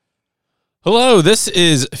Hello, this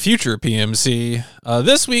is Future PMC.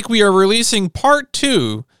 This week we are releasing part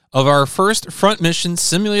 2 of our first Front Mission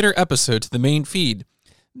Simulator episode to the main feed.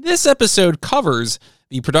 This episode covers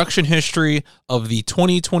the production history of the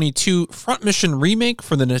 2022 Front Mission Remake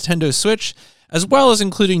for the Nintendo Switch, as well as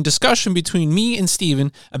including discussion between me and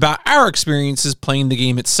Steven about our experiences playing the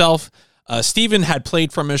game itself. Steven had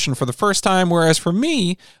played Front Mission for the first time, whereas for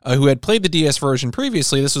me, who had played the DS version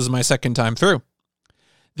previously, this was my second time through.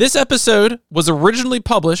 This episode was originally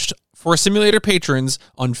published for simulator patrons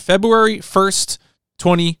on February 1st,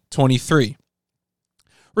 2023.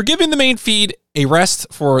 We're giving the main feed a rest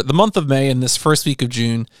for the month of May and this first week of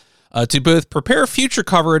June to both prepare future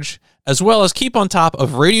coverage as well as keep on top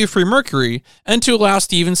of Radio Free Mercury and to allow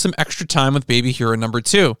Steven some extra time with Baby Hero number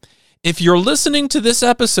 2. If you're listening to this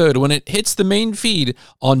episode when it hits the main feed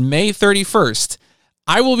on May 31st,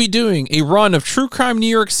 I will be doing a run of True Crime New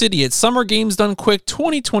York City at Summer Games Done Quick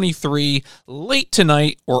 2023 late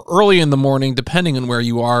tonight or early in the morning, depending on where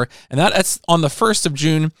you are. And that's on the 1st of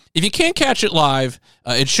June. If you can't catch it live,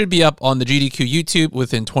 it should be up on the GDQ YouTube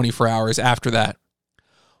within 24 hours after that.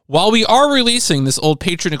 While we are releasing this old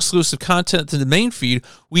patron exclusive content to the main feed,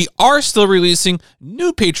 we are still releasing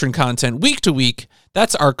new patron content week to week.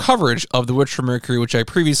 That's our coverage of The Witch from Mercury, which I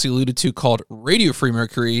previously alluded to, called Radio Free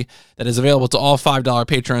Mercury, that is available to all $5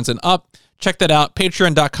 patrons and up. Check that out,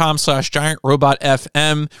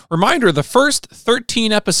 patreon.com/giantrobotfm. Reminder, the first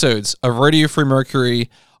 13 episodes of Radio Free Mercury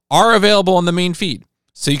are available on the main feed.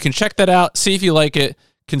 So you can check that out, see if you like it,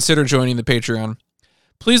 consider joining the Patreon.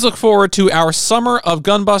 Please look forward to our Summer of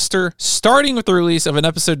Gunbuster, starting with the release of an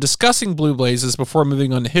episode discussing Blue Blazes before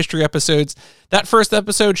moving on to history episodes. That first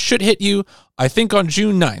episode should hit you, I think, on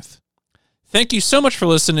June 9th. Thank you so much for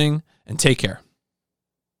listening, and take care.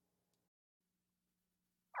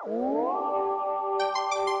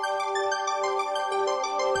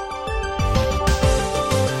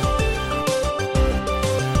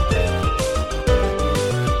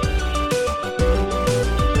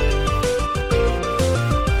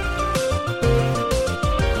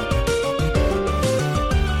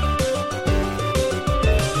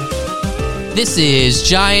 This is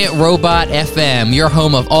Giant Robot FM, your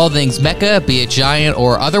home of all things mecha, be it giant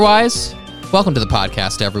or otherwise. Welcome to the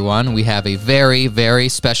podcast, everyone. We have a very, very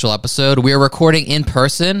special episode. We are recording in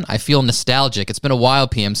person. I feel nostalgic. It's been a while,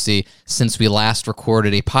 PMC, since we last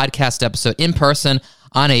recorded a podcast episode in person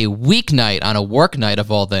on a weeknight, on a work night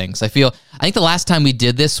of all things. I think the last time we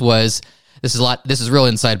did this was, this is real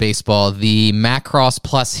inside baseball, the Macross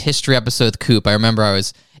Plus history episode with Coop. I remember I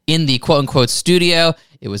was in the quote-unquote studio.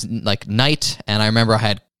 It was like night, and I remember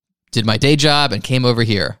I did my day job and came over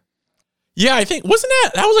here. Yeah, I think, wasn't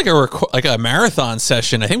that was like a marathon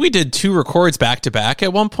session? I think we did 2 records back to back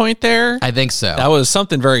at one point there. I think so. That was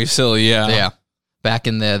something very silly, yeah. Yeah. Back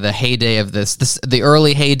in the heyday of this, the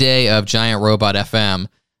early heyday of Giant Robot FM.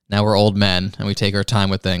 Now we're old men, and we take our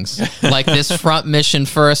time with things. Like this Front Mission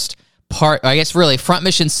First part, I guess really Front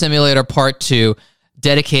Mission Simulator Part 2,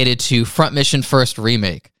 dedicated to Front Mission First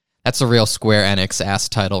Remake. That's a real Square Enix ass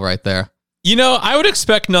title right there. You know, I would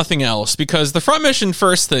expect nothing else, because the Front Mission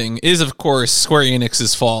First thing is, of course, Square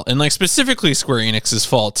Enix's fault, and like specifically Square Enix's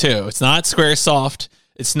fault too. It's not Squaresoft.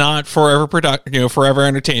 It's not Forever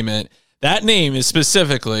Entertainment. That name is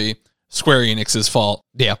specifically Square Enix's fault.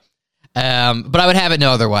 Yeah. But I would have it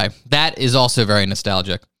no other way. That is also very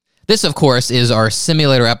nostalgic. This, of course, is our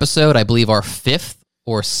simulator episode. I believe our 5th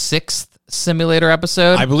or 6th simulator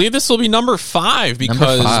episode. I believe this will be number 5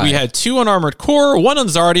 because we had 2 on Armored Core, 1 on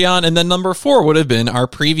Zardion, and then number 4 would have been our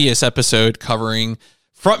previous episode covering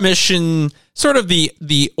Front Mission, sort of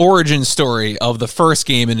the origin story of the first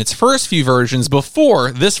game in its first few versions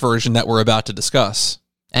before this version that we're about to discuss.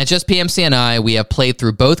 And just PMC and I, we have played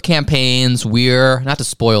through both campaigns. We're, not to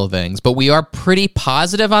spoil things, but we are pretty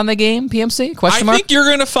positive on the game, PMC? Question mark? I think you're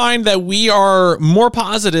going to find that we are more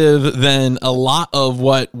positive than a lot of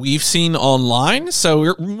what we've seen online.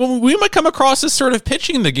 So we might come across as sort of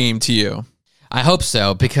pitching the game to you. I hope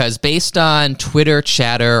so, because based on Twitter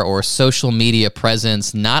chatter or social media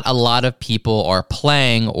presence, not a lot of people are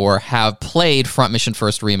playing or have played Front Mission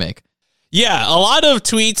First Remake. Yeah, a lot of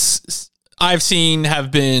tweets I've seen have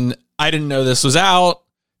been, I didn't know this was out,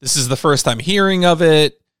 this is the first time hearing of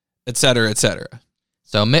it, etc., etc.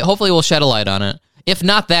 So hopefully we'll shed a light on it. If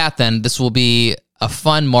not that, then this will be a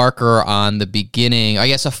fun marker on the beginning, I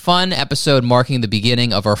guess a fun episode marking the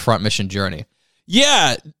beginning of our Front Mission journey.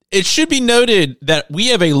 Yeah, it should be noted that we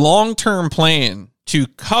have a long-term plan to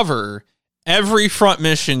cover every Front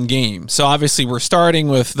Mission game. So obviously we're starting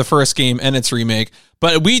with the first game and its remake,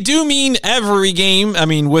 but we do mean every game, I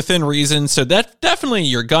mean, within reason. So that definitely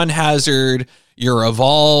your Gun Hazard, your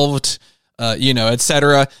Evolved,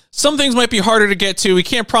 etc. Some things might be harder to get to. We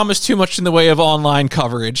can't promise too much in the way of online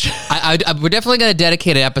coverage. We're definitely going to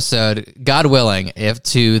dedicate an episode, God willing, if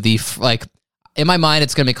to the, like, in my mind,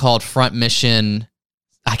 it's going to be called Front Mission.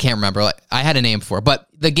 I can't remember. I had a name for it. But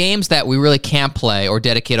the games that we really can't play or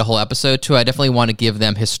dedicate a whole episode to, I definitely want to give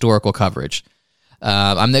them historical coverage.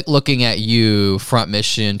 I'm looking at you, Front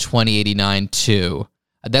Mission 2089-2.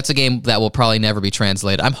 That's a game that will probably never be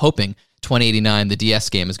translated. I'm hoping 2089, the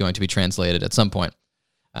DS game, is going to be translated at some point.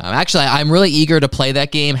 Actually, I'm really eager to play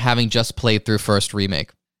that game, having just played through first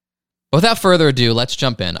Remake. Without further ado, let's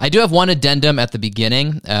jump in. I do have one addendum at the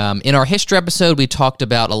beginning. In our history episode, we talked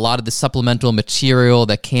about a lot of the supplemental material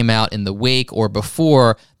that came out in the wake or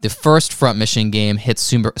before the first Front Mission game hit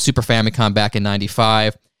Super Famicom back in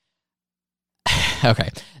 95. Okay.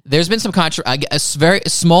 There's been some a very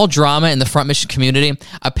small drama in the Front Mission community.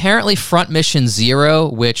 Apparently, Front Mission Zero,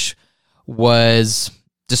 which was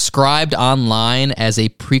described online as a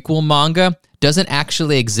prequel manga, doesn't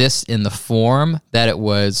actually exist in the form that it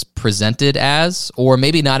was presented as, or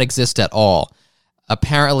maybe not exist at all.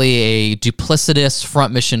 Apparently, a duplicitous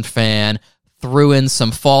Front Mission fan threw in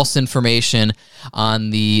some false information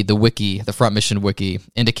on the wiki, the Front Mission wiki,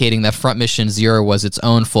 indicating that Front Mission Zero was its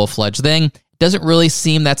own full-fledged thing. Doesn't really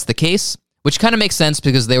seem that's the case, which kind of makes sense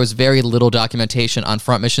because there was very little documentation on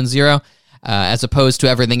Front Mission Zero, as opposed to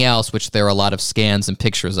everything else, which there are a lot of scans and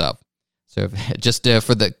pictures of. So just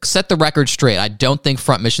set the record straight, I don't think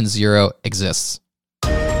Front Mission Zero exists.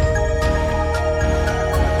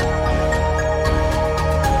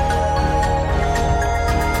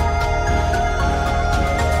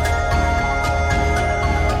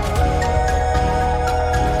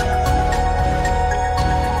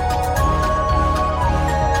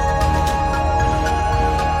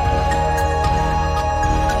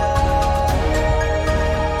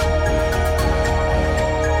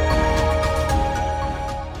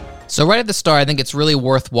 So right at the start, I think it's really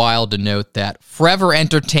worthwhile to note that Forever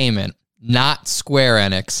Entertainment, not Square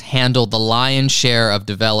Enix, handled the lion's share of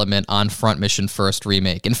development on Front Mission First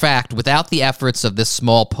Remake. In fact, without the efforts of this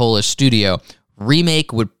small Polish studio,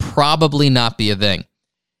 Remake would probably not be a thing.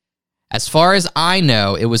 As far as I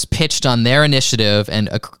know, it was pitched on their initiative and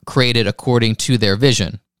created according to their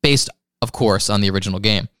vision, based, of course, on the original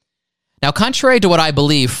game. Now, contrary to what I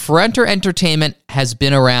believe, Forever Entertainment has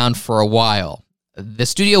been around for a while. The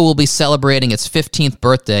studio will be celebrating its 15th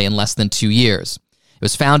birthday in less than 2 years. It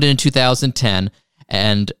was founded in 2010,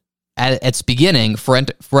 and at its beginning,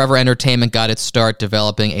 Forever Entertainment got its start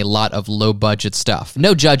developing a lot of low-budget stuff.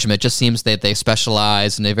 No judgment, just seems that they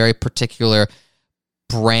specialize in a very particular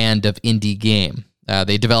brand of indie game.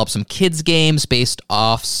 They developed some kids' games based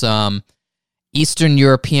off some Eastern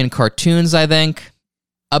European cartoons, I think.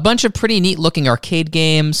 A bunch of pretty neat-looking arcade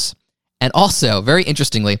games. And also, very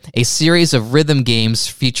interestingly, a series of rhythm games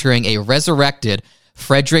featuring a resurrected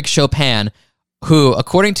Frédéric Chopin, who,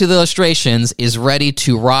 according to the illustrations, is ready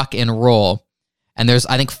to rock and roll. And there's,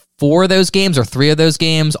 I think, 4 of those games or 3 of those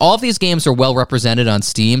games. All of these games are well represented on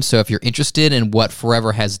Steam, so if you're interested in what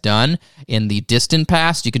Forever has done in the distant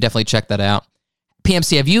past, you can definitely check that out.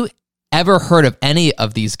 PMC, have you ever heard of any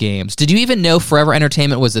of these games? Did you even know Forever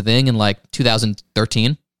Entertainment was a thing in,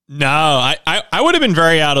 2013? No, I would have been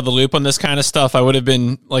very out of the loop on this kind of stuff. I would have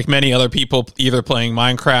been, like many other people, either playing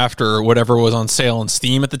Minecraft or whatever was on sale on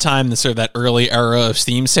Steam at the time, the sort of that early era of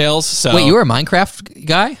Steam sales. So wait, you were a Minecraft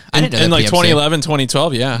guy? I didn't know that. In 2011,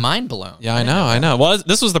 2012, yeah. Mind blown. Yeah, I know. Well,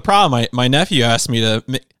 this was the problem. My nephew asked me to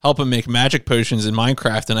help him make magic potions in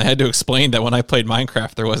Minecraft, and I had to explain that when I played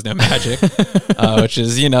Minecraft, there was no magic, which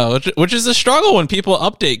is a struggle when people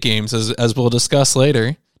update games, as we'll discuss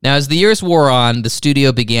later. Now, as the years wore on, the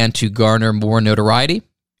studio began to garner more notoriety.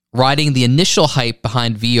 Riding the initial hype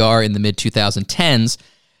behind VR in the mid-2010s,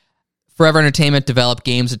 Forever Entertainment developed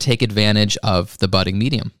games to take advantage of the budding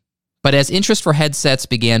medium. But as interest for headsets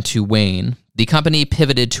began to wane, the company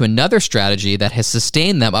pivoted to another strategy that has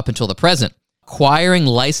sustained them up until the present, acquiring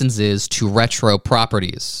licenses to retro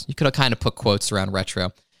properties. You could kind of put quotes around retro.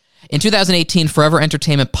 In 2018, Forever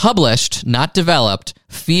Entertainment published, not developed,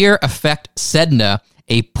 Fear Effect Sedna,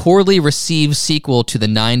 a poorly received sequel to the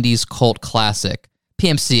 90s cult classic.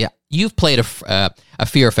 PMC, you've played a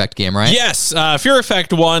Fear Effect game, right? Yes. Fear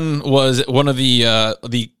Effect 1 was one of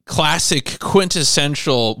the classic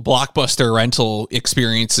quintessential blockbuster rental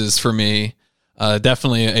experiences for me.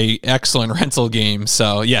 Definitely a excellent rental game.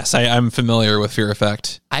 So, yes, I'm familiar with Fear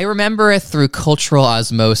Effect. I remember it through cultural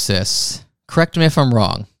osmosis. Correct me if I'm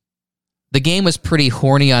wrong. The game was pretty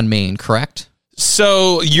horny on main, correct?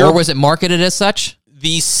 Or was it marketed as such?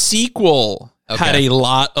 The sequel had a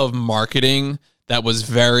lot of marketing that was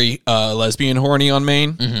very lesbian horny on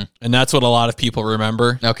main, and that's what a lot of people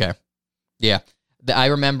remember. Okay. Yeah. I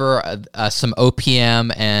remember some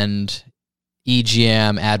OPM and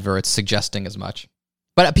EGM adverts suggesting as much.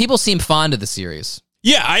 But people seem fond of the series.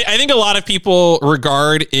 Yeah, I think a lot of people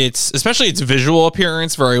regard especially its visual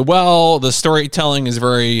appearance very well. The storytelling is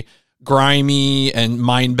very grimy and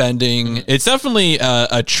mind-bending. It's definitely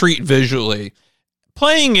a treat visually.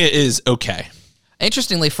 Playing it is okay.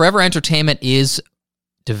 Interestingly, Forever Entertainment is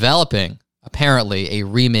developing, apparently, a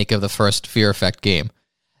remake of the first Fear Effect game.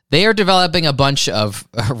 They are developing a bunch of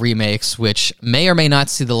remakes, which may or may not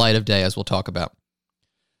see the light of day, as we'll talk about.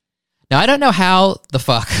 Now, I don't know how the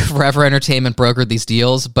fuck Forever Entertainment brokered these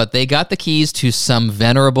deals, but they got the keys to some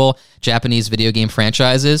venerable Japanese video game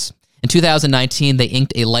franchises. In 2019, they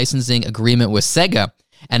inked a licensing agreement with Sega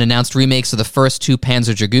and announced remakes of the first 2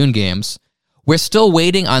 Panzer Dragoon games. We're still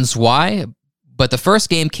waiting on Zwei, but the first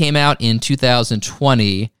game came out in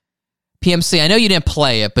 2020. PMC, I know you didn't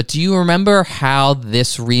play it, but do you remember how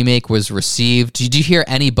this remake was received? Did you hear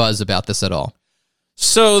any buzz about this at all?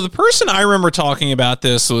 So the person I remember talking about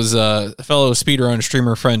this was a fellow speedrun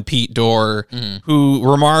streamer friend, Pete Dorr, who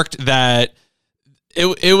remarked that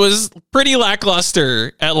it was pretty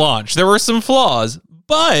lackluster at launch. There were some flaws,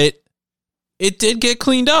 but it did get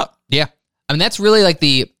cleaned up. Yeah. I mean, that's really like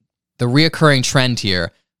the reoccurring trend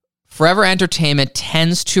here. Forever Entertainment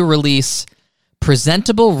tends to release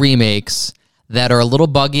presentable remakes that are a little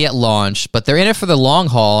buggy at launch, but they're in it for the long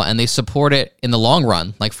haul, and they support it in the long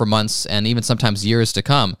run, like for months and even sometimes years to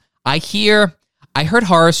come. I heard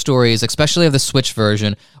horror stories, especially of the Switch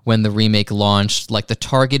version, when the remake launched, like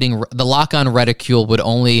the lock-on reticule would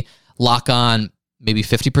only lock on maybe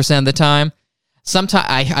 50% of the time. Sometimes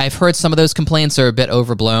I've heard some of those complaints are a bit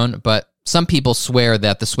overblown, but some people swear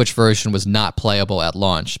that the Switch version was not playable at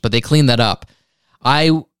launch, but they cleaned that up.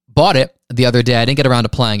 I bought it the other day. I didn't get around to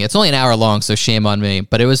playing it. It's only an hour long, so shame on me.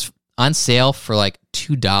 But it was on sale for like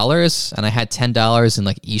 $2, and I had $10 in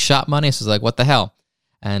like eShop money, so I was like, what the hell?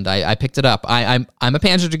 And I picked it up. I'm a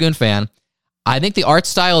Panzer Dragoon fan. I think the art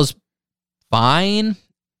style is fine.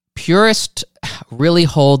 Purists really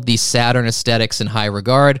hold the Saturn aesthetics in high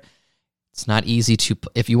regard. It's not easy to,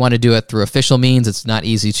 if you want to do it through official means, it's not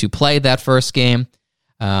easy to play that first game.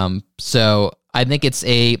 So I think it's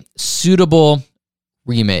a suitable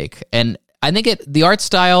remake. And I think the art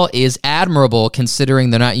style is admirable considering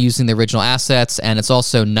they're not using the original assets, and it's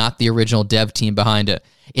also not the original dev team behind it.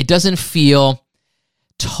 It doesn't feel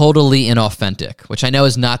totally inauthentic, which I know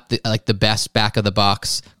is not the best back of the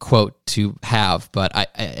box quote to have, but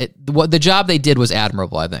the job they did was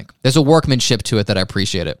admirable, I think. There's a workmanship to it that I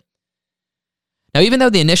appreciate it. Now, even though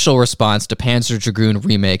the initial response to Panzer Dragoon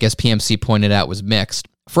Remake, as PMC pointed out, was mixed,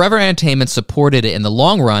 Forever Entertainment supported it in the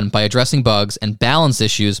long run by addressing bugs and balance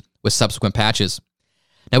issues with subsequent patches.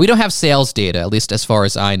 Now, we don't have sales data, at least as far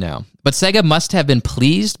as I know, but Sega must have been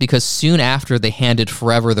pleased because soon after they handed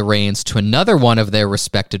Forever the reins to another one of their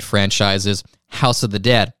respected franchises, House of the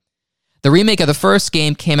Dead. The remake of the first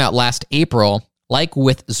game came out last April. Like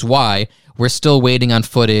with Zwei, we're still waiting on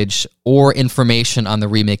footage or information on the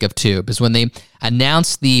remake of 2, because when they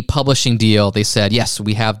announced the publishing deal, they said, yes,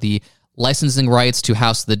 we have the licensing rights to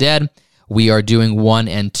House of the Dead. We are doing 1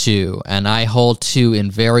 and 2, and I hold 2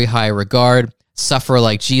 in very high regard. Suffer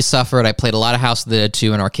like G suffered. I played a lot of House of the Dead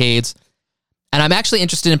 2 in arcades. And I'm actually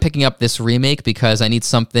interested in picking up this remake because I need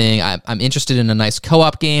something. I'm interested in a nice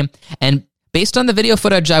co-op game. And based on the video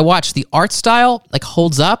footage I watched, the art style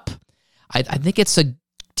holds up. I think it's a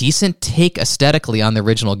decent take aesthetically on the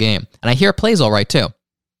original game. And I hear it plays all right too.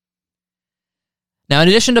 Now, in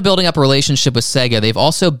addition to building up a relationship with Sega, they've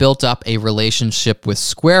also built up a relationship with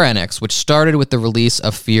Square Enix, which started with the release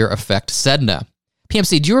of Fear Effect Sedna.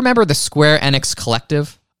 PMC, do you remember the Square Enix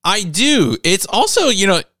Collective? I do. It's also,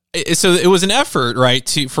 so it was an effort, right,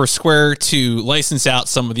 for Square to license out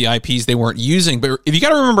some of the IPs they weren't using. But if you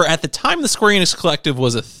got to remember, at the time the Square Enix Collective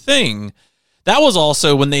was a thing, that was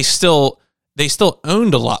also when they still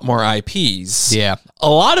owned a lot more IPs. Yeah. A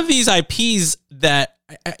lot of these IPs that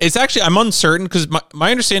it's actually, I'm uncertain because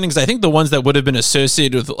my understanding is I think the ones that would have been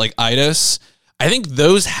associated with like Eidos, I think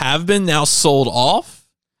those have been now sold off.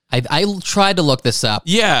 I tried to look this up.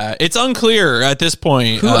 Yeah, it's unclear at this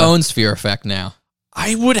point. Who owns Fear Effect now?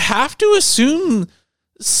 I would have to assume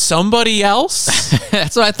somebody else.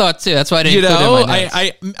 That's what I thought too. That's why I didn't put it in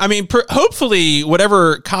my notes. I mean, hopefully,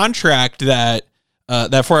 whatever contract that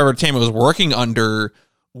Forever Entertainment was working under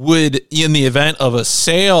would, in the event of a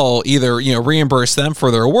sale, either reimburse them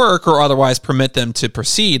for their work or otherwise permit them to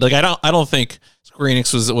proceed. Like I don't think Square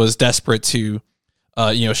Enix was desperate to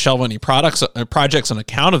shelve any projects on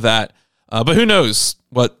account of that. But who knows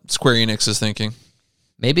what Square Enix is thinking.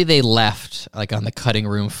 Maybe they left, like on the cutting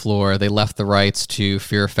room floor, they left the rights to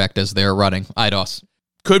Fear Effect as they're running IDOS.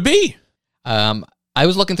 Could be. I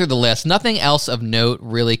was looking through the list. Nothing else of note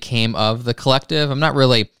really came of the collective. I'm not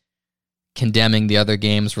really condemning the other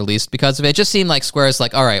games released because of it. It just seemed like Square's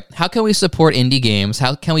like, all right, how can we support indie games?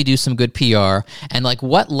 How can we do some good PR? And like,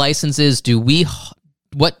 what licenses do we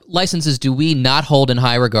not hold in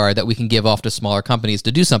high regard that we can give off to smaller companies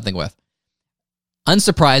to do something with?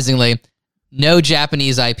 Unsurprisingly, no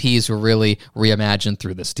Japanese IPs were really reimagined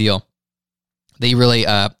through this deal. They really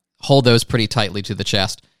hold those pretty tightly to the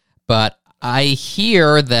chest. But I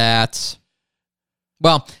hear that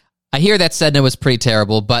Sedna was pretty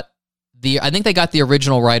terrible, but I think they got the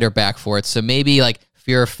original writer back for it, so maybe like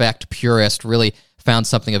Fear Effect purist really found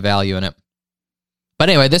something of value in it. But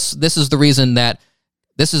anyway, this is the reason that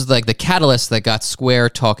this is like the catalyst that got Square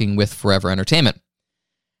talking with Forever Entertainment.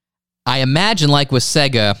 I imagine, like with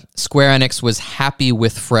Sega, Square Enix was happy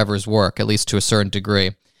with Forever's work, at least to a certain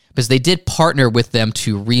degree, because they did partner with them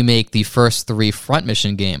to remake the first 3 Front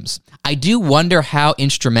Mission games. I do wonder how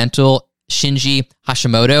instrumental Shinji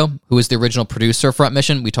Hashimoto, who is the original producer of Front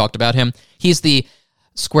Mission, we talked about him, he's the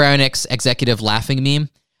Square Enix executive laughing meme,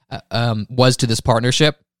 was to this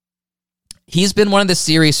partnership. He's been one of the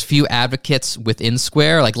series' few advocates within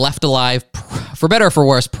Square, like Left Alive, for better or for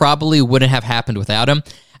worse, probably wouldn't have happened without him.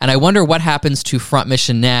 And I wonder what happens to Front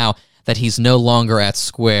Mission now that he's no longer at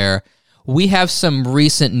Square. We have some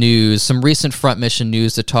recent Front Mission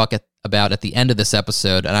news to talk about at the end of this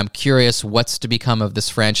episode, and I'm curious what's to become of this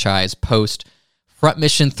franchise post Front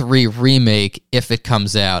Mission 3 Remake if it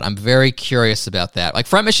comes out. I'm very curious about that. Like,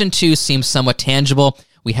 Front Mission 2 seems somewhat tangible.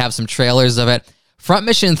 We have some trailers of it. Front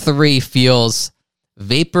Mission 3 feels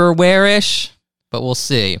vaporware-ish, but we'll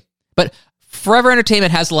see. But Forever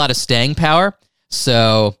Entertainment has a lot of staying power,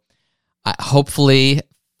 so hopefully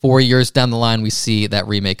 4 years down the line we see that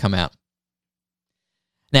remake come out.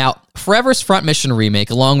 Now, Forever's Front Mission remake,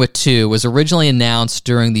 along with 2, was originally announced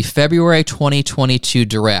during the February 2022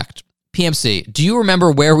 Direct. PMC, do you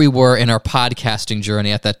remember where we were in our podcasting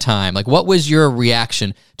journey at that time? Like, what was your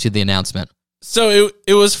reaction to the announcement? So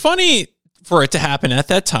it was funny for it to happen at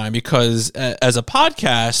that time because as a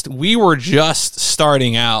podcast, we were just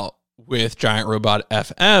starting out with Giant Robot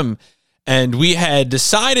FM, and we had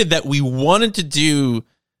decided that we wanted to do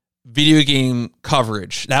video game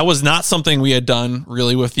coverage. That was not something we had done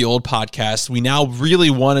really with the old podcast. We now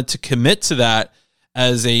really wanted to commit to that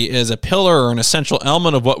as a pillar or an essential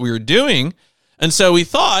element of what we were doing. And so we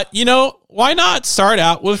thought, why not start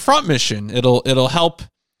out with Front Mission? It'll help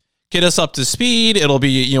get us up to speed. It'll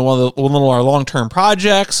be, one of our long-term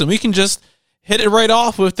projects, and we can just hit it right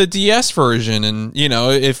off with the DS version. And,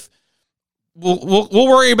 if we'll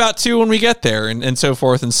worry about 2 when we get there and so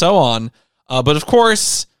forth and so on. But of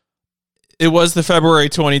course, it was the February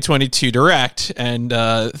 2022 Direct, and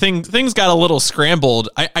things got a little scrambled.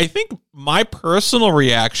 I think my personal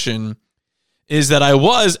reaction is that I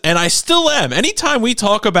was, and I still am, anytime we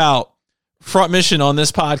talk about Front Mission on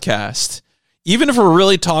this podcast, even if we're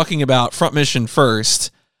really talking about Front Mission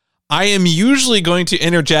first, I am usually going to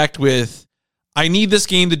interject with, I need this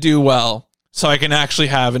game to do well so I can actually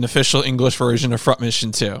have an official English version of Front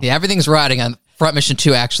Mission 2. Yeah, everything's riding on Front Mission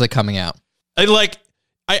 2 actually coming out. I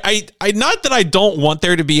not that I don't want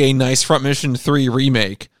there to be a nice Front Mission 3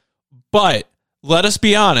 remake, but let us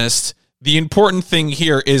be honest, the important thing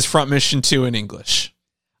here is Front Mission 2 in English.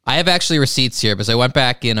 I have actually receipts here because I went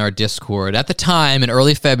back in our Discord. At the time, in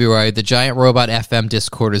early February, the Giant Robot FM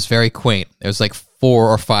Discord is very quaint. There was like 4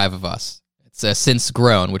 or 5 of us. It's since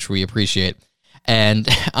grown, which we appreciate. And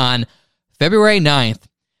on February 9th,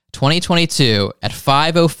 2022, at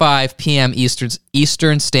 5:05 p.m.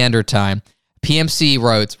 Eastern Standard Time, PMC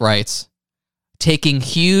writes, taking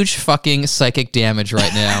huge fucking psychic damage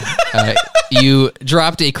right now. You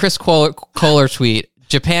dropped a Chris Kohler tweet.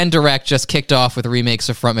 Japan Direct just kicked off with remakes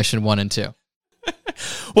of Front Mission 1 and 2.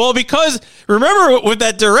 Well, because remember with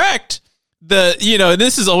that Direct,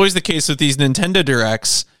 this is always the case with these Nintendo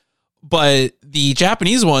Directs, but the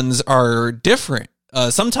Japanese ones are different.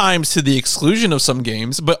 Sometimes to the exclusion of some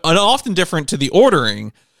games, but often different to the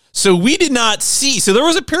ordering. So we did not see. So there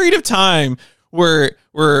was a period of time where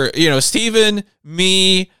Steven,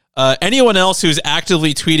 me, anyone else who's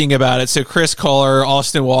actively tweeting about it, so Chris Kohler,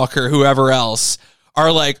 Austin Walker, whoever else,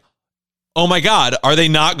 are like, oh my God, are they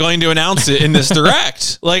not going to announce it in this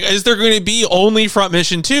Direct? Like, is there going to be only Front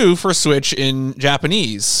Mission 2 for Switch in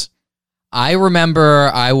Japanese? I remember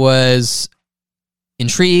I was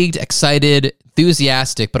intrigued, excited,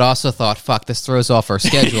 enthusiastic, but also thought, fuck, this throws off our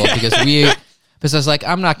schedule because Because I was like,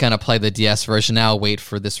 I'm not going to play the DS version now, I'll wait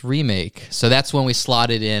for this remake. So that's when we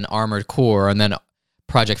slotted in Armored Core and then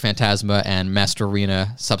Project Phantasma and Master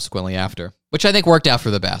Arena subsequently after, which I think worked out for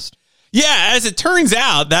the best. Yeah, as it turns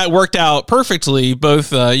out, that worked out perfectly,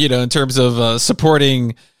 both in terms of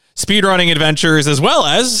supporting speedrunning adventures as well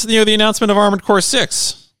as the announcement of Armored Core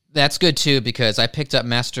 6. That's good too, because I picked up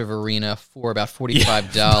Master of Arena for about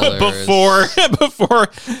 $45 before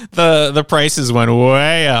the prices went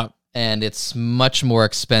way up, and it's much more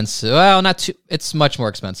expensive. Well, not too. It's much more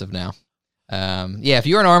expensive now. If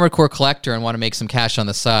you're an Armored Core collector and want to make some cash on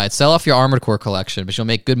the side, sell off your Armored Core collection, but you'll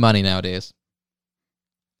make good money nowadays.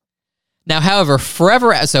 Now, however,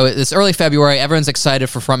 so it's early February, everyone's excited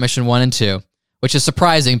for Front Mission 1 and 2, which is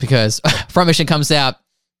surprising because Front Mission comes out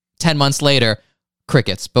 10 months later.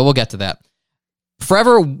 Crickets, but we'll get to that.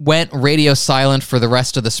 Forever went radio silent for the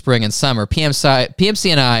rest of the spring and summer.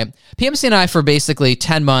 PMC and I for basically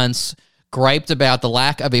 10 months griped about the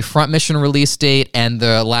lack of a Front Mission release date and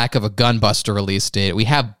the lack of a Gunbuster release date. We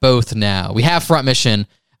have both now. We have Front Mission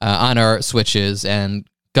on our Switches, and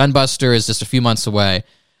Gunbuster is just a few months away.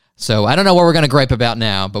 So I don't know what we're going to gripe about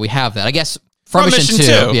now, but we have that. I guess Front Mission 2.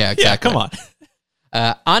 Yeah, exactly. Yeah, come on.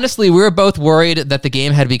 Honestly, we were both worried that the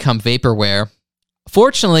game had become vaporware.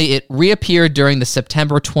 Fortunately, it reappeared during the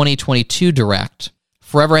September 2022 Direct.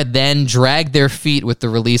 Forever had then dragged their feet with the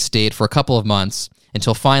release date for a couple of months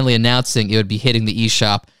until finally announcing it would be hitting the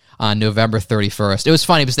eShop on November 31st. It was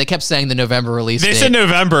funny because they kept saying the November release date. They said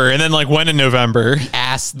November, and then when in November? The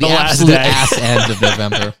absolute ass end of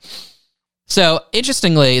November. So,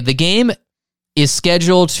 interestingly, the game is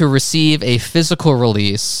scheduled to receive a physical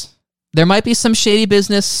release. There might be some shady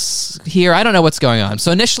business here. I don't know what's going on.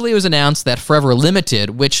 So initially it was announced that Forever Limited,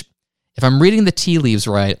 which, if I'm reading the tea leaves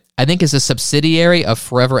right, I think is a subsidiary of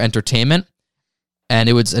Forever Entertainment, and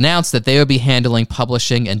it was announced that they would be handling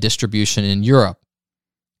publishing and distribution in Europe.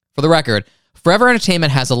 For the record, Forever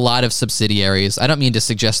Entertainment has a lot of subsidiaries. I don't mean to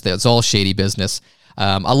suggest that it's all shady business.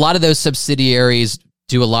 A lot of those subsidiaries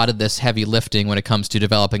do a lot of this heavy lifting when it comes to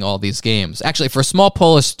developing all these games. Actually, for a small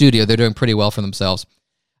Polish studio, they're doing pretty well for themselves.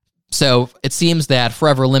 So it seems that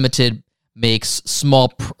Forever Limited makes small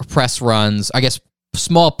press runs,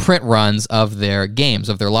 small print runs of their games,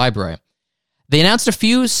 of their library. They announced a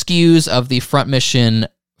few SKUs of the Front Mission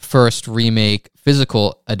First Remake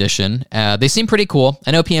Physical Edition. They seem pretty cool.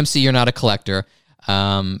 I know, PMC, you're not a collector.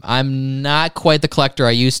 I'm not quite the collector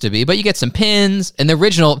I used to be, but you get some pins. In the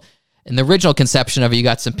original conception of it, you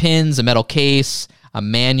got some pins, a metal case, a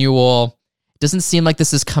manual. Doesn't seem like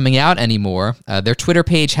this is coming out anymore. Their Twitter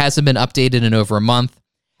page hasn't been updated in over a month.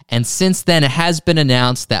 And since then, it has been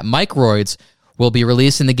announced that Microids will be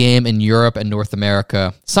releasing the game in Europe and North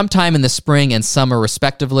America sometime in the spring and summer,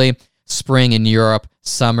 respectively. Spring in Europe,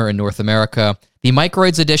 summer in North America. The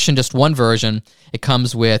Microids edition, just one version. It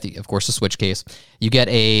comes with, of course, a Switch case. You get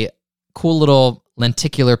a cool little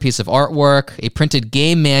lenticular piece of artwork, a printed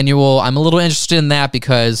game manual. I'm a little interested in that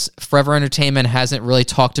because Forever Entertainment hasn't really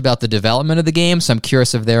talked about the development of the game, so I'm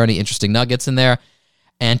curious if there are any interesting nuggets in there.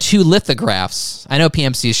 And 2 lithographs. I know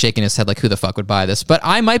PMC is shaking his head like, who the fuck would buy this? But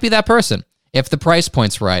I might be that person if the price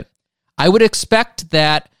point's right. I would expect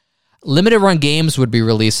that Limited Run Games would be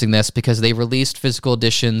releasing this because they released physical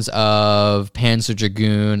editions of Panzer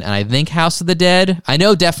Dragoon and I think House of the Dead. I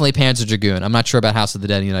know definitely Panzer Dragoon. I'm not sure about House of the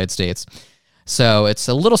Dead in the United States. So it's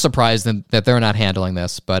a little surprising that they're not handling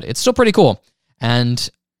this, but it's still pretty cool. And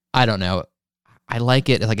I don't know. I like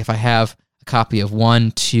it if I have a copy of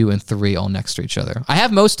 1, 2, and 3 all next to each other. I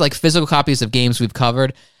have most physical copies of games we've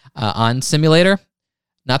covered on Simulator.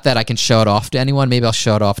 Not that I can show it off to anyone. Maybe I'll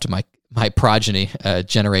show it off to my progeny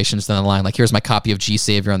generations down the line. Here's my copy of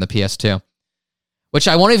G-Savior on the PS2, which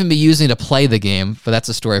I won't even be using to play the game, but that's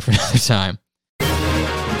a story for another time.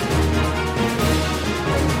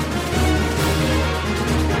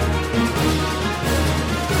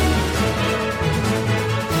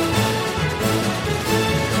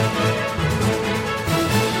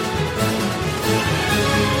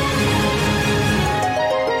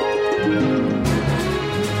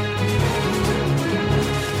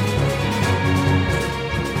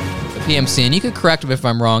 PMC, and you could correct me if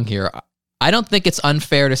I'm wrong here. I don't think it's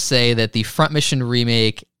unfair to say that the Front Mission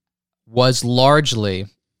remake was largely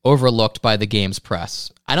overlooked by the game's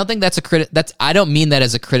press. I don't think that's I don't mean that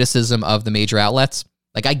as a criticism of the major outlets.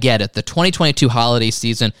 I get it. The 2022 holiday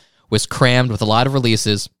season was crammed with a lot of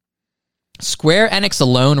releases. Square Enix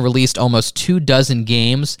alone released almost 24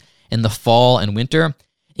 games in the fall and winter,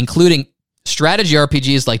 including strategy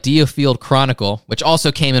RPGs like DioField Chronicle, which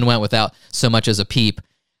also came and went without so much as a peep.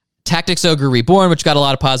 Tactics Ogre Reborn, which got a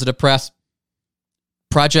lot of positive press.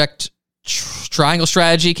 Project Triangle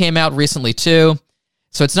Strategy came out recently too.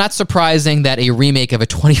 So it's not surprising that a remake of a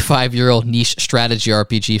 25-year-old niche strategy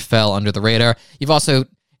RPG fell under the radar.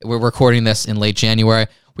 We're recording this in late January.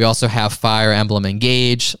 We also have Fire Emblem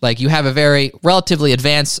Engage. Like, you have a very relatively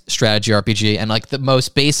advanced strategy RPG and like the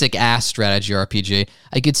most basic ass strategy RPG.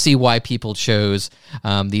 I could see why people chose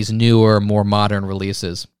these newer, more modern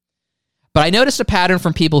releases. But I noticed a pattern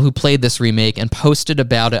from people who played this remake and posted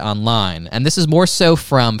about it online. And this is more so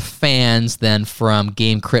from fans than from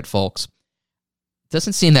game crit folks. It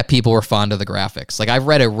doesn't seem that people were fond of the graphics. Like, I've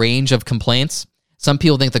read a range of complaints. Some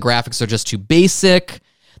people think the graphics are just too basic,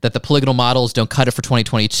 that the polygonal models don't cut it for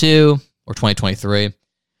 2022 or 2023.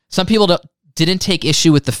 Some people didn't take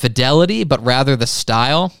issue with the fidelity, but rather the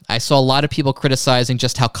style. I saw a lot of people criticizing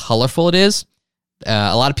just how colorful it is.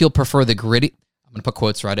 A lot of people prefer the gritty, I'm going to put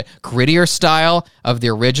quotes around it, grittier style of the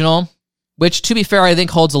original, which, to be fair, I think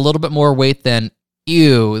holds a little bit more weight than,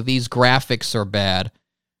 ew, these graphics are bad.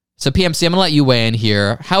 So, PMC, I'm going to let you weigh in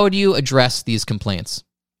here. How would you address these complaints?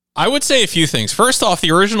 I would say a few things. First off,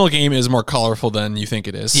 the original game is more colorful than you think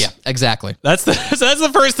it is. Yeah, exactly. That's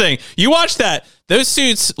the first thing. You watch that, those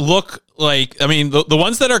suits look like, I mean, the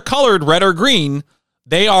ones that are colored red or green,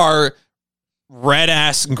 they are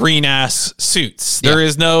red-ass, green-ass suits. There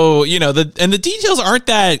is no, and the details aren't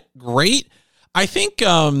that great. I think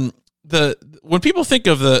when people think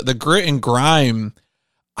of the grit and grime,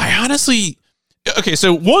 I honestly... Okay,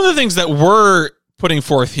 so one of the things that we're putting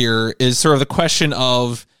forth here is sort of the question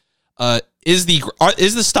of, is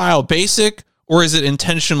the style basic or is it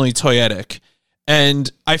intentionally toyetic?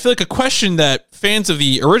 And I feel like a question that fans of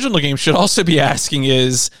the original game should also be asking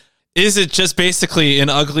is it just basically an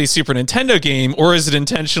ugly Super Nintendo game, or is it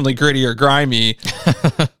intentionally gritty or grimy?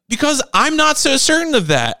 Because I'm not so certain of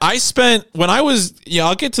that. When I was,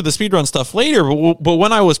 I'll get to the speedrun stuff later, but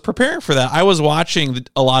when I was preparing for that, I was watching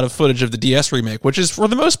a lot of footage of the DS remake, which is for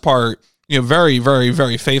the most part, very, very,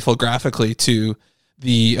 very faithful graphically to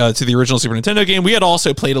the original Super Nintendo game. We had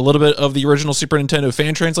also played a little bit of the original Super Nintendo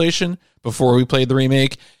fan translation before we played the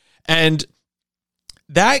remake, and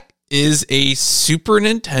that is a Super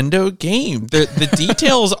Nintendo game. The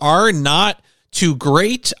details are not too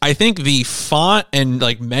great. I think the font and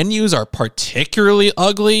like menus are particularly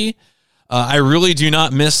ugly. I really do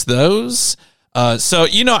not miss those. So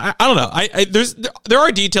I don't know. There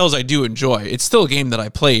are details I do enjoy. It's still a game that I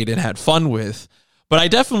played and had fun with, but I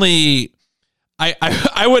definitely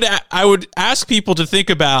I would ask people to think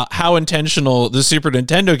about how intentional the Super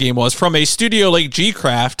Nintendo game was from a studio like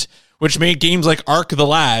G-Craft, which made games like Ark the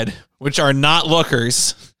Lad, which are not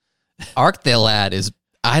lookers. Ark the Lad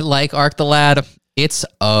I like Ark the Lad. It's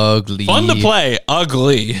ugly. Fun to play,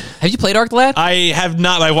 ugly. Have you played Ark the Lad? I have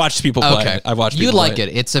not. I watched people play. Okay. It. I watched people You'd like play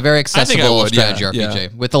it. It's a very accessible strategy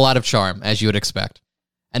RPG with a lot of charm, as you would expect.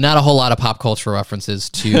 And not a whole lot of pop culture references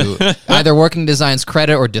to either working design's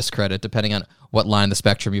credit or discredit, depending on what line of the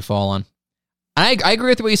spectrum you fall on. I agree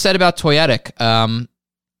with what you said about toyetic.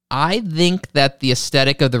 I think that the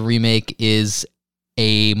aesthetic of the remake is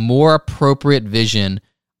a more appropriate vision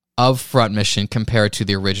of Front Mission compared to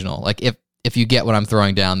the original. Like, if you get what I'm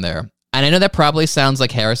throwing down there. And I know that probably sounds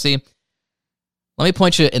like heresy. Let me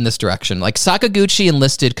point you in this direction. Like, Sakaguchi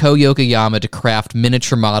enlisted Ko Yokoyama to craft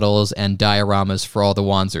miniature models and dioramas for all the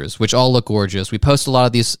Wanzers, which all look gorgeous. We post a lot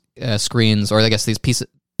of these screens, or I guess these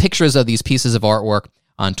pictures of these pieces of artwork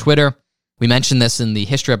on Twitter. We mentioned this in the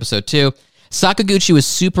history episode too. Sakaguchi was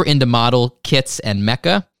super into model kits and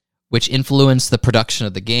mecha, which influenced the production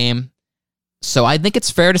of the game. So I think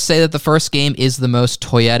it's fair to say that the first game is the most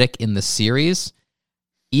toyetic in the series.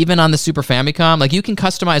 Even on the Super Famicom, like, you can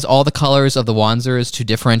customize all the colors of the Wanzers to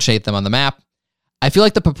differentiate them on the map. I feel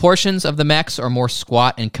like the proportions of the mechs are more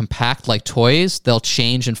squat and compact like toys. They'll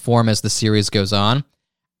change in form as the series goes on.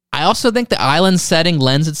 I also think the island setting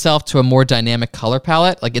lends itself to a more dynamic color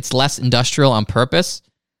palette. Like, it's less industrial on purpose.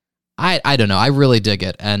 I don't know. I really dig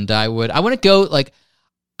it. And I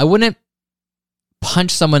wouldn't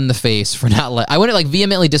punch someone in the face for not I wouldn't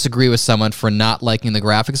vehemently disagree with someone for not liking the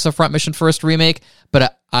graphics of Front Mission First Remake,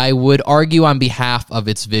 but I would argue on behalf of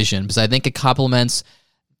its vision, because I think it complements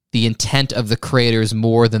the intent of the creators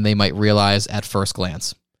more than they might realize at first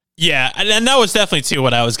glance. Yeah, and that was definitely too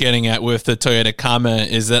what I was getting at with the Toyota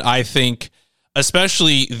comment, is that I think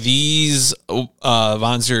especially these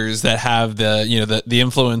Wanzers that have the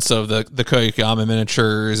influence of the Koyakama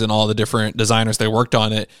miniatures and all the different designers they worked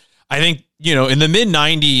on it. I think, in the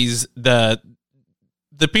mid-90s,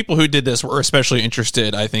 the people who did this were especially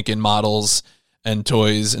interested, I think, in models and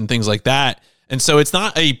toys and things like that. And so it's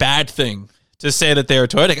not a bad thing to say that they are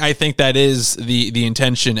toyetic. I think that is the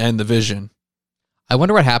intention and the vision. I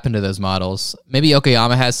wonder what happened to those models. Maybe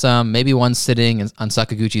Yokoyama has some. Maybe one's sitting on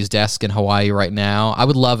Sakaguchi's desk in Hawaii right now. I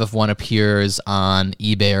would love if one appears on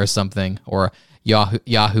eBay or something, or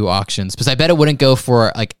Yahoo auctions, because I bet it wouldn't go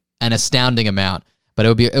for like an astounding amount, but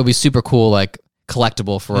it would be super cool, like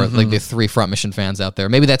collectible for like the 3 Front Mission fans out there.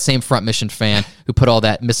 Maybe that same Front Mission fan who put all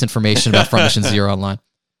that misinformation about Front Mission Zero online.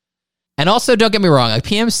 And also, don't get me wrong, like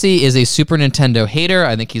PMC is a Super Nintendo hater.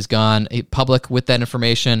 I think he's gone public with that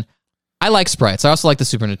information. I like sprites. I also like the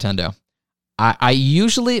Super Nintendo. I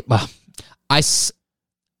usually, it's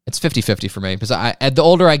 50-50 for me, because the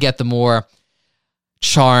older I get, the more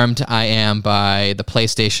charmed I am by the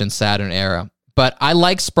PlayStation Saturn era. But I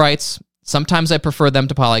like sprites. Sometimes I prefer them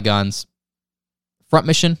to polygons. Front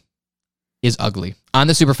Mission is ugly. On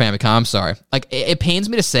the Super Famicom, I'm sorry. Like, it pains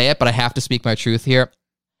me to say it, but I have to speak my truth here.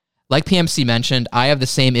 Like PMC mentioned, I have the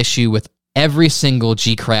same issue with every single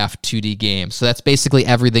G-Craft 2D game. So that's basically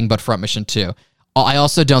everything but Front Mission 2. I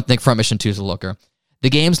also don't think Front Mission 2 is a looker. The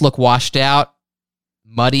games look washed out,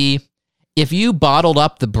 muddy. If you bottled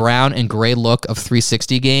up the brown and gray look of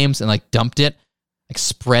 360 games and like dumped it, like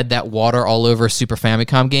spread that water all over a Super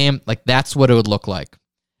Famicom game, like that's what it would look like.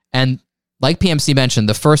 And like PMC mentioned,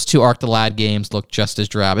 the first 2 Arc the Lad games look just as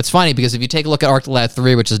drab. It's funny because if you take a look at Arc the Lad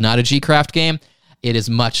 3, which is not a G-Craft game, it is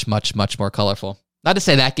much, much, much more colorful. Not to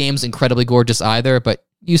say that game's incredibly gorgeous either, but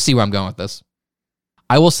you see where I'm going with this.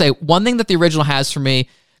 I will say one thing that the original has for me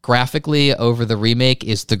graphically over the remake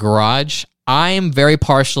is the garage. I'm very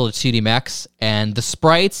partial to 2D mechs, and the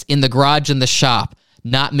sprites in the garage and the shop,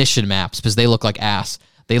 not mission maps, because they look like ass.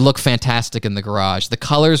 They look fantastic in the garage. The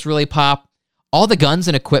colors really pop. All the guns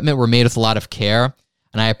and equipment were made with a lot of care,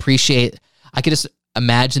 and I could just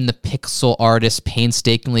imagine the pixel artist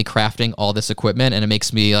painstakingly crafting all this equipment, and it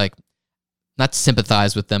makes me like not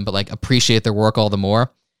sympathize with them, but like appreciate their work all the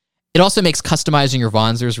more. It also makes customizing your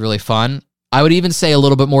Vonzers really fun. I would even say a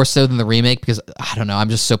little bit more so than the remake, because I don't know, I'm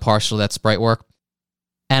just so partial to that sprite work.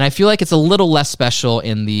 And I feel like it's a little less special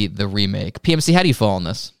in the remake. PMC, how do you fall on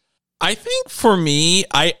this? I think for me,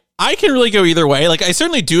 I can really go either way. Like, I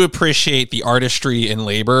certainly do appreciate the artistry and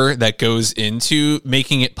labor that goes into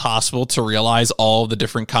making it possible to realize all the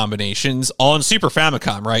different combinations, all in Super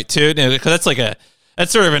Famicom, right? Too, because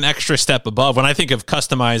that's sort of an extra step above. When I think of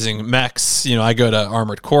customizing mechs, I go to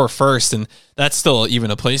Armored Core first, and that's still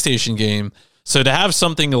even a PlayStation game. So to have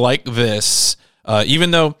something like this,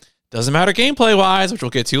 even though it doesn't matter gameplay wise, which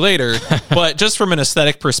we'll get to later, but just from an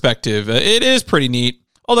aesthetic perspective, it is pretty neat.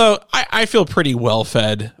 Although I feel pretty well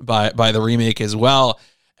fed by the remake as well.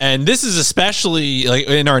 And this is especially, like,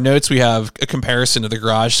 in our notes, we have a comparison to the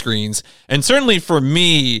garage screens. And certainly for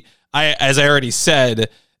me, as I already said,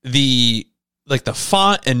 the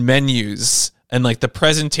font and menus and like the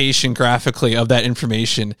presentation graphically of that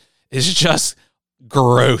information is just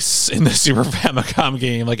gross in the Super Famicom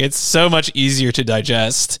game. Like, it's so much easier to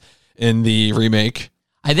digest in the remake.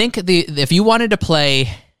 I think if you wanted to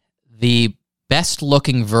play the best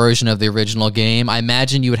looking version of the original game, I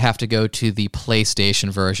imagine you would have to go to the PlayStation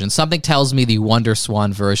version. Something tells me the Wonder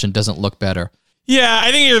Swan version doesn't look better. Yeah,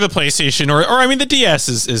 I think either the PlayStation or I mean, the DS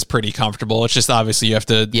is pretty comfortable. It's just obviously you have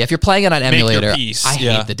to. Yeah, if you're playing it on emulator, hate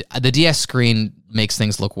the DS screen makes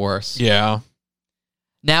things look worse. Yeah.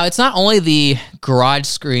 Now, it's not only the garage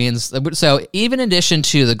screens. So even in addition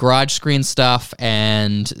to the garage screen stuff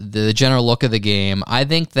and the general look of the game, I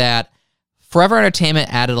think that Forever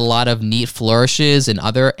Entertainment added a lot of neat flourishes in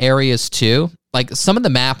other areas too. Like, some of the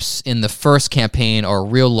maps in the first campaign are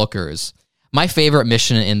real lookers. My favorite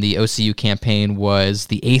mission in the OCU campaign was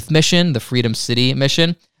the 8th mission, the Freedom City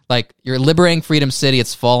mission. Like, you're liberating Freedom City.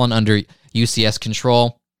 It's fallen under UCS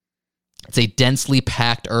control. It's a densely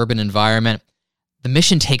packed urban environment. The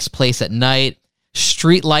mission takes place at night.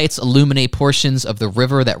 Street lights illuminate portions of the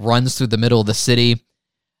river that runs through the middle of the city.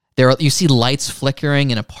 You see lights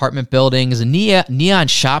flickering in apartment buildings, neon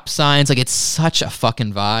shop signs. Like, it's such a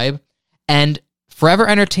fucking vibe. And Forever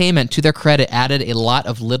Entertainment, to their credit, added a lot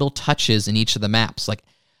of little touches in each of the maps. Like,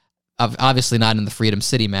 obviously not in the Freedom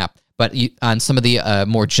City map, but on some of the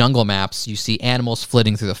more jungle maps, you see animals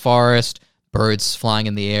flitting through the forest, birds flying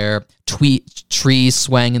in the air, trees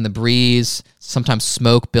swaying in the breeze, sometimes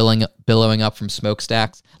smoke billowing up from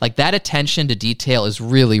smokestacks. Like, that attention to detail is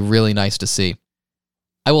really, really nice to see.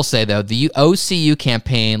 I will say, though, the OCU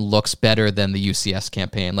campaign looks better than the UCS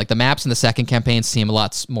campaign. Like, the maps in the second campaign seem a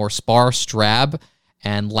lot more sparse, drab,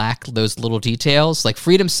 and lack those little details. Like,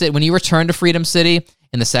 Freedom City, when you return to Freedom City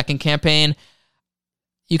in the second campaign,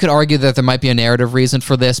 you could argue that there might be a narrative reason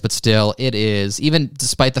for this, but still, it is, even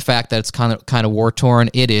despite the fact that it's kind of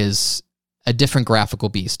war-torn, it is a different graphical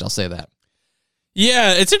beast, I'll say that.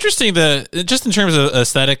 Yeah, it's interesting that just in terms of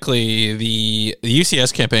aesthetically, the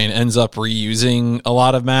UCS campaign ends up reusing a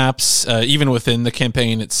lot of maps, even within the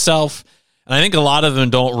campaign itself. And I think a lot of them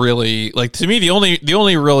don't really like. To me, the only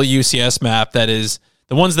real UCS map that is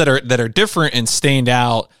the ones that are different and stand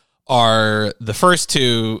out are the first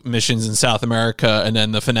two missions in South America, and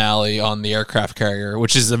then the finale on the aircraft carrier,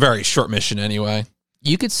 which is a very short mission anyway.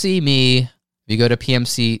 You could see me if you go to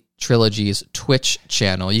PMC Trilogy's Twitch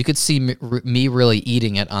channel. You could see me really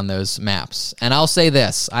eating it on those maps. And I'll say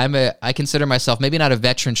this: I consider myself maybe not a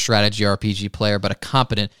veteran strategy RPG player, but a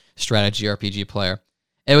competent strategy RPG player.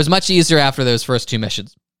 It was much easier after those first two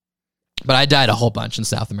missions, but I died a whole bunch in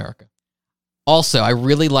South America. Also, I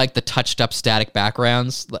really like the touched-up static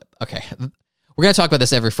backgrounds. Okay, we're going to talk about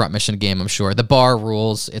this every front mission game, I'm sure. The bar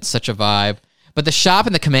rules. It's such a vibe. But the shop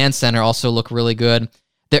and the command center also look really good.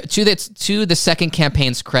 To the second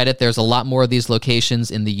campaign's credit, there's a lot more of these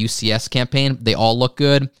locations in the UCS campaign. They all look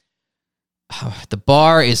good. The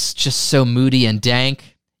bar is just so moody and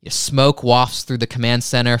dank. Smoke wafts through the command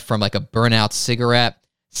center from like a burnout cigarette.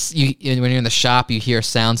 When you're in the shop, you hear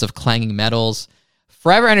sounds of clanging metals.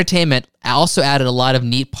 Forever Entertainment also added a lot of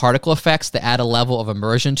neat particle effects that add a level of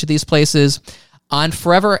immersion to these places. On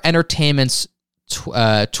Forever Entertainment's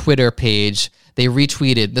Twitter page, they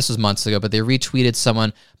retweeted, this was months ago, but they retweeted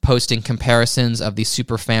someone posting comparisons of the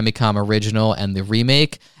Super Famicom original and the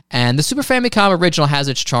remake. And the Super Famicom original has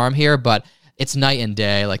its charm here, but it's night and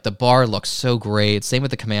day. Like, the bar looks so great. Same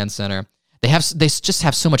with the command center. They just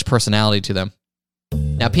have so much personality to them.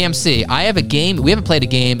 Now, PMC, we haven't played a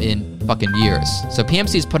game in fucking years. So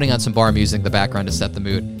PMC is putting on some bar music in the background to set the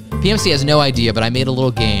mood. PMC has no idea, but I made a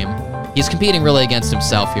little game. He's competing really against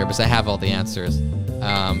himself here because I have all the answers.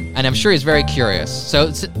 And I'm sure he's very curious. So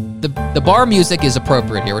the bar music is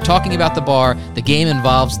appropriate here. We're talking about the bar. The game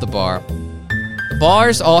involves the bar. The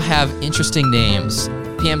bars all have interesting names.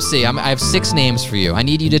 PMC, I have 6 names for you. I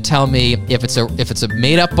need you to tell me if it's a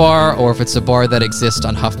made-up bar or if it's a bar that exists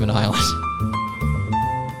on Huffman Island.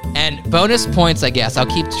 And bonus points, I guess. I'll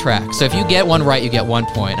keep track. So if you get one right, you get 1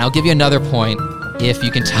 point. I'll give you another point if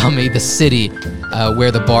you can tell me the city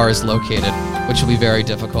where the bar is located, which will be very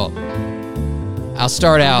difficult. I'll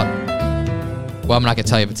start out. Well, I'm not going to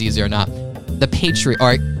tell you if it's easy or not. The Patriot. All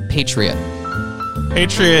right, Patriot.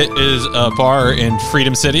 Patriot is a bar in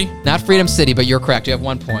Freedom City. Not Freedom City, but you're correct. You have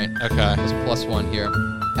 1 point. Okay. There's +1 here.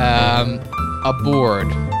 A board.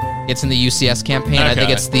 It's in the UCS campaign. Okay. I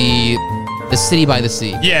think it's the City by the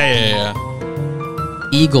Sea. Yeah.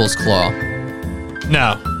 Eagle's Claw.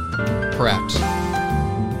 No. Correct.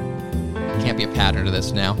 Can't be a pattern to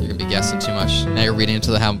this now. You're going to be guessing too much. Now you're reading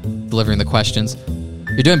into how I'm delivering the questions.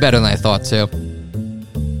 You're doing better than I thought, too.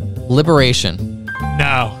 Liberation.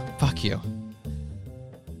 No. Fuck you.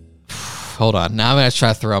 Hold on. Now I'm going to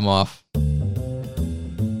try to throw him off.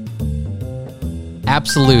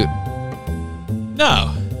 Absolute.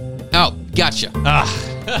 No. Oh, gotcha.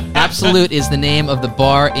 Absolute is the name of the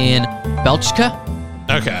bar in Belchka.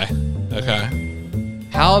 Okay.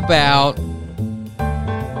 How about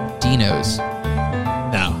Dino's?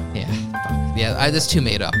 No. Yeah. Fuck. Yeah, that's too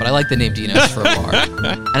made up, but I like the name Dino's for a bar.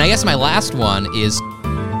 And I guess my last one is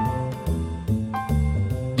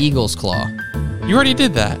Eagle's Claw. You already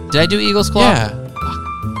did that. Did I do Eagle's Claw? Yeah. Fuck.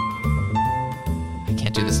 I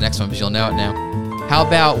can't do this next one because you'll know it now. How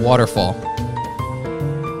about Waterfall?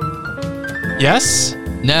 Yes?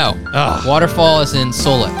 No. Ugh. Waterfall is in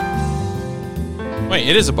Solit. Wait,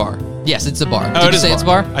 it is a bar. Yes, it's a bar. Oh, Did you say it's a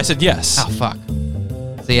bar? I said yes. Oh, fuck.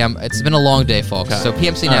 See, it's been a long day, folks. Okay. So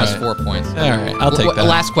PMC now has 4 points. All right, I'll take that.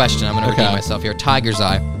 Last question. I'm going to repeat myself here. Tiger's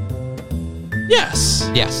Eye. Yes.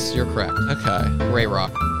 Yes, you're correct. Okay. Gray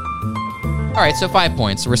Rock. All right, so 5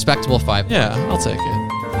 points. A respectable 5 points. Yeah, I'll take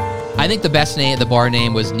it. I think the best name, the bar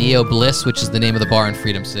name was Neo Bliss, which is the name of the bar in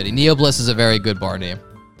Freedom City. Neo Bliss is a very good bar name.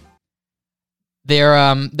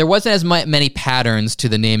 There wasn't as many patterns to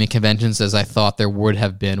the naming conventions as I thought there would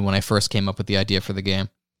have been when I first came up with the idea for the game.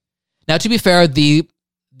 Now, to be fair, the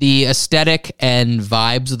aesthetic and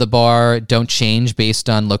vibes of the bar don't change based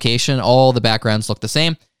on location. All the backgrounds look the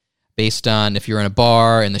same based on if you're in a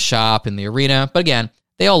bar, in the shop, in the arena. But again,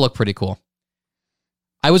 they all look pretty cool.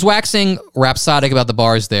 I was waxing rhapsodic about the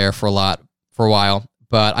bars there for a while,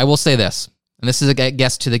 but I will say this. And this is, I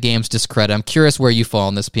guess, to the game's discredit. I'm curious where you fall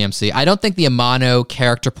in this, PMC. I don't think the Amano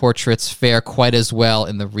character portraits fare quite as well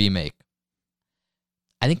in the remake.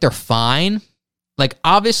 I think they're fine. Like,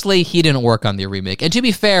 obviously, he didn't work on the remake. And to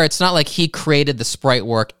be fair, it's not like he created the sprite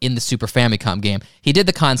work in the Super Famicom game. He did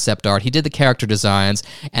the concept art, he did the character designs,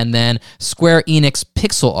 and then Squaresoft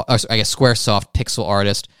pixel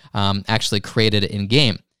artist actually created it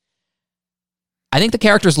in-game. I think the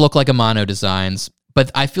characters look like Amano designs,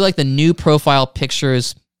 but I feel like the new profile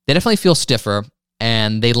pictures, they definitely feel stiffer,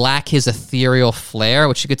 and they lack his ethereal flair,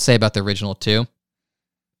 which you could say about the original too.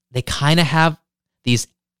 They kind of have these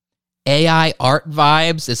AI art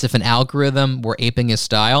vibes, as if an algorithm were aping his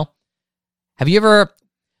style. Have you ever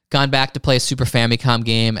gone back to play a Super Famicom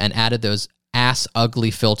game and added those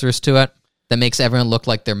ass-ugly filters to it that makes everyone look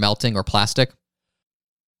like they're melting or plastic?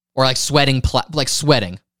 Or like sweating,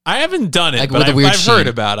 sweating. I haven't done it, Like but with a I've weird heard sheen.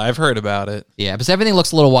 about it. I've heard about it. Yeah, because everything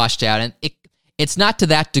looks a little washed out, and it's not to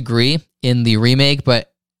that degree in the remake,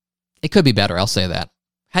 but it could be better, I'll say that.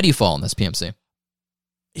 How do you fall in this, PMC?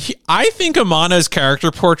 I think Amano's character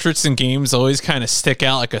portraits in games always kind of stick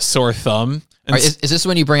out like a sore thumb. And Is this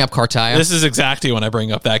when you bring up Cartaya? this is exactly when I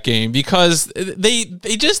bring up that game, because they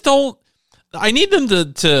just don't. I need them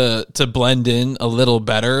to blend in a little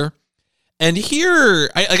better. And here,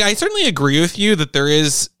 I certainly agree with you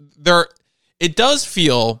that it does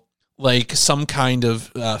feel like some kind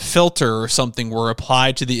of filter or something were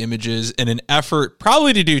applied to the images in an effort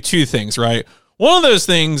probably to do two things, right? One of those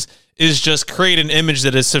things is just create an image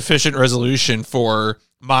that is sufficient resolution for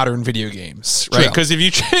modern video games, right? Because if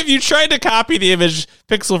you tried to copy the image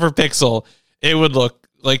pixel for pixel, it would look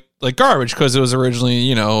like garbage because it was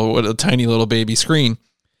originally, a tiny little baby screen.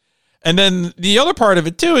 And then the other part of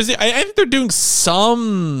it too is I think they're doing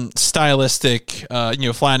some stylistic,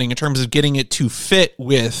 flattening in terms of getting it to fit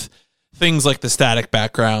with things like the static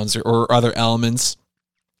backgrounds or other elements.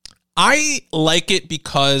 I like it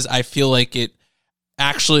because I feel like it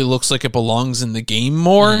actually looks like it belongs in the game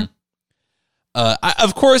more.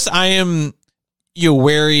 Of course, I am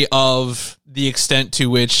wary of the extent to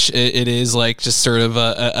which it is like just sort of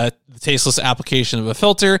a tasteless application of a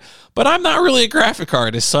filter, but I'm not really a graphic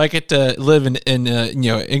artist, so I get to live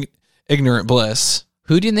in ignorant bliss.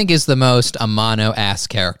 Who do you think is the most Amano-ass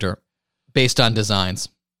character based on designs?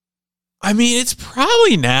 I mean, it's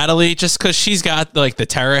probably Natalie, just because she's got like the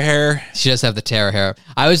Terra hair. She does have the Terra hair.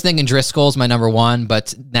 I was thinking Driscoll's my number one,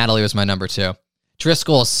 but Natalie was my number two.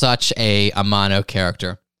 Driscoll is such a Amano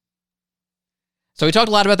character. So we talked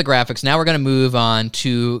a lot about the graphics. Now we're going to move on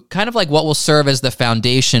to kind of like what will serve as the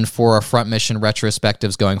foundation for our front mission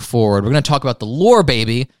retrospectives going forward. We're going to talk about the lore,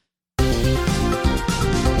 baby.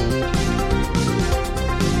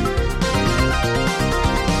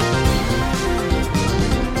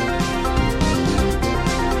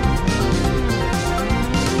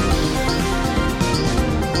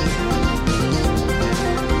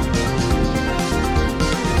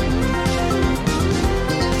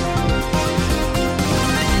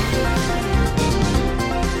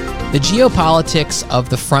 The geopolitics of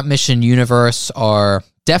the front mission universe are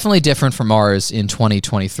definitely different from ours in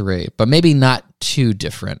 2023, but maybe not too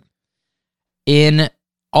different. In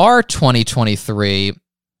our 2023,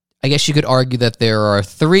 I guess you could argue that there are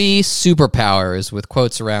three superpowers with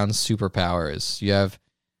quotes around superpowers. You have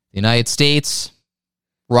the United States,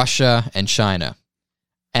 Russia, and China.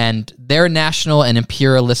 And their national and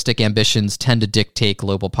imperialistic ambitions tend to dictate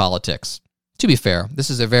global politics. To be fair, this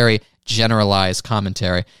is a very generalized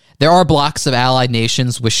commentary. There are blocks of allied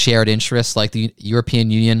nations with shared interests like the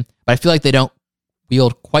European Union, but I feel like they don't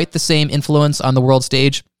wield quite the same influence on the world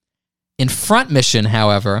stage. In Front Mission,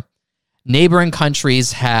 however, neighboring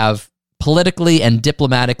countries have politically and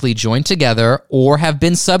diplomatically joined together or have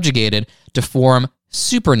been subjugated to form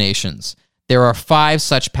supranations. There are 5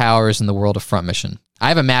 such powers in the world of Front Mission. I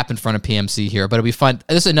have a map in front of PMC here, but it'll be fun.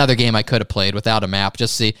 This is another game I could have played without a map,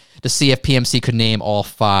 just to see if PMC could name all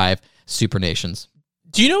 5 supranations.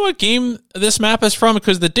 Do you know what game this map is from?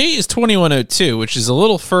 Because the date is 2102, which is a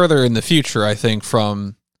little further in the future, I think,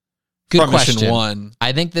 from Mission 1.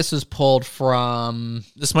 I think this was pulled from...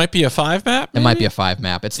 This might be a 5 map, maybe? It might be a 5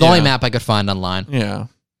 map. It's the only map I could find online. Yeah.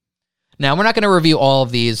 Now, we're not going to review all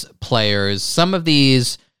of these players. Some of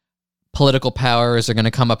these political powers are going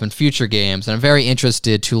to come up in future games, and I'm very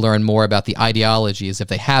interested to learn more about the ideologies, if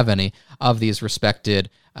they have any, of these respected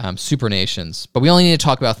supranations. But we only need to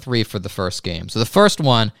talk about 3 for the first game. So the first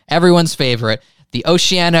one, everyone's favorite, the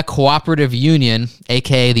Oceania Cooperative Union,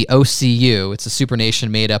 aka the OCU. It's a supernation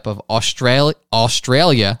made up of Australia,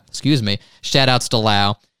 shoutouts to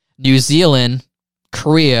Lao, New Zealand,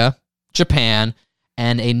 Korea, Japan,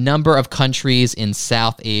 and a number of countries in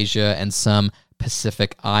South Asia and some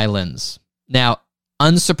Pacific islands. Now,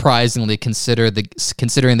 unsurprisingly,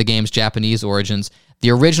 considering the game's Japanese origins, the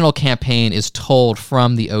original campaign is told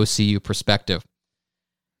from the OCU perspective.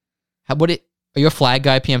 Are you a flag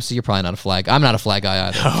guy, PMC? You're probably not a flag. I'm not a flag guy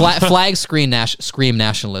either. Flags scream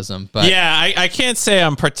nationalism, but yeah, I can't say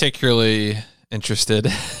I'm particularly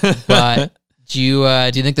interested. But do you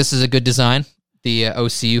think this is a good design? The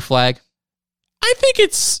OCU flag? I think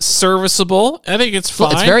it's serviceable. I think it's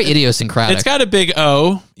fine. It's very idiosyncratic. It's got a big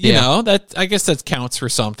O. You Yeah. know, that I guess that counts for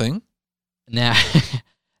something. Now,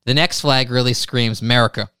 the next flag really screams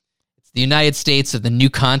America. It's the United States of the New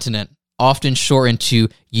Continent, often shortened to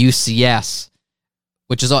UCS,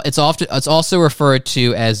 which is it's also referred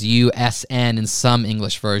to as USN in some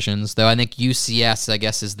English versions, though I think UCS, I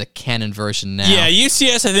guess, is the canon version now. Yeah,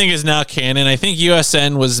 UCS I think is now canon. I think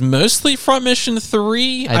USN was mostly Front Mission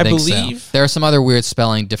 3, I think believe. so. There are some other weird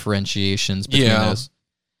spelling differentiations between those.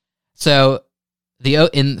 So,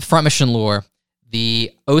 in Front Mission lore,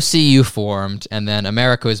 the OCU formed, and then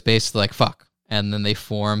America was basically like, fuck. And then they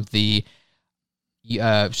formed the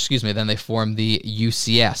UCS.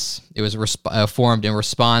 It was formed in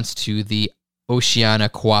response to the Oceania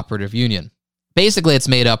Cooperative Union. Basically, it's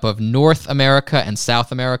made up of North America and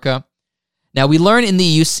South America. Now, we learn in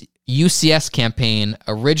the UCS campaign,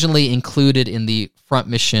 originally included in the Front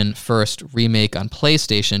Mission First remake on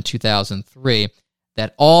PlayStation 2003,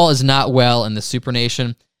 that all is not well in the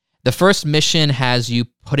Supernation. The first mission has you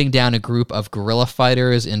putting down a group of guerrilla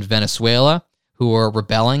fighters in Venezuela who are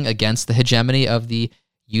rebelling against the hegemony of the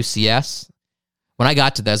UCS. When I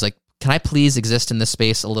got to that, I was like, can I please exist in this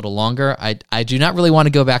space a little longer? I do not really want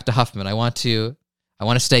to go back to Huffman. I want to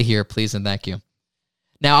stay here, please and thank you.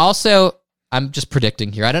 Now, also, I'm just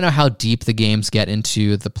predicting here. I don't know how deep the games get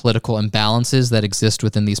into the political imbalances that exist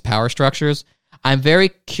within these power structures. I'm very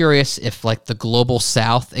curious if, like, the global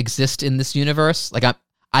South exists in this universe. Like,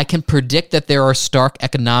 I can predict that there are stark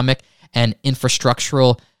economic and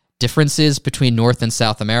infrastructural differences between North and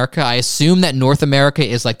South America. I assume that North America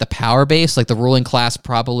is like the power base, like the ruling class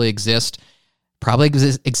probably exist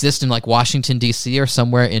in like Washington, D.C. or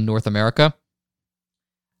somewhere in North America.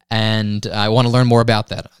 And I want to learn more about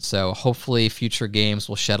that. So hopefully future games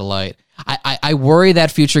will shed a light. I worry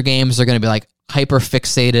that future games are going to be like hyper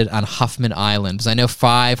fixated on Huffman Island, because I know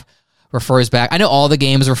 5 refers back. I know all the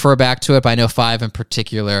games refer back to it, but I know 5 in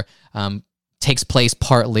particular takes place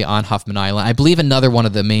partly on Huffman Island. I believe another one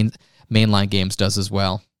of the mainline games does as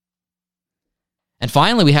well. And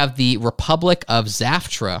finally, we have the Republic of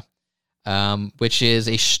Zaftra, which is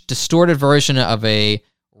a distorted version of a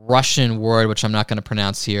Russian word, which I'm not going to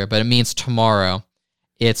pronounce here, but it means tomorrow.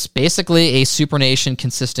 It's basically a supernation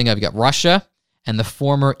consisting of, you got Russia and the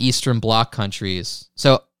former Eastern Bloc countries.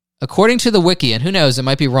 So according to the wiki, and who knows, it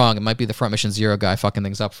might be wrong, it might be the Front Mission Zero guy fucking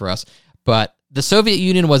things up for us, but the Soviet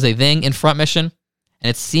Union was a thing in Front Mission, and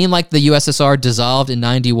it seemed like the USSR dissolved in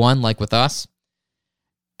 91, like with us.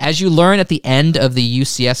 As you learn at the end of the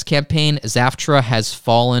UCS campaign, Zaftra has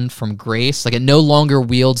fallen from grace. Like, it no longer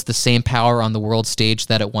wields the same power on the world stage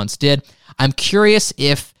that it once did. I'm curious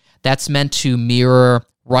if that's meant to mirror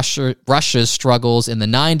Russia's struggles in the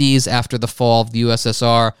 90s after the fall of the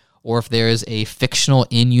USSR, or if there is a fictional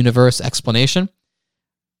in-universe explanation.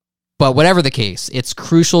 But whatever the case, it's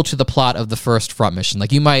crucial to the plot of the first Front Mission.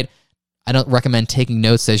 Like, you might, I don't recommend taking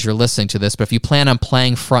notes as you're listening to this, but if you plan on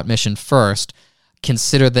playing Front Mission first,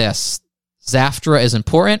 consider this. Zaftra is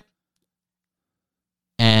important,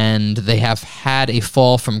 and they have had a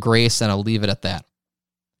fall from grace, and I'll leave it at that.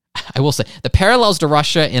 I will say, the parallels to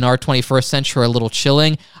Russia in our 21st century are a little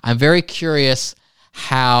chilling. I'm very curious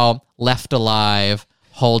how Left Alive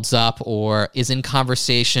holds up or is in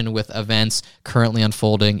conversation with events currently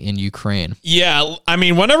unfolding in Ukraine. Yeah, I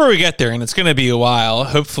mean, whenever we get there, and it's going to be a while,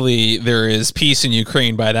 hopefully there is peace in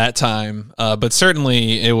Ukraine by that time, but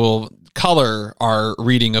certainly it will color our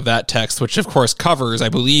reading of that text, which of course covers, I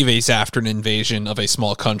believe, a Zaftan invasion of a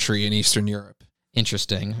small country in Eastern Europe.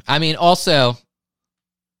 Interesting. I mean, also,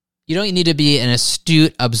 you don't need to be an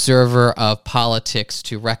astute observer of politics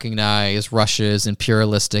to recognize Russia's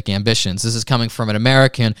imperialistic ambitions. This is coming from an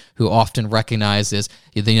American who often recognizes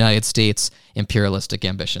the United States' imperialistic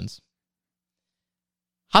ambitions.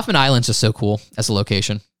 Huffman Island's just so cool as a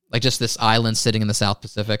location. Like, just this island sitting in the South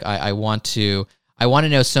Pacific. I want to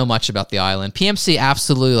know so much about the island. PMC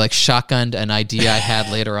absolutely like shotgunned an idea I had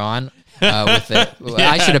later on with it.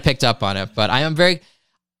 Yeah. I should have picked up on it, but I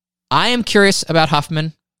am curious about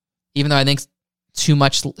Huffman, even though I think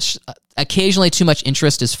occasionally too much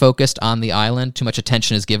interest is focused on the island, too much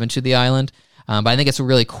attention is given to the island, but I think it's a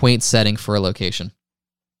really quaint setting for a location.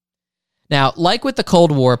 Now, like with the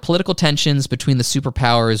Cold War, political tensions between the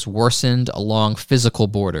superpowers worsened along physical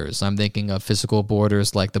borders. I'm thinking of physical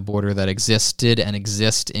borders like the border that existed and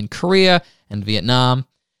exists in Korea and Vietnam.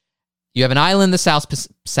 You have an island in the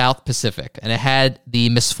South Pacific, and it had the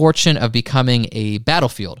misfortune of becoming a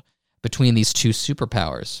battlefield between these two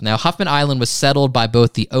superpowers. Now, Huffman Island was settled by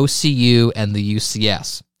both the OCU and the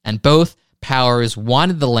UCS, and both powers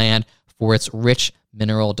wanted the land for its rich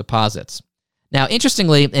mineral deposits. Now,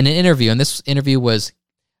 interestingly, in an interview, and this interview was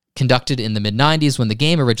conducted in the mid-90s when the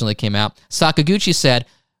game originally came out, Sakaguchi said,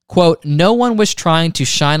 quote, "No one was trying to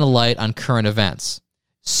shine a light on current events.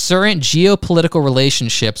 Certain geopolitical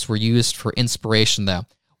relationships were used for inspiration, though,"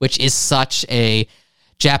 which is such a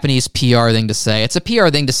Japanese PR thing to say. It's a PR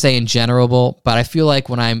thing to say in general, but I feel like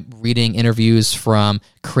when I'm reading interviews from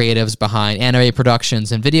creatives behind anime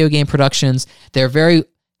productions and video game productions, they're very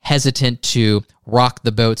hesitant to rock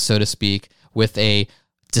the boat, so to speak, with a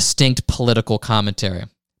distinct political commentary.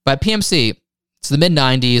 But PMC, it's the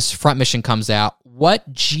mid-90s, Front Mission comes out.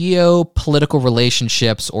 What geopolitical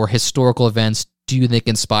relationships or historical events do you think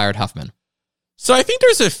inspired Huffman? So I think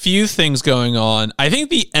there's a few things going on. I think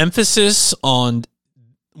the emphasis on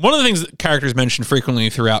one of the things that characters mention frequently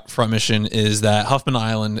throughout Front Mission is that Huffman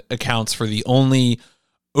Island accounts for the only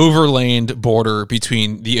overland border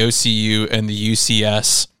between the OCU and the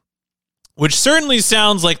UCS, which certainly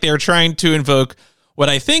sounds like they're trying to invoke what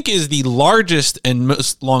I think is the largest and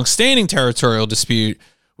most long-standing territorial dispute,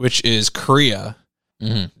 which is Korea.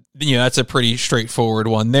 Mm-hmm. That's a pretty straightforward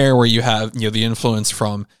one there, where you have the influence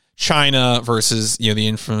from China versus the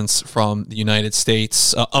influence from the United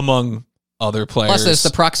States, among other players. Plus, there's the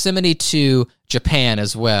proximity to Japan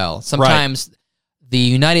as well. Sometimes the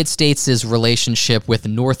United States' relationship with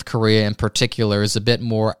North Korea in particular is a bit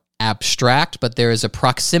more abstract, but there is a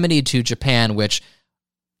proximity to Japan which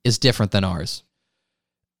is different than ours.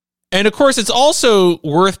 And of course, it's also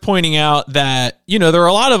worth pointing out that, there are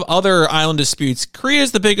a lot of other island disputes. Korea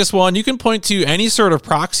is the biggest one. You can point to any sort of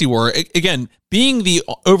proxy war. Again, being the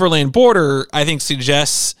overland border, I think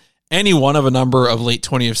suggests any one of a number of late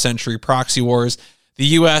 20th century proxy wars. The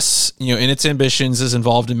U.S., in its ambitions, is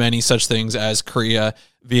involved in many such things as Korea,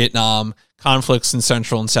 Vietnam, conflicts in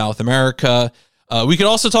Central and South America. We could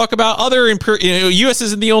also talk about other U.S.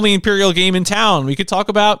 isn't the only imperial game in town. We could talk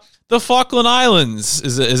about the Falkland Islands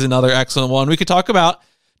is another excellent one. We could talk about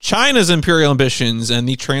China's imperial ambitions and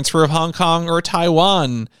the transfer of Hong Kong or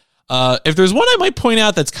Taiwan. If there's one I might point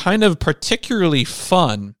out that's kind of particularly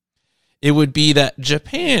fun, it would be that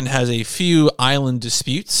Japan has a few island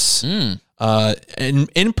disputes. And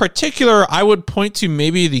in particular, I would point to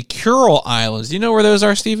maybe the Kuril Islands. Do you know where those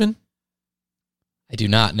are, Stephen? I do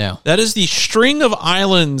not know. That is the string of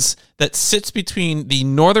islands that sits between the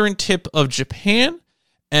northern tip of Japan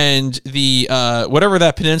and the whatever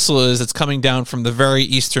that peninsula is that's coming down from the very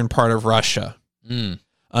eastern part of Russia.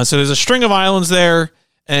 So there's a string of islands there,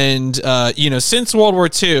 and since World War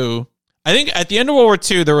II, I think at the end of World War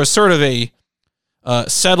II, there was sort of a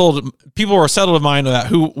people were settled in mind about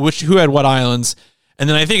who had what islands, and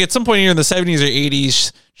then I think at some point here in the 70s or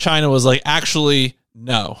 80s, China was like, actually,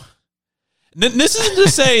 no. This isn't to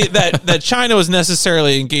say that China was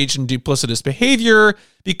necessarily engaged in duplicitous behavior,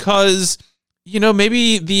 because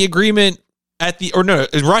maybe the agreement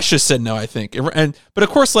Russia said no, I think, but of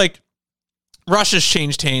course, like, Russia's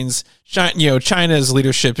changed hands. China's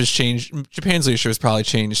leadership has changed. Japan's leadership has probably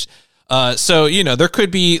changed. So there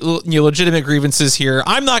could be legitimate grievances here.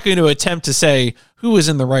 I'm not going to attempt to say who is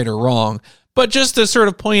in the right or wrong, but just to sort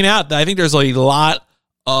of point out that I think there's a lot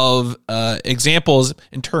of examples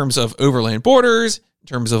in terms of overland borders, in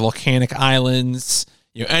terms of volcanic islands.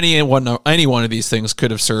 Any one of these things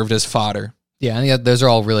could have served as fodder. Yeah, I think those are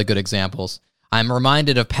all really good examples. I'm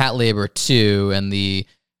reminded of Patlabor 2 and the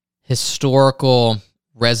historical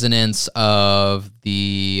resonance of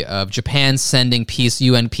Japan sending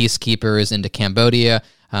UN peacekeepers into Cambodia.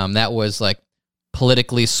 That was like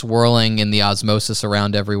politically swirling in the osmosis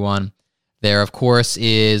around everyone. There, of course,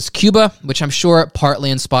 is Cuba, which I'm sure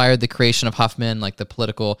partly inspired the creation of Huffman, like the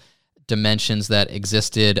political dimensions that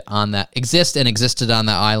existed on that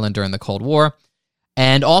island during the Cold War.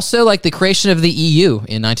 And also like the creation of the EU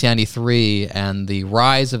in 1993 and the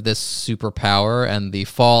rise of this superpower and the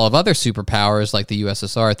fall of other superpowers like the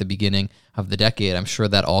USSR at the beginning of the decade. I'm sure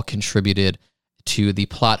that all contributed to the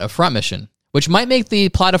plot of Front Mission, which might make the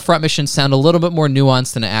plot of Front Mission sound a little bit more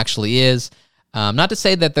nuanced than it actually is. Not to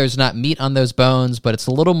say that there's not meat on those bones, but it's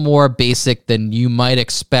a little more basic than you might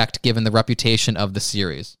expect given the reputation of the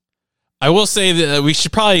series. I will say that we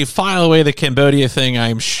should probably file away the Cambodia thing.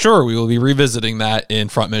 I'm sure we will be revisiting that in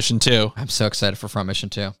Front Mission 2. I'm so excited for Front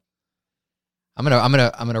Mission 2. I'm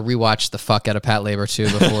gonna rewatch the fuck out of Patlabor 2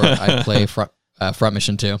 before I play Front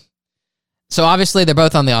Mission 2. So obviously they're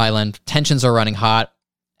both on the island. Tensions are running hot,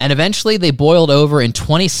 and eventually they boiled over in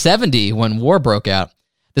 2070 when war broke out.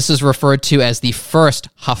 This is referred to as the first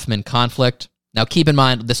Huffman conflict. Now keep in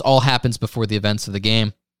mind, this all happens before the events of the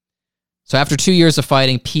game. So after 2 years of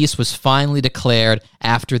fighting, peace was finally declared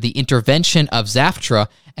after the intervention of Zaftra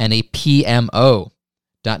and a PMO,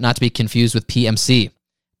 not to be confused with PMC.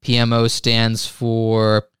 PMO stands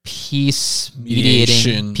for Peace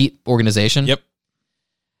Mediating Organization. Yep.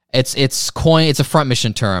 It's a front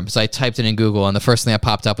mission term. So I typed it in Google, and the first thing that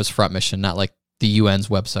popped up was front mission, not like the UN's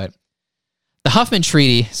website. The Huffman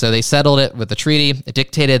Treaty, so they settled it with the treaty. It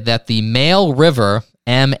dictated that the Mail River,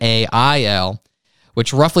 M-A-I-L,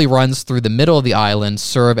 which roughly runs through the middle of the island,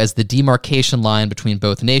 serve as the demarcation line between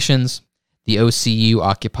both nations. The OCU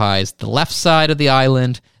occupies the left side of the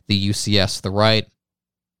island, the UCS the right.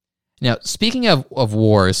 Now, speaking of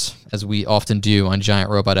wars, as we often do on Giant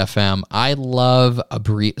Robot FM, I love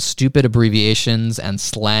stupid abbreviations and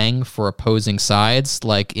slang for opposing sides,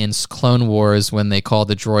 like in Clone Wars when they call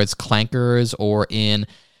the droids clankers, or in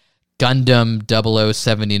Gundam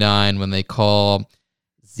 0079 when they call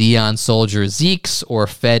Xeon soldiers Zeeks or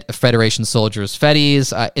Federation soldiers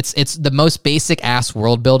Feddies. It's the most basic ass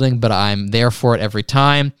world building, but I'm there for it every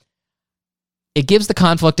time. It gives the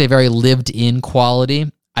conflict a very lived-in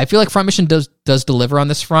quality. I feel like Front Mission does deliver on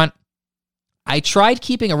this front. I tried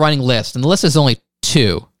keeping a running list, and the list is only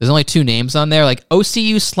 2. There's only 2 names on there. Like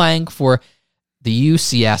OCU slang for the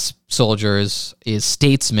UCS soldiers is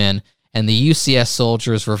statesmen, and the UCS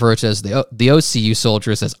soldiers refer to as the OCU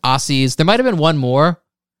soldiers as Aussies. There might have been one more,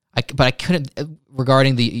 but I couldn't,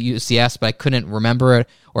 regarding the UCS, but I couldn't remember it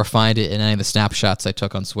or find it in any of the snapshots I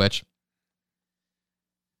took on Switch.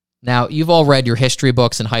 Now, you've all read your history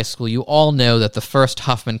books in high school. You all know that the first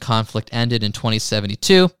Huffman conflict ended in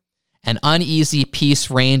 2072. An uneasy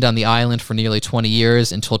peace reigned on the island for nearly 20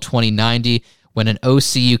 years until 2090, when an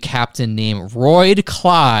OCU captain named Royd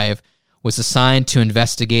Clive was assigned to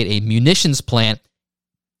investigate a munitions plant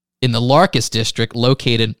in the Larkus district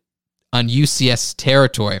located on UCS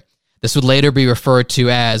territory. This would later be referred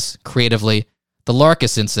to as, creatively, the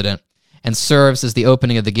Larkus incident, and serves as the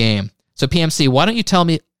opening of the game. So, PMC, why don't you tell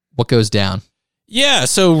me what goes down? Yeah,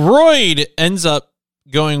 so Royd ends up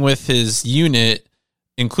going with his unit,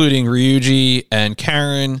 including Ryuji and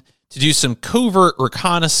Karen, to do some covert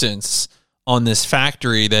reconnaissance on this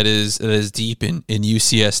factory that is deep in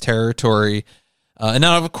UCS territory. And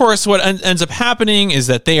now, of course, what ends up happening is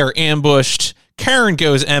that they are ambushed. Karen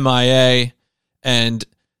goes MIA, and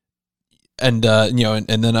then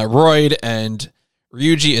Royd and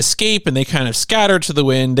Ryuji escape, and they kind of scatter to the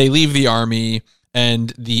wind. They leave the army.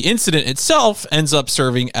 And the incident itself ends up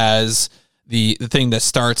serving as the thing that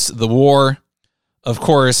starts the war. Of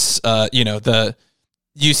course, the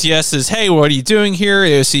UCS says, hey, what are you doing here?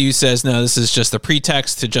 AOCU says, no, this is just a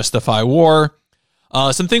pretext to justify war.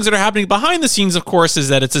 Some things that are happening behind the scenes, of course, is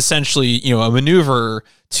that it's essentially, a maneuver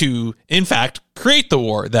to, in fact, create the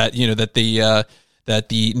war. That, the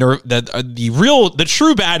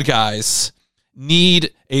true bad guys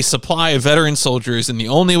need a supply of veteran soldiers, and the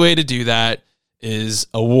only way to do that is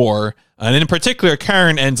a war. And in particular,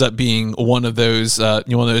 Karen ends up being one of those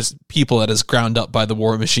people that is ground up by the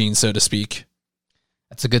war machine, so to speak.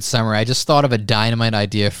 That's a good summary. I just thought of a dynamite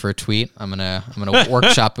idea for a tweet. I'm gonna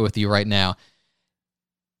workshop it with you right now.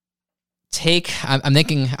 I'm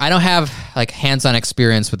thinking, I don't have like hands-on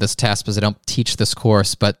experience with this test because I don't teach this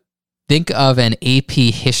course, but think of an AP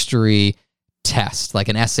history test, like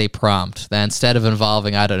an essay prompt, that instead of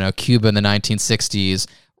involving, I don't know, Cuba in the 1960s,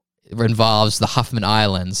 it involves the Huffman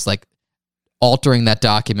Islands, like altering that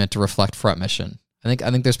document to reflect Front Mission. I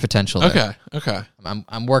think there's potential there. Okay. I'm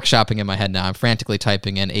workshopping in my head now. I'm frantically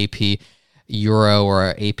typing in AP Euro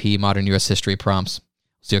or AP Modern U.S. History prompts.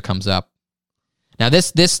 See what comes up. Now,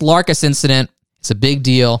 this Larkus incident is a big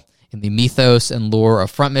deal in the mythos and lore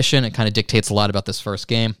of Front Mission. It kind of dictates a lot about this first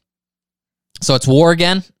game. So it's war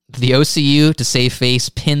again. The OCU, to save face,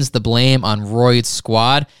 pins the blame on Royd's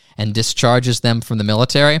squad and discharges them from the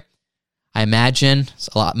military. I imagine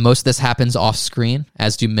most of this happens off screen,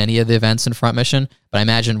 as do many of the events in Front Mission, but I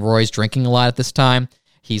imagine Roy's drinking a lot at this time.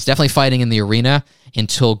 He's definitely fighting in the arena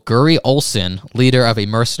until Guri Olsen, leader of a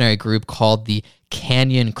mercenary group called the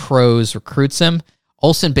Canyon Crows, recruits him.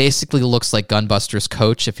 Olsen basically looks like Gunbuster's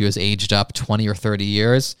coach if he was aged up 20 or 30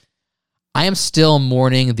 years. I am still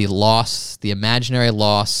mourning the imaginary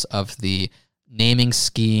loss of the naming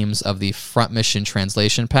schemes of the Front Mission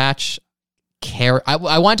translation patch.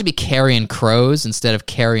 I want it to be Carrion Crows instead of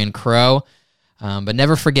Carrion Crow, but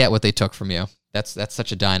never forget what they took from you. That's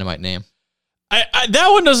such a dynamite name. That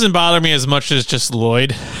one doesn't bother me as much as just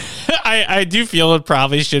Lloyd. I do feel it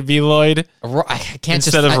probably should be Lloyd. I can't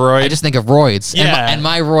instead of Royd. I just think of Royds. Yeah. And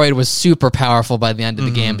my Royd was super powerful by the end of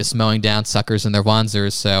the game, just mowing down suckers and their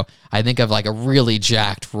Wanzers. So I think of like a really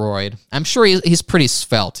jacked Royd. I'm sure he's pretty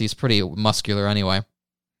svelte. He's pretty muscular anyway.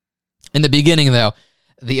 In the beginning, though,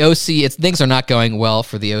 the OC, things are not going well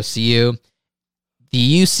for the OCU.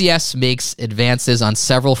 The UCS makes advances on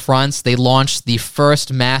several fronts. They launched the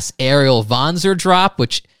first mass aerial Vonzer drop,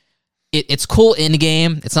 which it's cool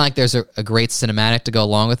in-game. It's not like there's a great cinematic to go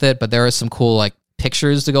along with it, but there are some cool like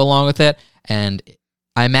pictures to go along with it, and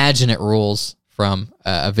I imagine it rules from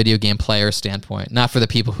a video game player standpoint, not for the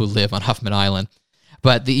people who live on Huffman Island.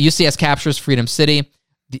 But the UCS captures Freedom City,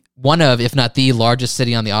 one of, if not the largest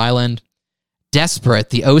city on the island. Desperate,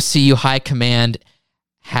 the OCU High Command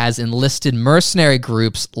has enlisted mercenary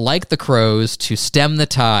groups like the Crows to stem the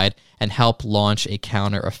tide and help launch a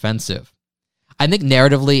counteroffensive. I think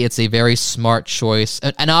narratively it's a very smart choice,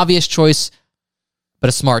 an obvious choice, but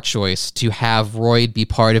a smart choice to have Royd be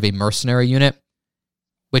part of a mercenary unit,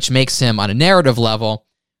 which makes him, on a narrative level,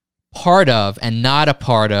 part of and not a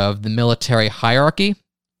part of the military hierarchy,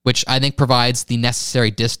 which I think provides the necessary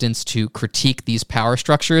distance to critique these power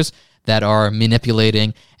structures that are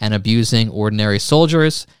manipulating and abusing ordinary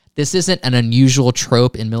soldiers. This isn't an unusual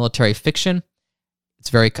trope in military fiction.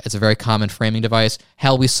 It's a very common framing device.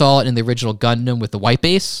 Hell, we saw it in the original Gundam with the White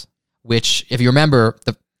Base, which, if you remember,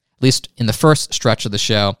 at least in the first stretch of the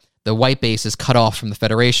show, the White Base is cut off from the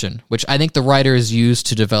Federation, which I think the writers used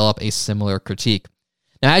to develop a similar critique.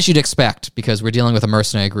 Now, as you'd expect, because we're dealing with a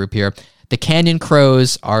mercenary group here, the Canyon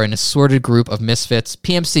Crows are an assorted group of misfits.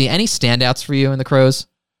 PMC, any standouts for you in the Crows?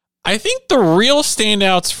 I think the real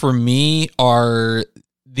standouts for me are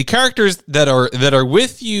the characters that are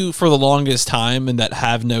with you for the longest time and that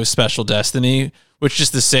have no special destiny, which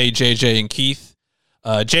is to say JJ and Keith.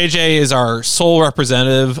 JJ is our sole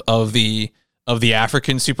representative of the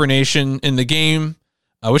African supernation in the game,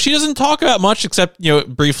 which he doesn't talk about much except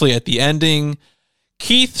briefly at the ending.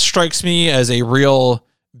 Keith strikes me as a real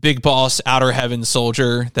big boss outer heaven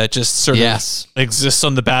soldier that just sort of exists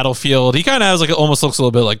on the battlefield. He kind of has almost looks a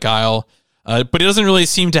little bit like Guile, but he doesn't really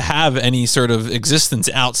seem to have any sort of existence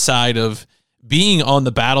outside of being on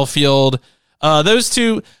the battlefield. Those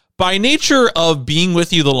two, by nature of being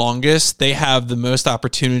with you the longest, they have the most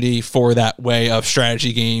opportunity for that way of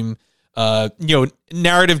strategy game,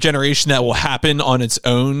 narrative generation that will happen on its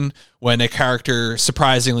own when a character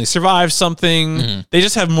surprisingly survives something. Mm-hmm. They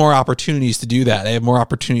just have more opportunities to do that. They have more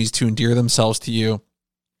opportunities to endear themselves to you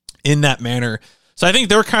in that manner. So I think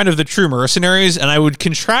they're kind of the true mercenaries, and I would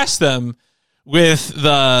contrast them with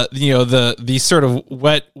the sort of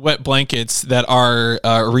wet blankets that are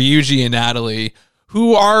Ryuji and Natalie,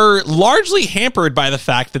 who are largely hampered by the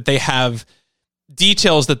fact that they have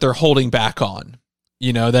details that they're holding back on.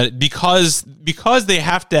 That because they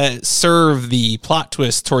have to serve the plot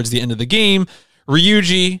twist towards the end of the game,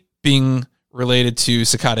 Ryuji being related to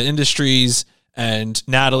Sakata Industries and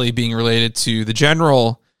Natalie being related to the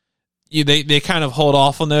General, they kind of hold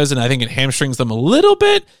off on those, and I think it hamstrings them a little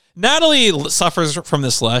bit. Natalie suffers from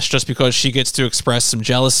this less just because she gets to express some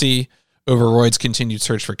jealousy over Royd's continued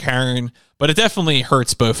search for Karen, but it definitely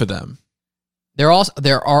hurts both of them. There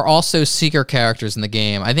are also seeker characters in the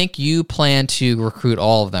game. I think you plan to recruit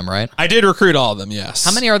all of them, right? I did recruit all of them, yes.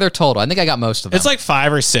 How many are there total? I think I got most of them. It's like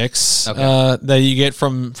 5 or 6 that you get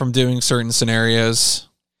from doing certain scenarios.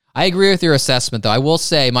 I agree with your assessment, though. I will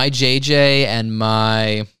say my JJ and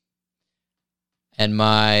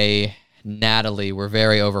my Natalie were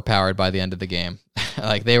very overpowered by the end of the game.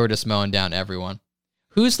 They were just mowing down everyone.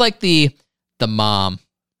 Who's like the mom?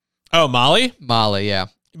 Oh, Molly? Molly, yeah.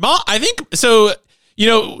 I think so.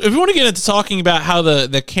 If we want to get into talking about how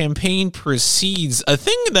the campaign proceeds, a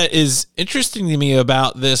thing that is interesting to me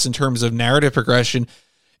about this in terms of narrative progression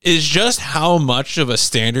is just how much of a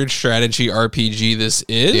standard strategy RPG this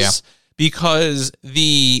is. Yeah. Because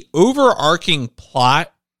the overarching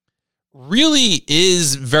plot really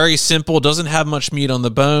is very simple, doesn't have much meat on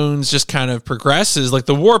the bones, just kind of progresses. Like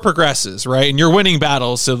the war progresses, right? And you're winning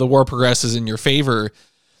battles, so the war progresses in your favor.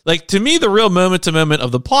 To me, the real moment-to-moment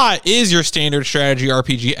of the plot is your standard strategy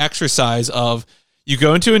RPG exercise of you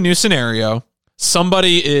go into a new scenario,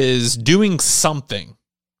 somebody is doing something.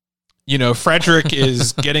 Frederick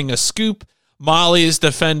is getting a scoop, Molly is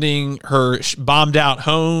defending her bombed-out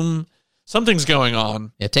home, something's going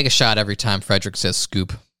on. Yeah, take a shot every time Frederick says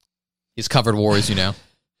scoop. He's covered wars,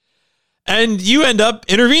 And you end up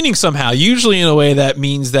intervening somehow, usually in a way that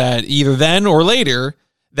means that either then or later,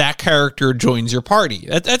 that character joins your party.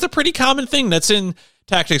 That's a pretty common thing. That's in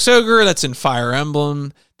Tactics Ogre. That's in Fire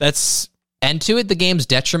Emblem. And to the game's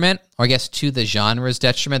detriment, or I guess to the genre's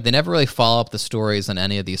detriment, they never really follow up the stories on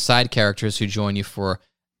any of these side characters who join you for...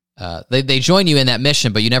 They join you in that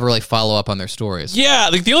mission, but you never really follow up on their stories. Yeah,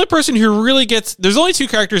 the only person who really gets... There's only 2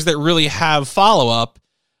 characters that really have follow-up.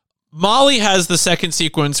 Molly has the second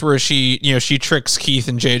sequence where she tricks Keith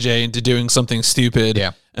and JJ into doing something stupid.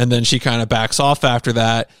 Yeah. And then she kind of backs off after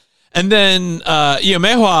that. And then,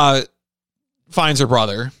 Mehua finds her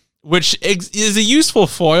brother, which is a useful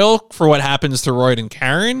foil for what happens to Royd and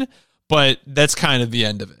Karen, but that's kind of the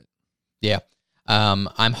end of it. Yeah.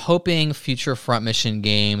 I'm hoping future Front Mission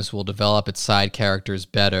games will develop its side characters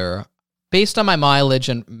better. Based on my mileage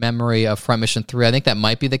and memory of Front Mission 3, I think that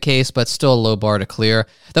might be the case, but still a low bar to clear.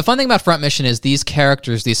 The fun thing about Front Mission is these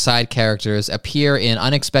characters, these side characters, appear in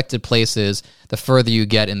unexpected places the further you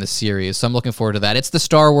get in the series. So I'm looking forward to that. It's the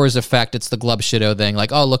Star Wars effect. It's the Glub Shido thing.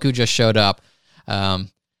 Like, oh, look who just showed up.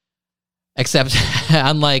 Except,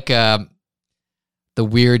 unlike the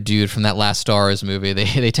weird dude from that last Star Wars movie,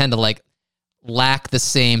 they tend to, lack the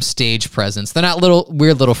same stage presence. They're not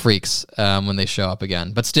weird little freaks when they show up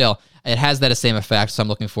again. But still, it has that same effect, so I'm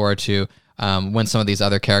looking forward to when some of these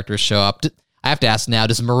other characters show up. I have to ask now,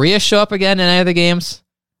 does Maria show up again in any of the games?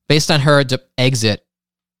 Based on her exit.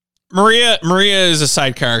 Maria is a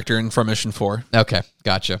side character in Front Mission 4. Okay,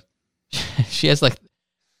 gotcha. She has,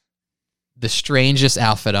 the strangest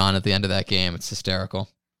outfit on at the end of that game. It's hysterical.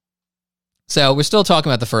 So we're still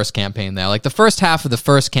talking about the first campaign, though. The first half of the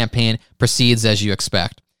first campaign proceeds as you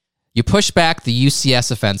expect. You push back the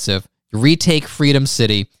UCS offensive, you retake Freedom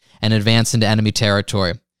City, and advance into enemy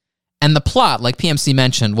territory. And the plot, like PMC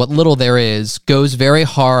mentioned, what little there is, goes very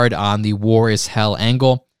hard on the war is hell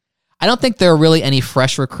angle. I don't think there are really any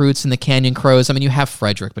fresh recruits in the Canyon Crows. I mean, you have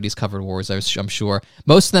Frederick, but he's covered wars, I'm sure.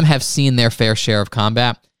 Most of them have seen their fair share of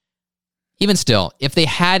combat. Even still, if they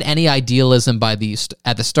had any idealism at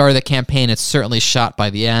the start of the campaign, it's certainly shot by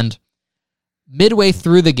the end. Midway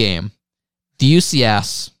through the game, the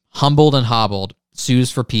UCS, humbled and hobbled, sues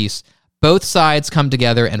for peace. Both sides come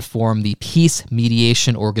together and form the Peace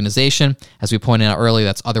Mediation Organization. As we pointed out earlier,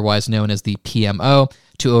 that's otherwise known as the PMO,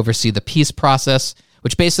 to oversee the peace process,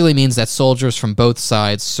 which basically means that soldiers from both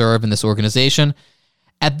sides serve in this organization.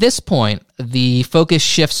 At this point, the focus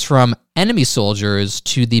shifts from enemy soldiers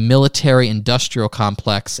to the military-industrial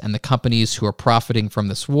complex and the companies who are profiting from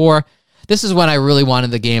this war. This is when I really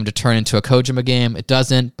wanted the game to turn into a Kojima game. It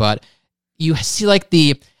doesn't, but you see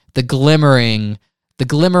the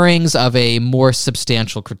glimmerings of a more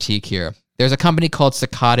substantial critique here. There's a company called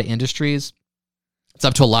Cicada Industries. It's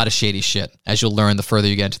up to a lot of shady shit, as you'll learn the further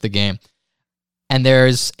you get into the game. And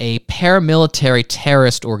there's a paramilitary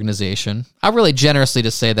terrorist organization. I'm really generously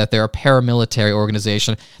to say that they're a paramilitary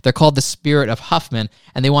organization. They're called the Spirit of Huffman,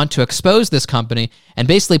 and they want to expose this company and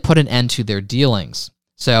basically put an end to their dealings.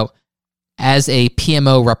 So, as a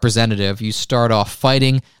PMO representative, you start off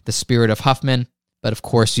fighting the Spirit of Huffman, but of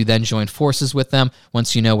course you then join forces with them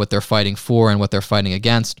once you know what they're fighting for and what they're fighting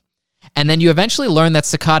against. And then you eventually learn that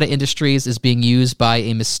Cicada Industries is being used by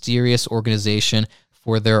a mysterious organization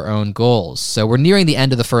for their own goals. So we're nearing the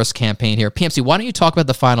end of the first campaign here. PMC, why don't you talk about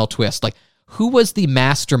the final twist? Who was the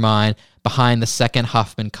mastermind behind the second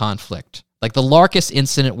Huffman conflict? The Larkus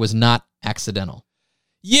incident was not accidental.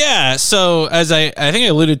 Yeah, so as I think I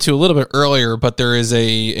alluded to a little bit earlier, but there is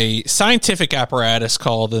a scientific apparatus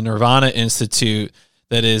called the Nirvana Institute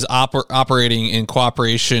that is operating in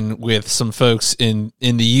cooperation with some folks in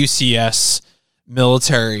the UCS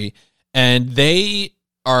military, and they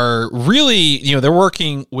are really, they're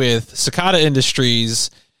working with Cicada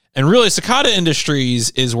Industries, and really Cicada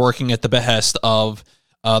Industries is working at the behest of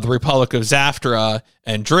the Republic of Zaftra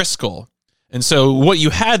and Driscoll. And so what you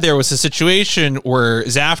had there was a situation where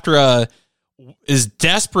Zaftra is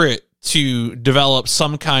desperate to develop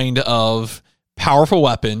some kind of powerful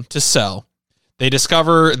weapon to sell. They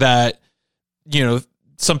discover that,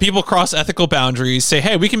 some people cross ethical boundaries, say,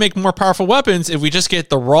 hey, we can make more powerful weapons if we just get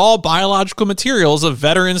the raw biological materials of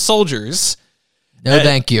veteran soldiers.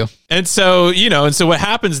 Thank you. And so, what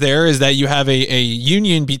happens there is that you have a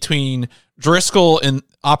union between Driscoll and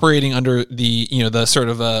operating under the, the sort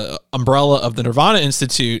of umbrella of the Nirvana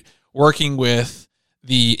Institute, working with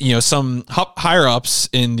the, some higher ups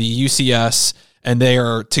in the UCS, and they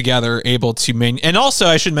are together able to and also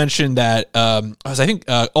I should mention that I think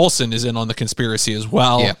Olsen is in on the conspiracy as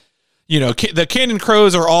well. Yeah. The Canyon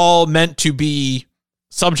Crows are all meant to be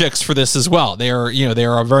subjects for this as well. They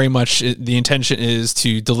are very much, the intention is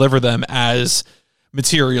to deliver them as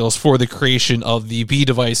materials for the creation of the B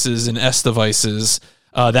devices and S devices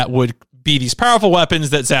that would be these powerful weapons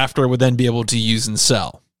that Zaftra would then be able to use and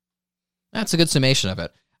sell. That's a good summation of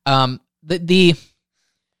it.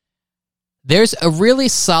 There's a really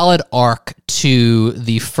solid arc to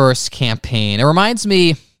the first campaign. It reminds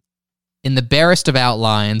me, in the barest of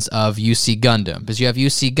outlines, of UC Gundam, because you have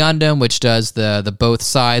UC Gundam, which does the both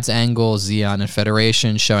sides angle, Zeon and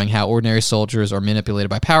Federation, showing how ordinary soldiers are manipulated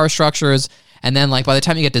by power structures. And then, by the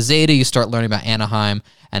time you get to Zeta, you start learning about Anaheim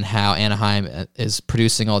and how Anaheim is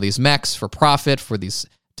producing all these mechs for profit for these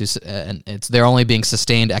and they're only being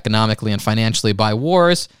sustained economically and financially by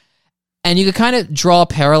wars. And you could kind of draw a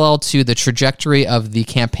parallel to the trajectory of the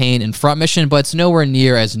campaign in Front Mission, but it's nowhere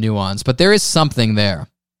near as nuanced. But there is something there.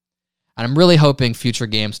 And I'm really hoping future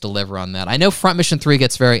games deliver on that. I know Front Mission 3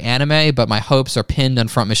 gets very anime, but my hopes are pinned on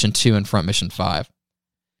Front Mission 2 and Front Mission 5.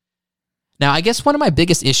 Now, I guess one of my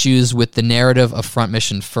biggest issues with the narrative of Front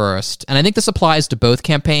Mission first, and I think this applies to both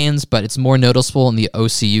campaigns, but it's more noticeable in the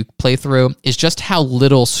OCU playthrough, is just how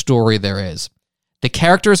little story there is. The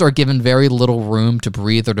characters are given very little room to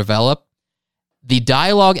breathe or develop. The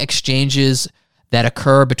dialogue exchanges that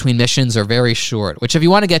occur between missions are very short, which if you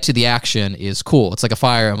want to get to the action is cool. It's like a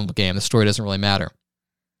Fire Emblem game. The story doesn't really matter.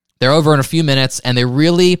 They're over in a few minutes, and they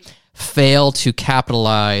really fail to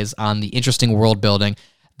capitalize on the interesting world building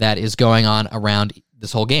that is going on around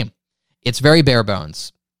this whole game. It's very bare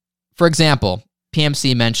bones. For example,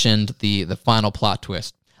 PMC mentioned the final plot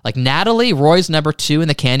twist. Like Natalie, Roy's number 2 in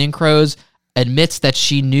the Canyon Crows, admits that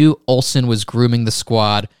she knew Olsen was grooming the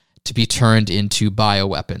squad to be turned into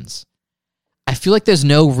bioweapons. I feel like there's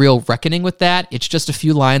no real reckoning with that. It's just a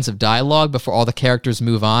few lines of dialogue before all the characters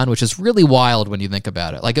move on, which is really wild when you think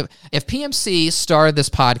about it. Like if PMC started this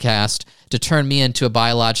podcast to turn me into a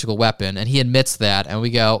biological weapon, and he admits that, and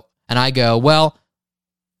I go, well,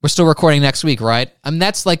 we're still recording next week, right? I mean,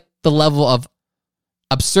 that's like the level of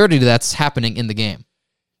absurdity that's happening in the game.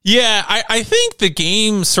 Yeah, I think the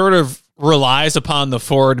game sort of relies upon the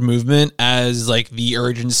forward movement as like the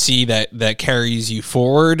urgency that carries you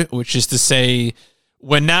forward, which is to say,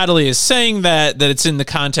 when Natalie is saying that it's in the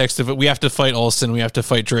context of we have to fight Olsen, we have to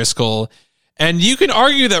fight Driscoll. And you can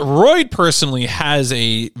argue that Roy personally has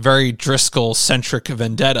a very Driscoll-centric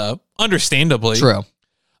vendetta, understandably. True.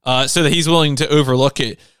 So that he's willing to overlook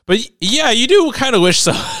it. But yeah, you do kind of wish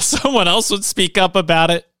someone else would speak up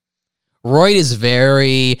about it. Roy has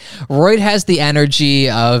the energy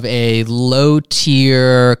of a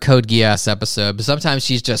low-tier Code Geass episode, but sometimes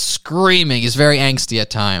she's just screaming. He's very angsty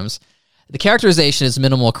at times. The characterization is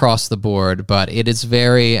minimal across the board, but it is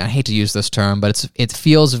very, I hate to use this term, but it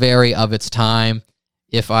feels very of its time.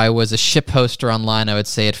 If I was a ship poster online, I would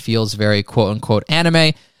say it feels very quote-unquote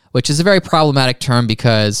anime, which is a very problematic term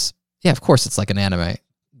because, yeah, of course it's like an anime,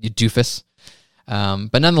 you doofus.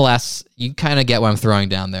 But nonetheless, you kind of get what I'm throwing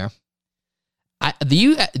down there.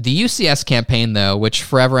 The UCS campaign, though, which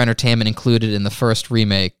Forever Entertainment included in the first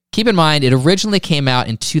remake, keep in mind it originally came out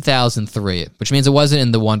in 2003, which means it wasn't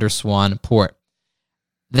in the Wonder Swan port.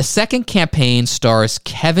 The second campaign stars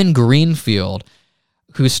Kevin Greenfield,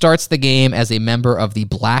 who starts the game as a member of the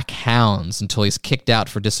Black Hounds until he's kicked out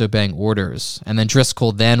for disobeying orders, and then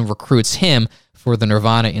Driscoll then recruits him for the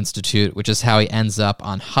Nirvana Institute, which is how he ends up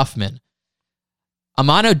on Huffman.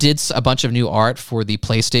 Amano did a bunch of new art for the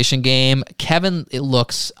PlayStation game.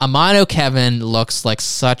 Amano Kevin looks like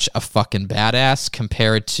such a fucking badass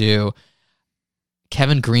compared to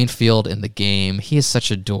Kevin Greenfield in the game. He is such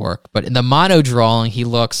a dork. But in the Amano drawing, he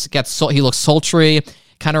looks sultry.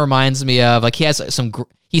 Kind of reminds me of, like,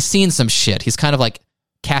 he's seen some shit. He's kind of like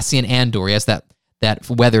Cassian Andor. He has that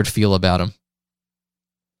weathered feel about him.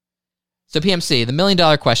 So PMC, the $1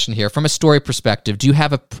 million question here, from a story perspective,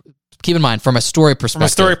 keep in mind, from a story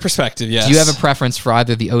perspective, yes. Do you have a preference for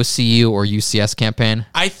either the OCU or UCS campaign?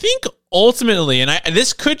 I think ultimately, and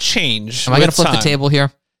this could change. Am I going to flip the table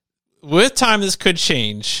here? With time, this could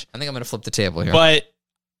change. I think I'm going to flip the table here. But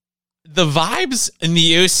the vibes in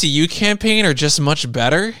the OCU campaign are just much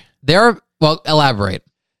better. Well, elaborate.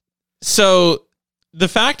 So the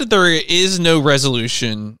fact that there is no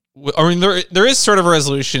resolution, I mean, there is sort of a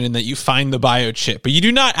resolution in that you find the biochip, but you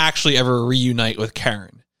do not actually ever reunite with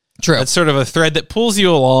Karen. True. That's sort of a thread that pulls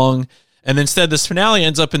you along, and instead this finale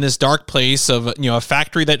ends up in this dark place of a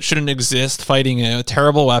factory that shouldn't exist fighting a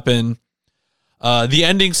terrible weapon. The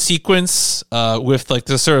ending sequence with like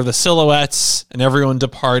the sort of the silhouettes and everyone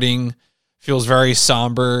departing feels very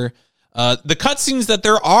somber. The cutscenes that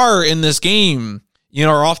there are in this game,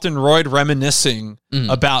 are often Royd reminiscing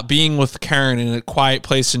about being with Karen in a quiet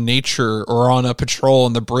place in nature or on a patrol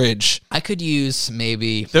on the bridge. I could use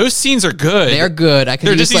maybe... Those scenes are good. They're good. I could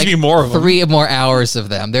there use just needs to be more of them. 3 more hours of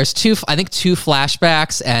them. There's two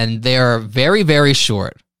flashbacks, and they're very, very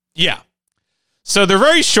short. Yeah. So they're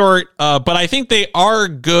very short, but I think they are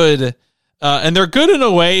good, and they're good in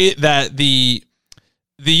a way that the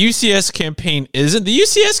UCS campaign isn't. The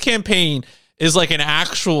UCS campaign is like an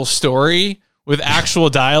actual story with actual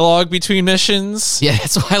dialogue between missions. Yeah,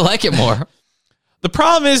 that's why I like it more. The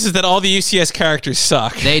problem is that all the UCS characters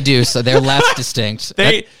suck. They do, so they're less distinct.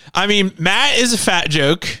 Matt is a fat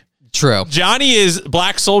joke. True. Johnny is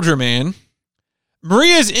Black Soldier Man.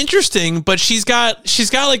 Maria is interesting, but she's got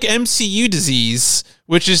like MCU disease,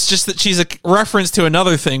 which is just that she's a reference to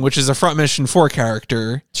another thing, which is a Front Mission 4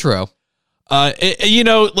 character. True.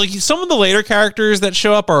 Like some of the later characters that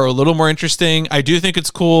show up are a little more interesting. I do think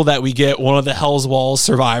it's cool that we get one of the Hell's Walls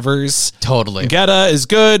survivors. Totally. Geta is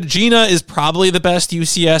good. Gina is probably the best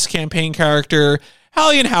UCS campaign character.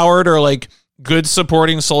 Hallie and Howard are like good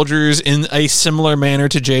supporting soldiers in a similar manner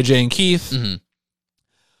to JJ and Keith. Mm-hmm.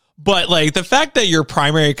 But like the fact that your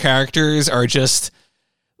primary characters are just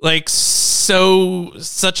like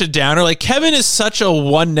such a downer. Like Kevin is such a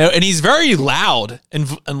one note, and he's very loud and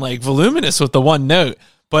like voluminous with the one note,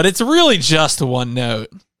 but it's really just one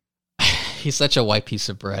note. He's such a white piece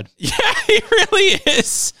of bread. Yeah, he really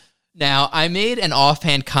is. Now, I made an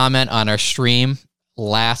offhand comment on our stream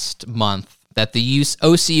last month that the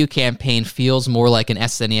OCU campaign feels more like an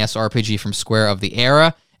SNES RPG from Square of the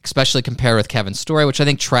era, especially compared with Kevin's story, which I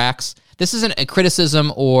think tracks. This isn't a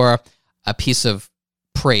criticism or a piece of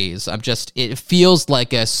praise. It feels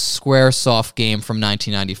like a Squaresoft game from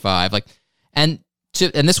 1995. And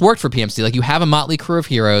this worked for PMC. Like, you have a motley crew of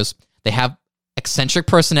heroes. They have eccentric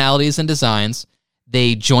personalities and designs.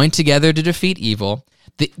 They join together to defeat evil.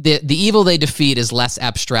 The evil they defeat is less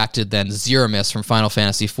abstracted than Zeramis from Final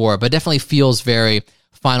Fantasy IV, but definitely feels very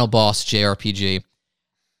final boss JRPG.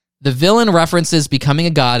 The villain references becoming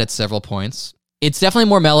a god at several points. It's definitely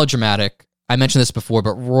more melodramatic. I mentioned this before,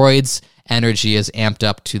 but Royd's energy is amped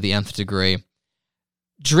up to the nth degree.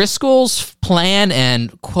 Driscoll's plan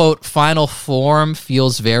and, quote, final form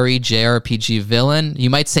feels very JRPG villain. You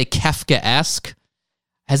might say Kefka-esque.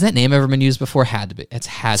 Has that name ever been used before? Had to be.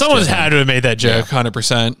 Someone's had to have made that joke,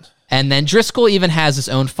 100%. And then Driscoll even has his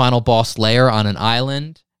own final boss lair on an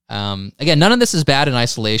island. Again, none of this is bad in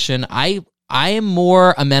isolation. I am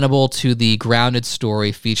more amenable to the grounded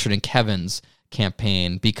story featured in Kevin's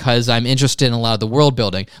campaign because I'm interested in a lot of the world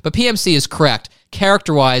building. But PMC is correct.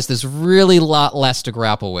 Character-wise, there's really a lot less to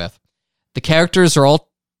grapple with. The characters are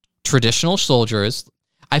all traditional soldiers.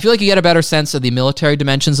 I feel like you get a better sense of the military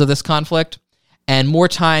dimensions of this conflict, and more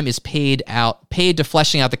time is paid to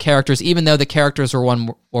fleshing out the characters, even though the characters are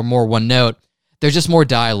more one note. There's just more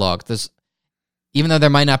dialogue. Even though there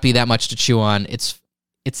might not be that much to chew on, it's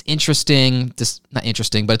interesting, not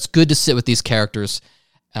interesting, but it's good to sit with these characters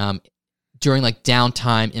during like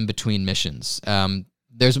downtime in between missions.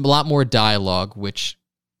 There's a lot more dialogue, which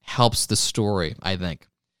helps the story, I think.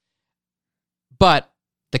 But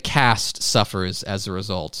the cast suffers as a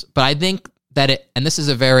result. But I think that and this is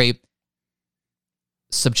a very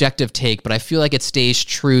subjective take, but I feel like it stays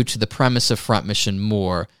true to the premise of Front Mission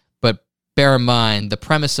more. But bear in mind, the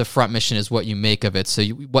premise of Front Mission is what you make of it. So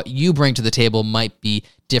what you bring to the table might be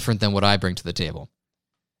different than what I bring to the table.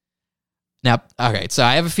 Now, okay, so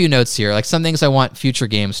I have a few notes here, like some things I want future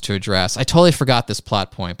games to address. I totally forgot this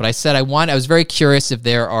plot point, but I said I was very curious if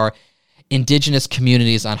there are indigenous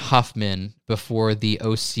communities on Huffman before the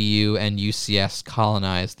OCU and UCS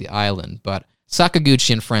colonized the island. But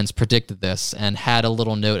Sakaguchi and friends predicted this and had a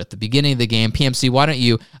little note at the beginning of the game. PMC, why don't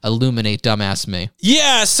you illuminate dumbass me?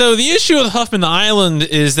 Yeah, so the issue with Huffman Island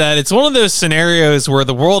is that it's one of those scenarios where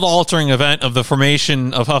the world-altering event of the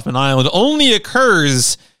formation of Huffman Island only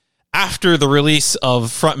occurs after the release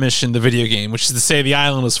of Front Mission, the video game, which is to say the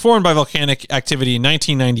island was formed by volcanic activity in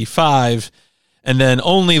 1995, and then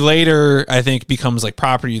only later, I think, becomes like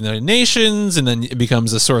property of the United Nations, and then it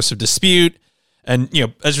becomes a source of dispute. And,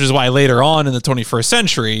 which is why later on in the 21st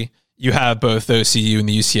century, you have both the OCU and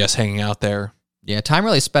the UCS hanging out there. Yeah, time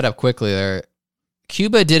really sped up quickly there.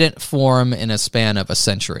 Cuba didn't form in a span of a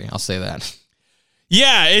century, I'll say that.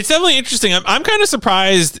 Yeah, it's definitely interesting. I'm kind of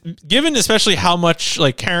surprised, given especially how much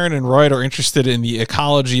like Karen and Royd are interested in the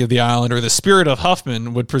ecology of the island, or the spirit of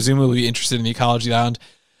Huffman would presumably be interested in the ecology of the island.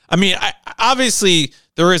 I mean, obviously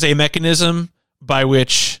there is a mechanism by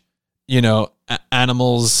which,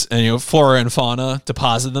 animals and flora and fauna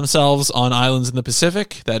deposit themselves on islands in the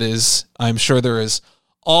Pacific. That is, I'm sure there is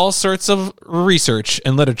all sorts of research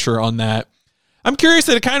and literature on that. I'm curious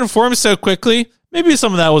that it kind of forms so quickly. Maybe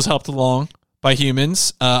some of that was helped along by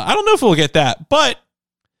humans. I don't know if we'll get that, but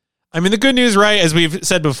I mean, the good news, right, as we've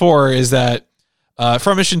said before, is that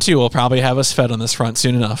Front Mission 2 will probably have us fed on this front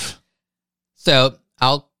soon enough. So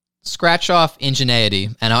I'll scratch off ingenuity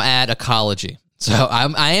and I'll add ecology. So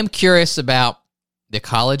I am curious about the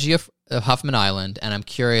ecology of Huffman Island, and I'm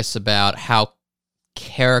curious about how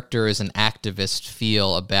characters and activists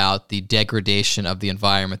feel about the degradation of the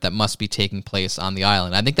environment that must be taking place on the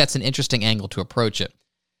island. I think that's an interesting angle to approach it.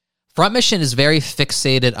 Front Mission is very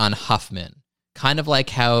fixated on Huffman, kind of like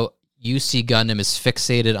how UC Gundam is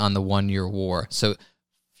fixated on the 1 Year War. So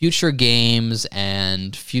future games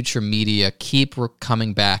and future media keep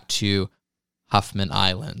coming back to Huffman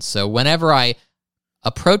Island. So whenever I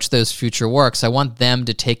approach those future works, I want them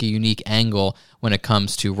to take a unique angle when it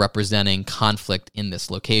comes to representing conflict in this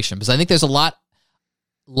location. Because I think there's a lot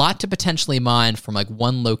to potentially mine from like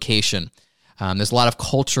one location. There's a lot of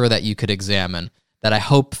culture that you could examine that I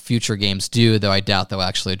hope future games do, though I doubt they'll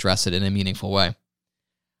actually address it in a meaningful way.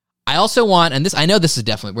 I also want, and this, I know this is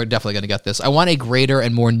we're definitely going to get this, I want a greater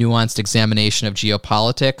and more nuanced examination of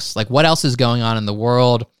geopolitics. Like, what else is going on in the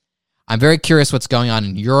world? I'm very curious what's going on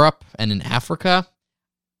in Europe and in Africa.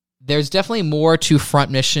 There's definitely more to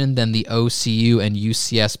Front Mission than the OCU and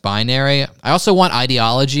UCS binary. I also want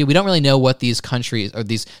ideology. We don't really know what these countries or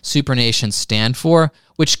these supranations stand for,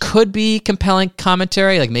 which could be compelling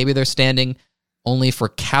commentary. Like maybe they're standing only for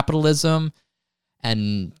capitalism,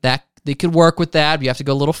 and that they could work with that. You have to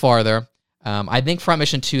go a little farther. I think Front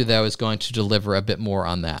Mission 2, though, is going to deliver a bit more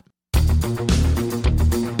on that.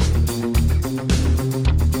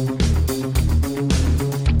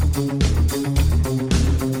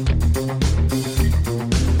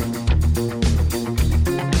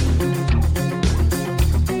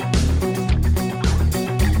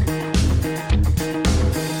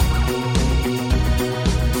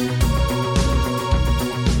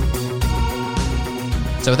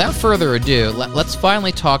 So without further ado, let's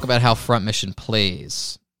finally talk about how Front Mission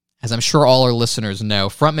plays. As I'm sure all our listeners know,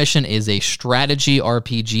 Front Mission is a strategy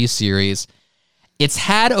RPG series. It's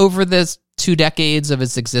had over the 2 decades of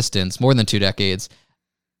its existence, more than 2 decades,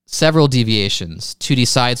 several deviations. 2D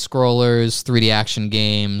side-scrollers, 3D action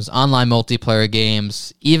games, online multiplayer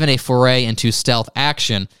games, even a foray into stealth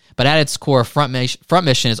action. But at its core, Front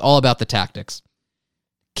Mission is all about the tactics.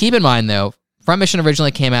 Keep in mind, though, Front Mission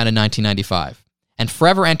originally came out in 1995. And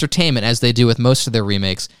Forever Entertainment, as they do with most of their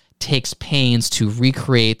remakes, takes pains to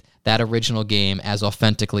recreate that original game as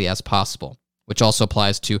authentically as possible, which also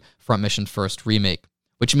applies to Front Mission First Remake,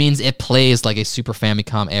 which means it plays like a Super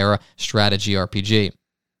Famicom-era strategy RPG.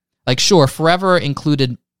 Like, sure, Forever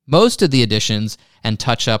included most of the additions and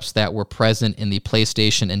touch-ups that were present in the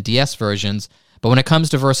PlayStation and DS versions, but when it comes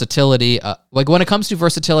to versatility,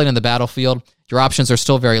 in the battlefield, your options are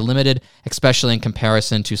still very limited, especially in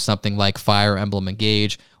comparison to something like Fire Emblem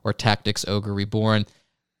Engage or Tactics Ogre Reborn.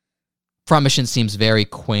 Front Mission seems very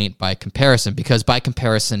quaint by comparison, because by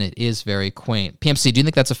comparison, it is very quaint. PMC, do you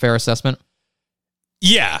think that's a fair assessment?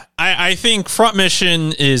 Yeah, I think Front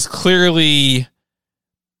Mission is clearly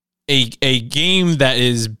a game that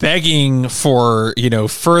is begging for,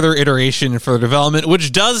 further iteration, further development,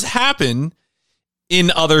 which does happen in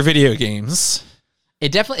other video games.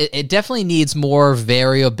 It definitely needs more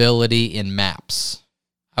variability in maps.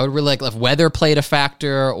 I would really like if weather played a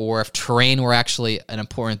factor, or if terrain were actually an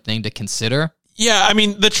important thing to consider. Yeah, I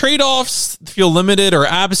mean, the trade-offs feel limited or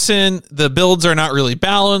absent. The builds are not really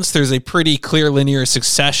balanced. There's a pretty clear linear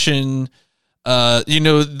succession.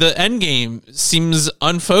 The end game seems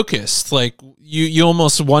unfocused. Like you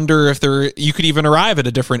almost wonder if you could even arrive at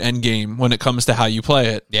a different end game when it comes to how you play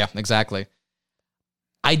it. Yeah, exactly.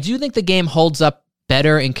 I do think the game holds up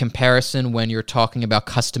better in comparison when you're talking about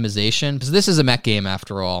customization, because this is a mech game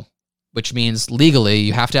after all, which means legally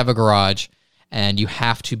you have to have a garage and you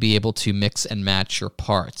have to be able to mix and match your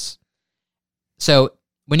parts. So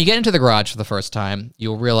when you get into the garage for the first time,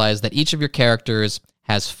 you'll realize that each of your characters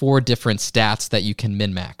has 4 different stats that you can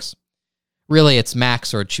min-max. Really, it's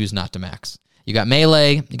max or choose not to max. You got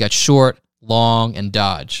melee, you got short, long, and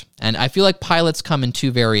dodge. And I feel like pilots come in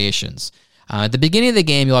 2 variations. At the beginning of the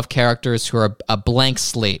game, you'll have characters who are a blank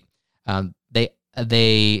slate.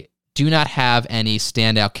 They do not have any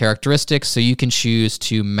standout characteristics, so you can choose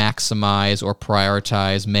to maximize or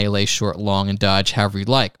prioritize melee, short, long, and dodge however you'd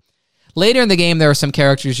like. Later in the game, there are some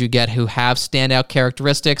characters you get who have standout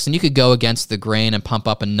characteristics, and you could go against the grain and pump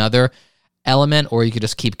up another element, or you could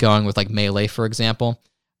just keep going with like melee, for example.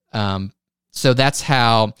 So that's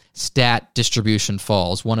how stat distribution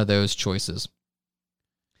falls, one of those choices.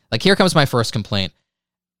 Like, here comes my first complaint.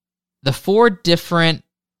 The 4 different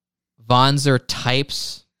Wanzer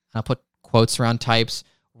types, I'll put quotes around types,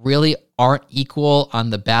 really aren't equal on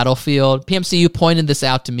the battlefield. PMC, you pointed this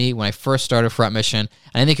out to me when I first started Front Mission,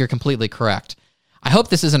 and I think you're completely correct. I hope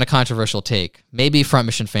this isn't a controversial take. Maybe Front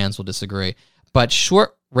Mission fans will disagree, but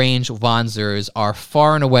short-range Wanzers are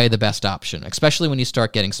far and away the best option, especially when you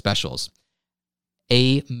start getting specials.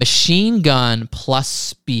 A machine gun plus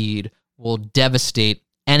speed will devastate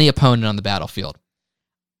any opponent on the battlefield.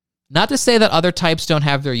 Not to say that other types don't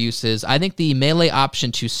have their uses. I think the melee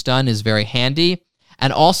option to stun is very handy,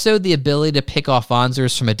 and also the ability to pick off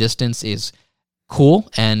Wanzers from a distance is cool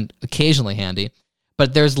and occasionally handy,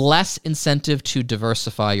 but there's less incentive to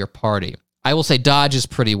diversify your party. I will say dodge is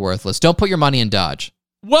pretty worthless. Don't put your money in dodge.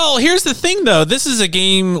 Well, here's the thing, though. This is a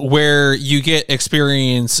game where you get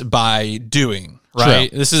experience by doing, right?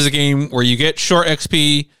 True. This is a game where you get short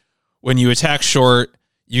XP when you attack short.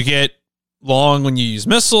 You get long when you use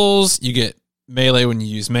missiles. You get melee when you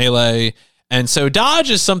use melee. And so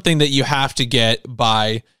dodge is something that you have to get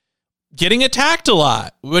by getting attacked a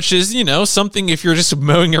lot, which is, something if you're just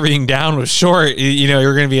mowing everything down with short,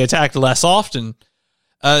 you're going to be attacked less often.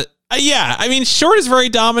 Short is very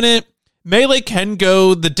dominant. Melee can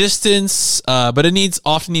go the distance, but it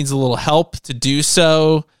often needs a little help to do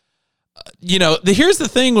so. Here's the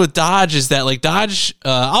thing with dodge is that dodge,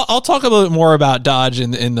 I'll talk a little bit more about dodge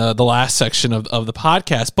in the last section of the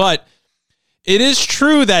podcast, but it is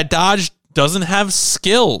true that dodge doesn't have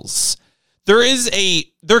skills.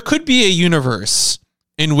 There could be a universe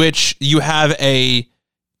in which you have a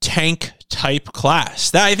tank type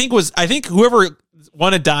class. That I think whoever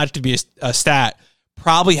wanted dodge to be a stat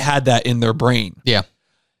probably had that in their brain. Yeah.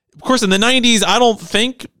 Of course, in the 90s, I don't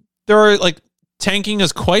think there are tanking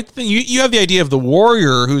is quite the thing. You have the idea of the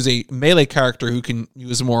warrior who's a melee character who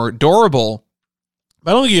is more durable.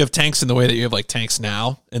 But I don't think you have tanks in the way that you have tanks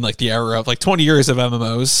now in the era of 20 years of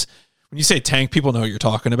MMOs. When you say tank, people know what you're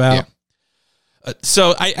talking about. Yeah.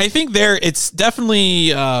 So I think it's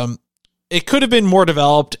definitely it could have been more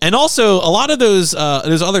developed, and also a lot of those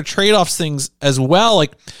other trade-offs things as well.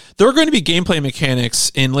 There are going to be gameplay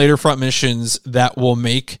mechanics in later front missions that will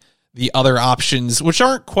make the other options, which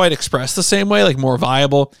aren't quite expressed the same way, more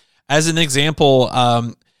viable. As an example,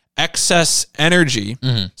 excess energy.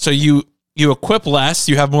 Mm-hmm. So you equip less,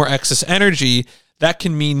 you have more excess energy. That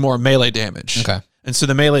can mean more melee damage. Okay. And so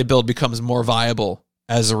the melee build becomes more viable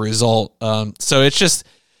as a result. So it's just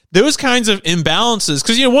those kinds of imbalances.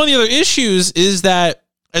 Because, one of the other issues is that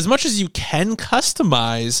as much as you can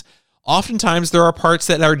customize, oftentimes there are parts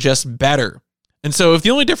that are just better. And so if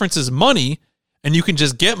the only difference is money and you can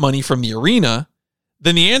just get money from the arena,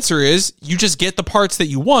 then the answer is you just get the parts that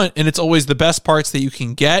you want, and it's always the best parts that you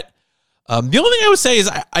can get. The only thing I would say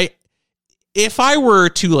is if I were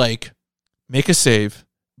to make a save,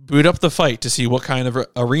 boot up the fight to see what kind of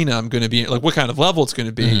arena I'm going to be in, what kind of level it's going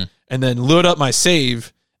to be, mm-hmm. and then load up my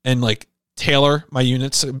save and tailor my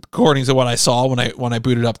units according to what I saw when I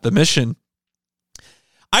booted up the mission.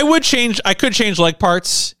 I could change leg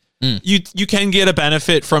parts. You can get a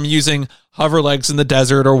benefit from using hover legs in the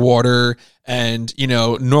desert or water, and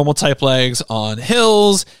normal type legs on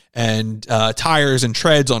hills, and tires and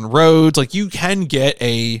treads on roads. You can get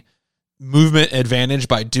a movement advantage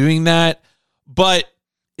by doing that, but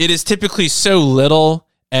it is typically so little,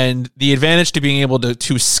 and the advantage to being able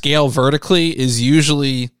to scale vertically is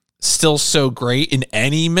usually still so great in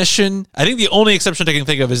any mission. I think the only exception I can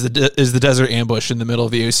think of is the desert ambush in the middle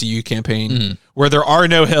of the OCU campaign, where there are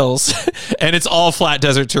no hills and it's all flat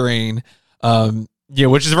desert terrain,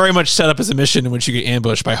 which is very much set up as a mission in which you get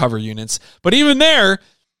ambushed by hover units. But even there,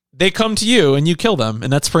 they come to you and you kill them,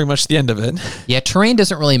 and that's pretty much the end of it. Yeah, terrain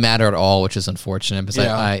doesn't really matter at all, which is unfortunate, because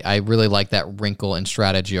Yeah. I really like that wrinkle in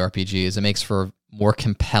strategy RPGs. It makes for more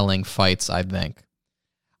compelling fights, I think.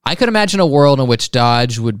 I could imagine a world in which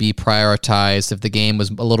dodge would be prioritized if the game was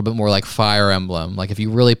a little bit more like Fire Emblem. If you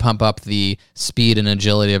really pump up the speed and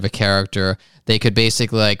agility of a character, they could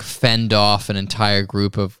basically fend off an entire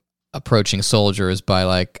group of approaching soldiers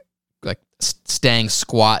by staying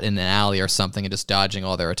squat in an alley or something and just dodging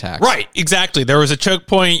all their attacks. Right, exactly. There was a choke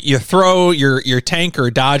point. You throw your tank or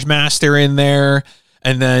dodge master in there,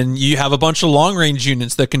 and then you have a bunch of long range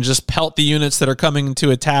units that can just pelt the units that are coming to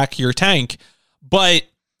attack your tank. But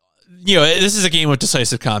this is a game with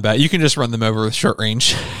decisive combat. You can just run them over with short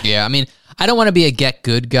range. Yeah, I don't want to be a get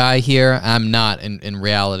good guy here. I'm not in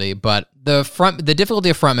reality, but the difficulty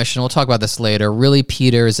of front mission, we'll talk about this later, really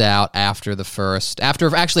peters out after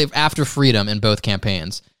freedom in both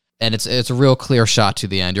campaigns. And it's a real clear shot to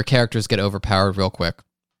the end. Your characters get overpowered real quick.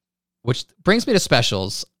 Which brings me to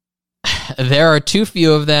specials. There are too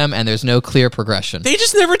few of them, and there's no clear progression. They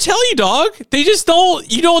just never tell you, dog. They just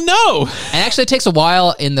you don't know. And actually, it takes a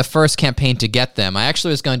while in the first campaign to get them. I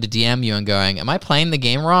actually was going to DM you and going, am I playing the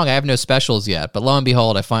game wrong? I have no specials yet. But lo and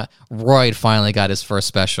behold, Royd finally got his first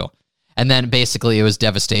special. And then basically it was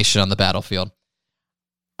devastation on the battlefield.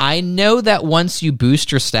 I know that once you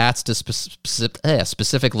boost your stats to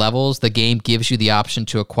specific levels, the game gives you the option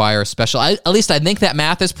to acquire a special. At least I think that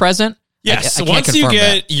math is present. Yes, I once you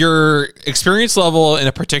get your experience level in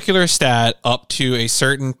a particular stat up to a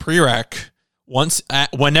certain prereq,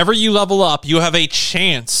 whenever you level up, you have a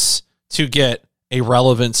chance to get a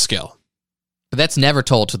relevant skill. But that's never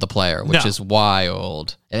told to the player, which is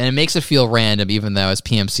wild. And it makes it feel random, even though, as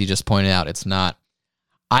PMC just pointed out, it's not.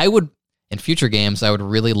 in future games, I would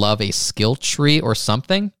really love a skill tree or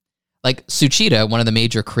something. Like Tsuchida, one of the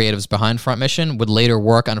major creatives behind Front Mission, would later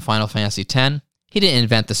work on Final Fantasy X. He didn't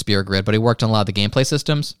invent the spear grid, but he worked on a lot of the gameplay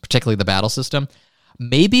systems, particularly the battle system.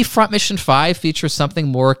 Maybe Front Mission 5 features something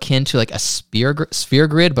more akin to like a sphere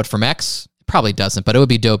grid, but from X. It probably doesn't, but it would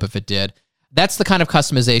be dope if it did. That's the kind of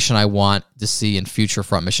customization I want to see in future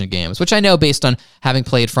Front Mission games, which I know based on having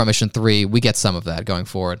played Front Mission 3, we get some of that going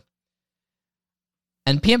forward.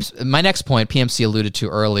 And my next point, PMC alluded to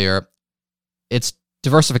earlier, it's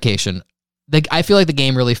diversification. I feel like the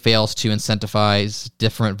game really fails to incentivize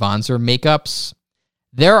different Vanzer makeups.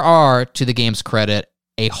 There are, to the game's credit,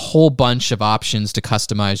 a whole bunch of options to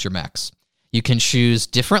customize your mechs. You can choose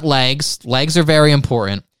different legs. Legs are very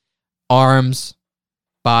important. Arms,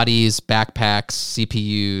 bodies, backpacks,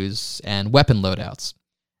 CPUs, and weapon loadouts.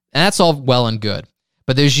 And that's all well and good.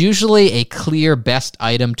 But there's usually a clear best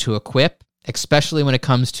item to equip, especially when it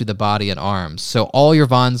comes to the body and arms. So all your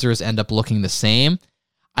Vanzers end up looking the same.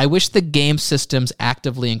 I wish the game systems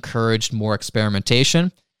actively encouraged more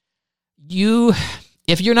experimentation.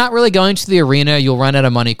 If you're not really going to the arena, you'll run out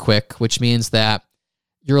of money quick, which means that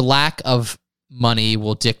your lack of money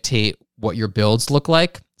will dictate what your builds look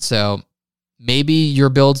like. So maybe your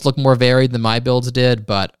builds look more varied than my builds did,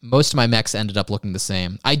 but most of my mechs ended up looking the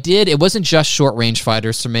same. It wasn't just short-range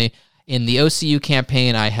fighters for me. In the OCU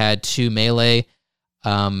campaign, I had 2 melee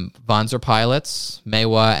Vanzer pilots,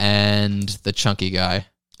 Maewa and the chunky guy.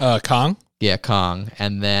 Kong? Yeah, Kong.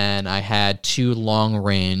 And then I had 2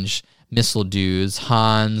 long-range missile dudes,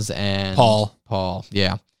 Hans and Paul,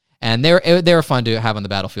 yeah. And they were fun to have on the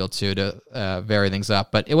battlefield, too, to vary things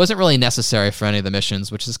up. But it wasn't really necessary for any of the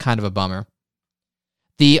missions, which is kind of a bummer.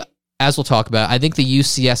 As we'll talk about, I think the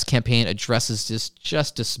UCS campaign addresses this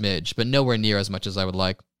just a smidge, but nowhere near as much as I would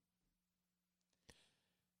like.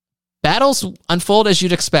 Battles unfold as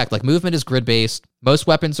you'd expect. Like, movement is grid-based. Most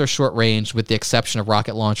weapons are short-range, with the exception of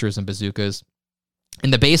rocket launchers and bazookas. In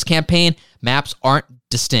the base campaign, maps aren't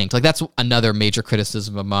distinct. Like, that's another major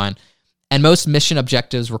criticism of mine. And most mission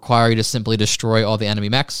objectives require you to simply destroy all the enemy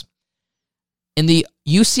mechs. In the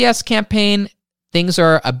UCS campaign, things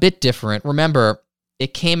are a bit different. Remember,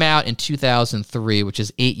 it came out in 2003, which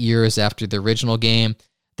is 8 years after the original game.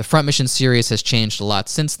 The Front Mission series has changed a lot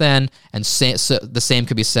since then, and so the same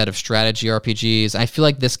could be said of strategy RPGs. I feel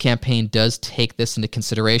like this campaign does take this into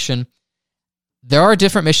consideration. There are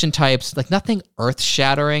different mission types, like nothing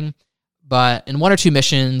earth-shattering, but in 1 or 2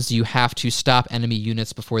 missions, you have to stop enemy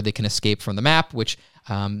units before they can escape from the map, which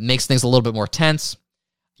makes things a little bit more tense.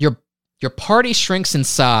 Your party shrinks in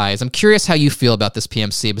size. I'm curious how you feel about this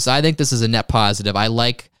PMC, because I think this is a net positive. I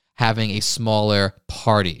like having a smaller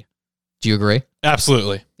party. Do you agree?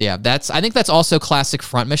 Absolutely. Yeah, I think that's also classic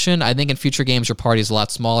Front Mission. I think in future games, your party is a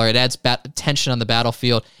lot smaller. It adds tension on the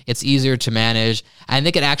battlefield. It's easier to manage. I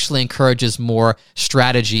think it actually encourages more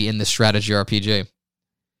strategy in the strategy RPG.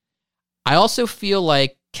 I also feel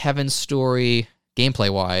like Kevin's story,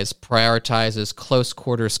 gameplay-wise, prioritizes close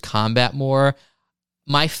quarters combat more.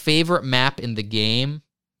 My favorite map in the game,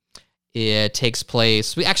 it takes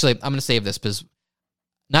place... I'm going to save this because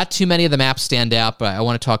not too many of the maps stand out, but I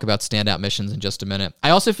want to talk about standout missions in just a minute.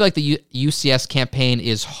 I also feel like the UCS campaign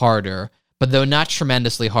is harder, but though not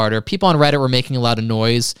tremendously harder. People on Reddit were making a lot of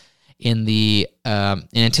noise in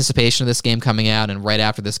anticipation of this game coming out and right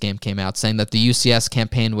after this game came out, saying that the UCS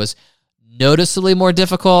campaign was noticeably more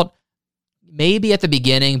difficult, maybe at the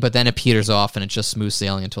beginning, but then it peters off and it's just smooth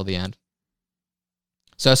sailing until the end.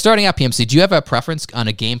 So starting out, PMC, do you have a preference on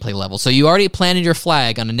a gameplay level? So you already planted your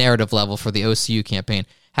flag on a narrative level for the OCU campaign.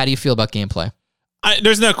 How do you feel about gameplay?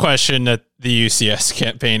 There's no question that the UCS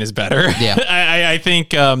campaign is better. Yeah. I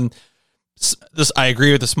think I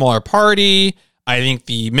agree with the smaller party. I think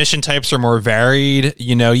the mission types are more varied.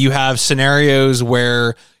 You know, you have scenarios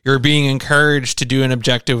where you're being encouraged to do an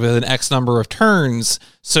objective with an X number of turns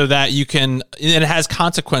so that you can, and it has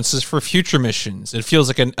consequences for future missions. It feels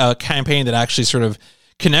like a campaign that actually sort of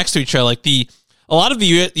connects to each other. Like a lot of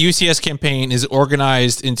the UCS campaign is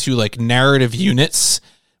organized into like narrative units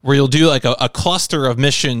where you'll do like a cluster of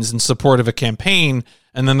missions in support of a campaign,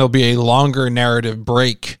 and then there'll be a longer narrative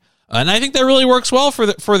break. And I think that really works well for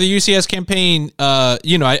the UCS campaign. I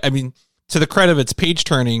mean, to the credit of its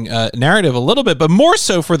page-turning narrative a little bit, but more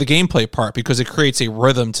so for the gameplay part because it creates a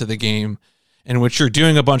rhythm to the game in which you're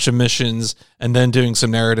doing a bunch of missions and then doing some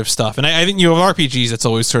narrative stuff. And I think with RPGs, that's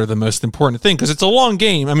always sort of the most important thing because it's a long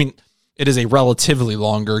game. I mean, it is a relatively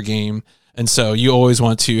longer game. And so you always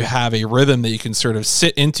want to have a rhythm that you can sort of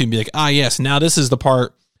sit into and be like, yes, now this is the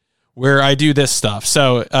part where I do this stuff.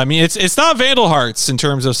 So, I mean, it's not Vandal Hearts in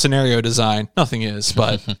terms of scenario design. Nothing is,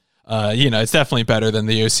 but it's definitely better than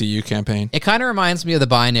the OCU campaign. It kind of reminds me of the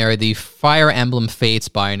binary, the Fire Emblem Fates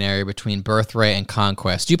binary between Birthright and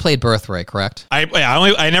Conquest. You played Birthright, correct?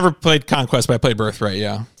 I never played Conquest, but I played Birthright,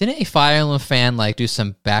 yeah. Didn't a Fire Emblem fan do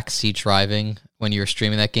some backseat driving when you were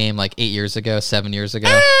streaming that game 8 years ago, 7 years ago?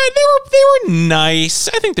 They were nice.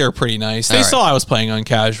 I think they were pretty nice. They saw I was playing on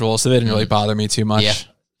casual, so they didn't really bother me too much. Yeah.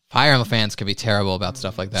 Fire Emblem fans can be terrible about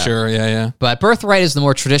stuff like that. Sure, yeah. But Birthright is the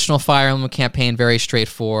more traditional Fire Emblem campaign, very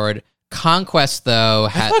straightforward. Conquest, though...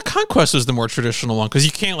 I thought Conquest was the more traditional one, because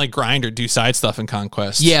you can't grind or do side stuff in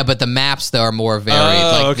Conquest. Yeah, but the maps, though, are more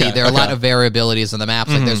varied. There are a lot of variabilities in the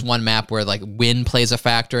maps. There's one map where wind plays a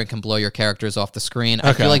factor and can blow your characters off the screen.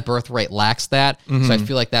 I feel like Birthright lacks that, so I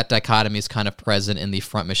feel like that dichotomy is kind of present in the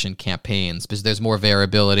front mission campaigns, because there's more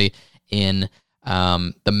variability in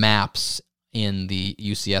the maps in the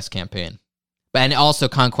UCS campaign. And also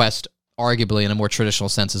Conquest, arguably in a more traditional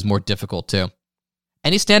sense, is more difficult too.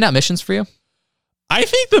 Any standout missions for you? I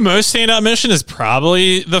think the most standout mission is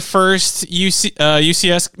probably the first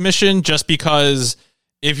UCS mission, just because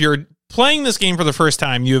if you're playing this game for the first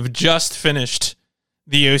time, you have just finished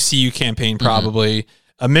the OCU campaign, probably.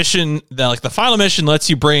 A mission that, the final mission lets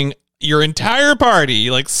you bring your entire party,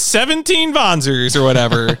 17 Vonzers or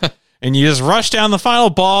whatever, and you just rush down the final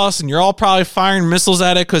boss, and you're all probably firing missiles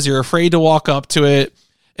at it because you're afraid to walk up to it.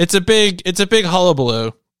 It's a big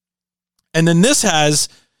hullabaloo. And then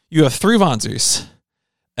you have 3 Vonzers,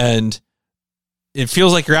 and it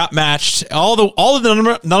feels like you're outmatched. All of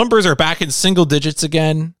the numbers are back in single digits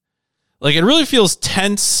again. It really feels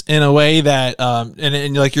tense in a way that,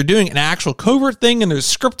 and you're doing an actual covert thing, and there's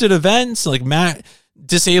scripted events. Matt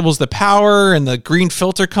disables the power, and the green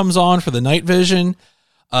filter comes on for the night vision.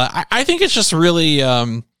 I think it's just really,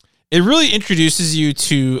 it really introduces you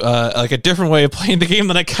to a different way of playing the game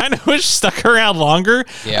that I kind of wish stuck around longer.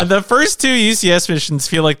 Yeah. The first 2 UCS missions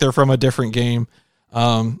feel like they're from a different game.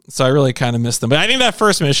 So I really kind of miss them. But I think that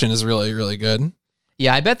first mission is really, really good.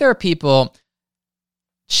 Yeah, I bet there are people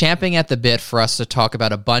champing at the bit for us to talk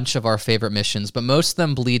about a bunch of our favorite missions, but most of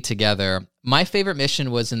them bleed together. My favorite mission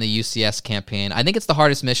was in the UCS campaign. I think it's the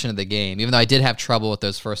hardest mission of the game, even though I did have trouble with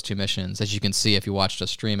those first 2 missions, as you can see if you watched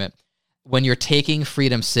us stream it. When you're taking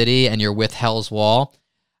Freedom City and you're with Hell's Wall,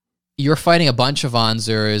 you're fighting a bunch of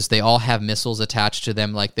Vonzers. They all have missiles attached to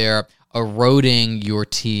them, they're eroding your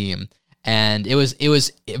team. And it was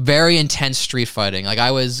very intense street fighting.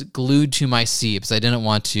 I was glued to my seat because I didn't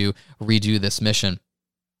want to redo this mission.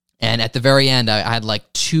 And at the very end, I had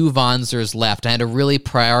 2 Vonzers left. I had to really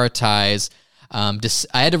prioritize. I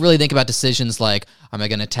had to really think about decisions am I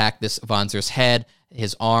going to attack this Vonzer's head,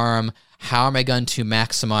 his arm? How am I going to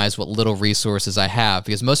maximize what little resources I have?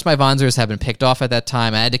 Because most of my Vonzers have been picked off at that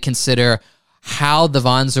time. I had to consider how the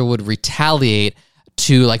Vonzer would retaliate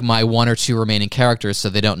to my 1 or 2 remaining characters so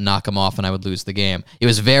they don't knock them off and I would lose the game. It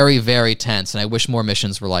was very, very tense, and I wish more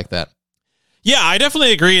missions were like that. Yeah, I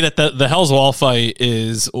definitely agree that the Hell's Wall fight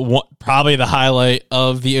is probably the highlight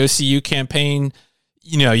of the OCU campaign.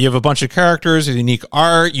 You have a bunch of characters with unique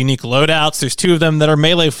art, unique loadouts. There's 2 of them that are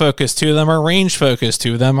melee focused, 2 of them are range focused,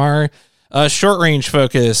 2 of them are short range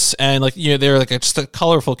focus, and they're just a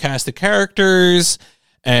colorful cast of characters,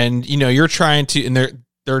 and you're trying to, and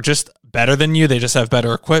they're just better than you. They just have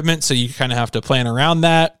better equipment, so you kind of have to plan around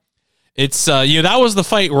that. It's that was the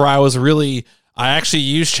fight where I actually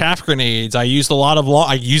used chaff grenades. I used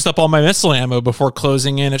I used up all my missile ammo before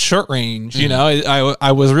closing in at short range.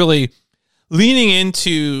 I was really leaning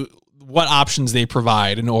into what options they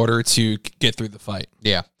provide in order to get through the fight.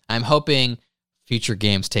 Yeah, I'm hoping future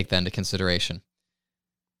games take that into consideration.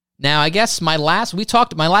 Now, I guess my last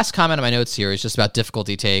comment on my notes here is just about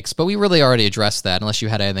difficulty takes, but we really already addressed that, unless you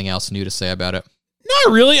had anything else new to say about it.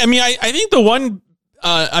 Not really. I think the one,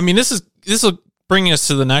 this will bring us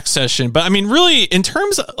to the next session, but really in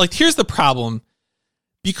terms of, here's the problem.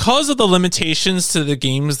 Because of the limitations to the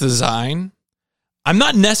game's design, I'm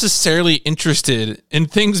not necessarily interested in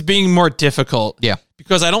things being more difficult. Yeah.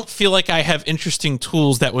 Because I don't feel like I have interesting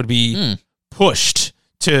tools that would be pushed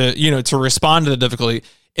to respond to the difficulty.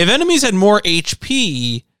 If enemies had more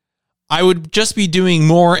HP, I would just be doing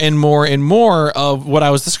more and more and more of what I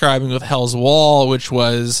was describing with Hell's Wall, which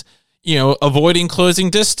was, avoiding closing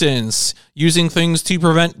distance, using things to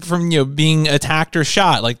prevent from, being attacked or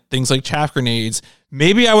shot, things like chaff grenades.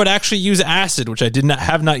 Maybe I would actually use acid, which I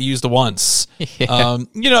have not used once. Yeah.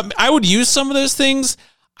 I would use some of those things.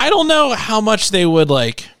 I don't know how much they would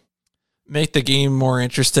make the game more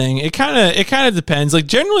interesting. It kind of depends.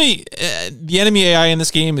 Generally, the enemy AI in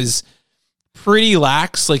this game is pretty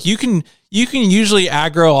lax. You can usually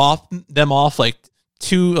aggro them off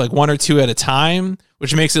one or two at a time,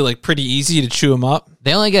 which makes it like pretty easy to chew them up.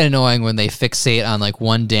 They only get annoying when they fixate on like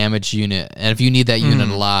one damage unit, and if you need that unit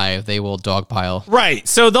alive, they will dogpile. Right.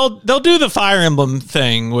 So they'll do the Fire Emblem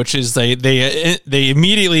thing, which is they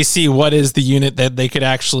immediately see what is the unit that they could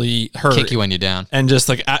actually hurt, Kick you when you're down, and just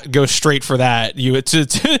like go straight for that.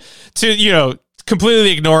 To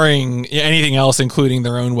completely ignoring anything else, including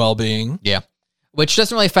their own well-being. Yeah. Which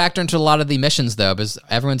doesn't really factor into a lot of the missions, though, because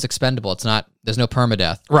everyone's expendable. There's no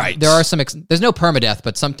permadeath. Right. There are there's no permadeath,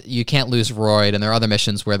 but you can't lose Royd, and there are other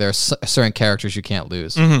missions where there's certain characters you can't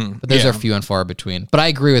lose. Mm-hmm. But those are few and far between. But I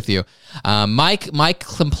agree with you. My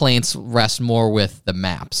complaints rest more with the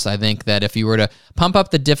maps. I think that if you were to pump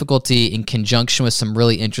up the difficulty in conjunction with some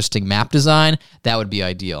really interesting map design, that would be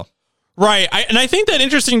ideal. Right. And I think that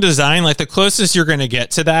interesting design, like the closest you're going to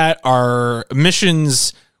get to that are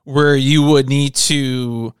missions where you would need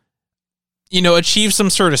to, achieve some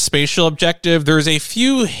sort of spatial objective. There's a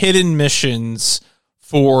few hidden missions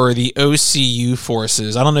for the OCU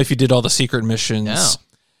forces. I don't know if you did all the secret missions. No.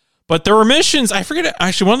 But there were missions, I forget,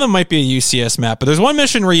 actually one of them might be a UCS map, but there's one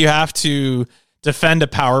mission where you have to defend a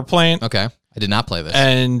power plant. Okay. I did not play this.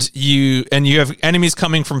 And you have enemies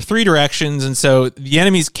coming from 3 directions, and so the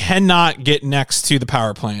enemies cannot get next to the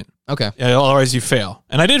power plant. Okay. Otherwise you fail.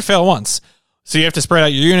 And I did fail once. So you have to spread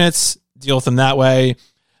out your units, deal with them that way.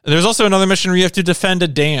 There's also another mission where you have to defend a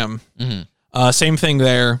dam. Mm-hmm. Same thing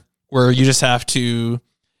there, where you just have to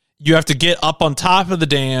get up on top of the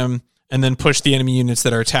dam and then push the enemy units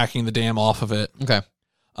that are attacking the dam off of it. Okay.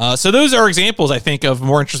 So those are examples, I think, of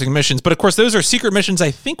more interesting missions. But of course, those are secret missions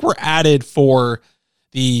I think were added for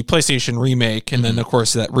the PlayStation Remake, and then of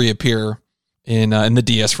course that reappear in the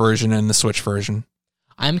DS version and the Switch version.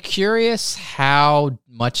 I'm curious how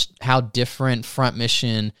different Front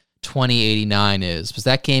Mission 2089 is, because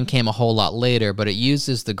that game came a whole lot later, but it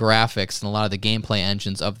uses the graphics and a lot of the gameplay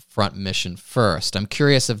engines of Front Mission First. I'm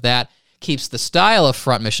curious if that keeps the style of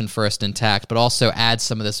Front Mission First intact, but also adds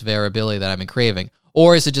some of this variability that I've been craving.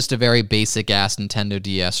 Or is it just a very basic-ass Nintendo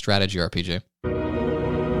DS strategy RPG?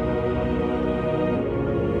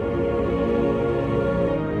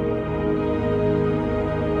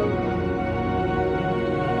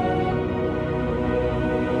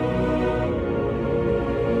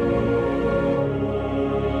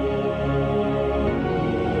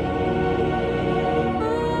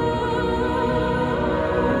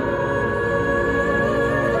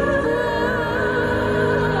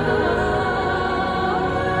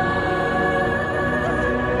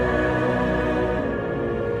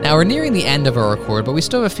 Now, we're nearing the end of our record, but we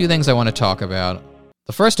still have a few things I want to talk about.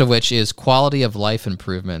 The first of which is quality of life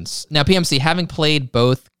improvements. Now, PMC, having played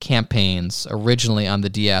both campaigns originally on the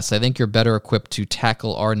DS, I think you're better equipped to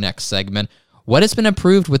tackle our next segment. What has been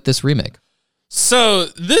improved with this remake? So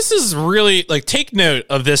this is really, take note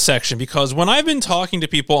of this section, because when I've been talking to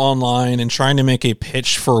people online and trying to make a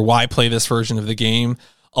pitch for why play this version of the game,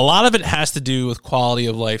 a lot of it has to do with quality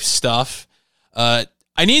of life stuff. I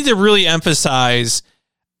need to really emphasize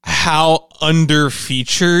how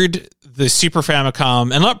under-featured the Super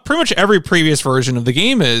Famicom and pretty much every previous version of the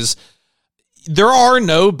game is. There are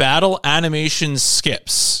no battle animation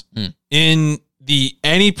skips in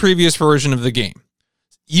any previous version of the game.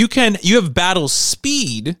 You have battle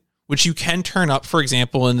speed, which you can turn up, for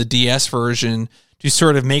example, in the DS version to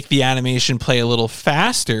sort of make the animation play a little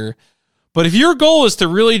faster. But if your goal is to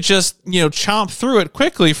really just, chomp through it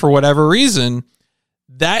quickly for whatever reason,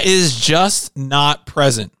 that is just not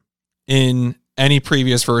present in any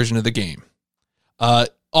previous version of the game.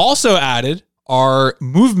 Also added are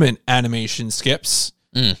movement animation skips.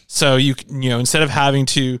 So you instead of having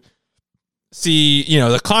to see,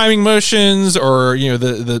 the climbing motions or,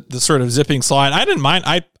 the sort of zipping slide, I didn't mind.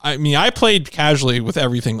 I played casually with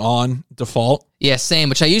everything on default. Yeah, same,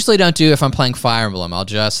 which I usually don't do if I'm playing Fire Emblem.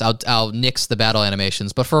 I'll nix the battle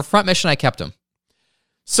animations, but for Front Mission, I kept them.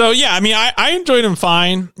 So, yeah, I enjoyed them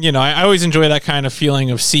fine. I always enjoy that kind of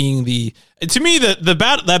feeling of seeing to me,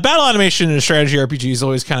 that battle animation in a strategy RPG is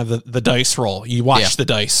always kind of the dice roll. You watch the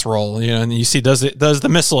dice roll, and you see, does the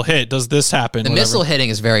missile hit? Does this happen? The missile hitting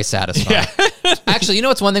is very satisfying. Yeah. Actually,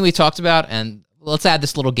 it's one thing we talked about, and let's add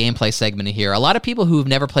this little gameplay segment in here. A lot of people who've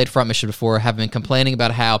never played Front Mission before have been complaining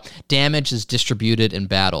about how damage is distributed in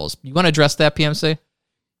battles. You want to address that, PMC?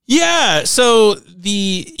 Yeah, so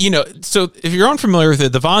so if you're unfamiliar with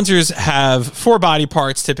it, the Vanzers have 4 body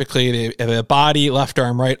parts typically. They have a body, left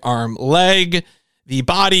arm, right arm, leg. The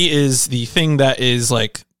body is the thing that is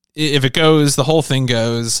if it goes, the whole thing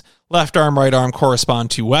goes. Left arm, right arm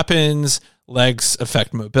correspond to weapons. Legs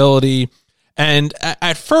affect mobility. And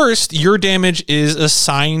at first, your damage is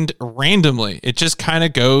assigned randomly. It just kind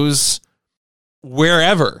of goes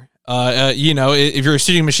wherever. If you're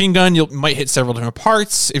shooting a machine gun, you might hit several different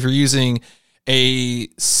parts. If you're using a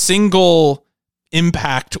single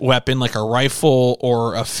impact weapon like a rifle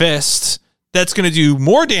or a fist, that's going to do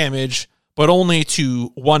more damage, but only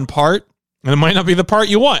to one part, and it might not be the part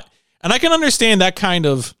you want. And I can understand that kind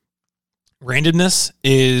of randomness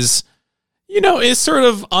is sort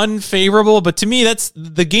of unfavorable, but to me,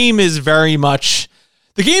 the game is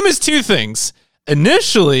two things.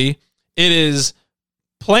 Initially, it is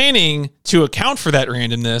planning to account for that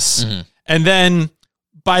randomness, and then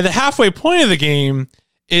by the halfway point of the game,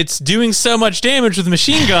 it's doing so much damage with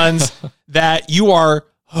machine guns that you are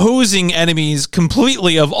hosing enemies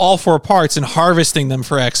completely of all four parts and harvesting them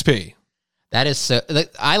for XP. That is so.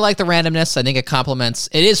 I like the randomness. I think it complements.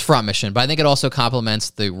 It is front mission, but I think it also complements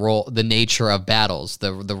the nature of battles,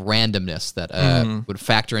 the randomness that would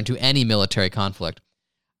factor into any military conflict.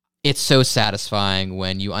 It's so satisfying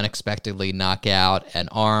when you unexpectedly knock out an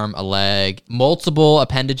arm, a leg, multiple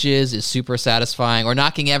appendages is super satisfying, or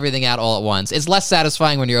knocking everything out all at once. It's less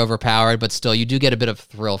satisfying when you're overpowered, but still, you do get a bit of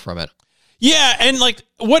thrill from it. Yeah, and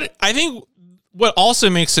what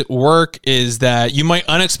also makes it work is that you might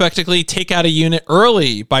unexpectedly take out a unit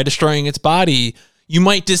early by destroying its body. You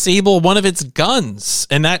might disable one of its guns,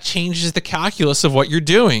 and that changes the calculus of what you're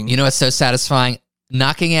doing. You know what's so satisfying?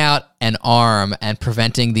 Knocking out an arm and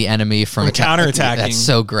preventing the enemy from counterattacking. That's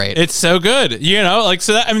so great. It's so good.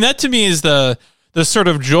 That to me is the sort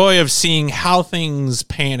of joy of seeing how things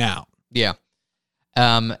pan out. Yeah.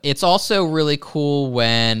 It's also really cool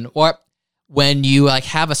when you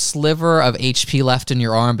have a sliver of HP left in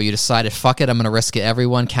your arm, but you decided, fuck it, I'm going to risk it.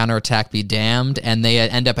 Everyone, counterattack be damned, and they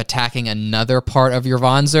end up attacking another part of your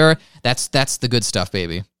Vanzer. That's the good stuff,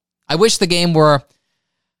 baby. I wish the game were,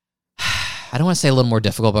 I don't want to say a little more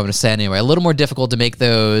difficult, but I'm going to say it anyway, a little more difficult to make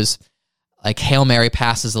those Hail Mary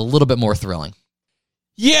passes a little bit more thrilling.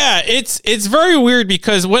 Yeah, it's very weird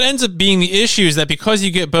because what ends up being the issue is that because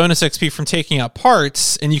you get bonus XP from taking out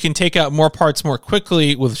parts, and you can take out more parts more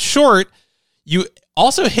quickly with short, you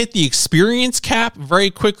also hit the experience cap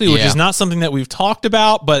very quickly, which is not something that we've talked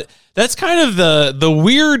about, but that's kind of the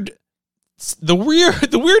weird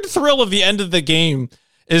thrill of the end of the game,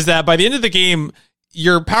 is that by the end of the game,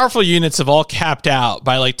 your powerful units have all capped out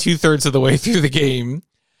by 2/3 of the way through the game,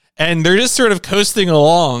 and they're just sort of coasting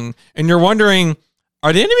along, and you're wondering,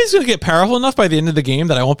 are the enemies going to get powerful enough by the end of the game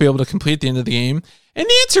that I won't be able to complete the end of the game? And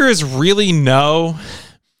the answer is really no,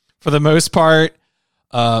 for the most part.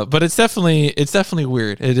 But it's definitely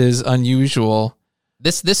weird. It is unusual.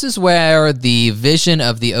 This is where the vision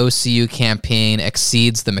of the OCU campaign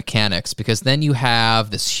exceeds the mechanics, because then you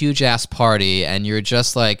have this huge ass party, and you're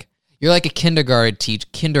just you're like a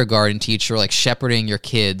kindergarten teacher, shepherding your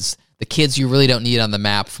kids, the kids you really don't need on the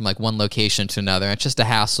map from one location to another. It's just a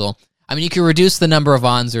hassle. I mean, you can reduce the number of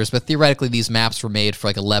Vanzers, but theoretically these maps were made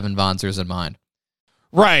for 11 Vanzers in mind.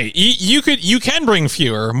 Right. You can bring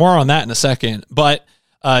fewer. More on that in a second, but.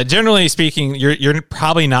 Generally speaking, you're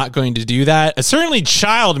probably not going to do that. Certainly,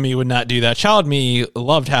 Child Me would not do that. Child Me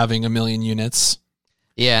loved having 1 million units.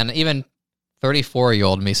 Yeah, and even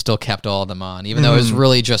 34-year-old me still kept all of them on, even though it was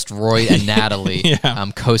really just Roy and Natalie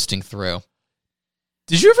coasting through.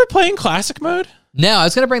 Did you ever play in Classic mode? No, I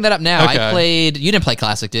was going to bring that up now. Okay. You didn't play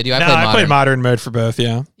Classic, did you? I played Modern mode for both,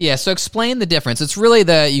 yeah. Yeah, so explain the difference. It's really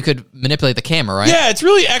you could manipulate the camera, right? Yeah, it's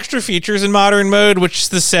really extra features in Modern mode, which is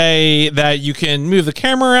to say that you can move the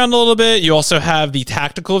camera around a little bit. You also have the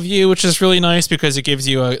tactical view, which is really nice because it gives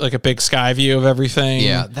you a big sky view of everything.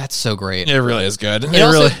 Yeah, that's so great. It really is good.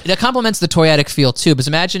 It complements the toyetic feel too, because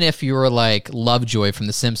imagine if you were Lovejoy from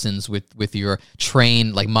The Simpsons with your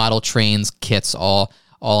train, model trains kits all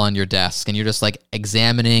on your desk, and you're just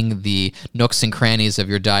examining the nooks and crannies of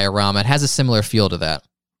your diorama. It has a similar feel to that.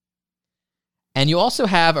 And you also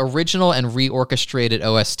have original and reorchestrated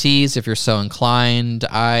OSTs if you're so inclined.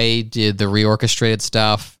 I did the reorchestrated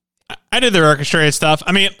stuff. I did the orchestrated stuff.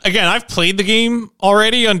 I mean, again, I've played the game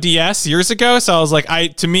already on DS years ago, so I was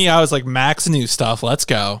I was max new stuff. Let's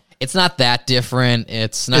go. It's not that different.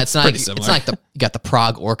 It's not you got the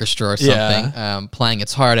Prague Orchestra or something playing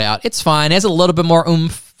its heart out. It's fine. It has a little bit more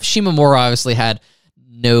oomph. Shimamura obviously had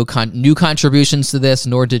no new contributions to this,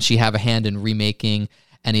 nor did she have a hand in remaking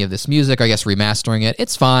any of this music, I guess remastering it.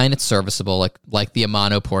 It's fine. It's serviceable, like the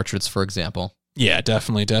Amano portraits, for example. Yeah,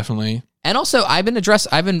 definitely. And also, I've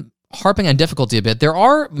been harping on difficulty a bit. There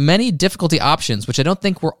are many difficulty options, which I don't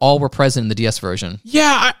think were present in the DS version.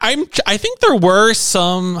 Yeah, I think there were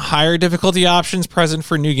some higher difficulty options present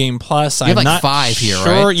for New Game Plus. You have not 5 here,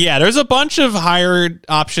 sure. Right? Yeah, there's a bunch of higher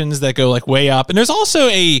options that go way up, and there's also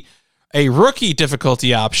a rookie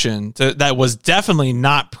difficulty option that was definitely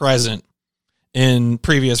not present in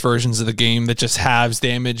previous versions of the game that just halves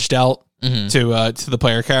damage dealt to the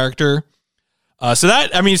player character. So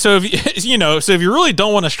if you really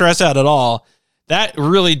don't want to stress out at all, that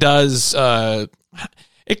really does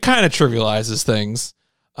it kind of trivializes things.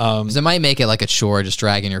 'Cause it might make it like a chore just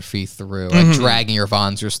dragging your feet through, like dragging your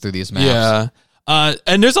Vonzers through these maps. Yeah.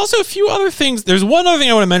 And there's also a few other things. There's one other thing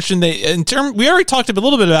I want to mention. We already talked a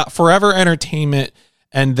little bit about Forever Entertainment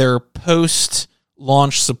and their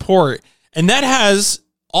post-launch support, and that has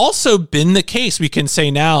also been the case. We can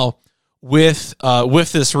say now with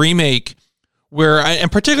this remake, where in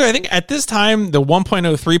particular, I think at this time the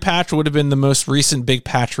 1.03 patch would have been the most recent big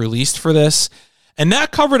patch released for this, and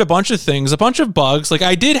that covered a bunch of things, a bunch of bugs. Like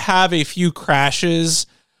I did have a few crashes.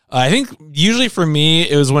 I think usually for me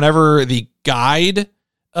it was whenever the guide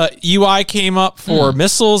UI came up for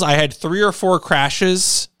missiles, I had 3 or 4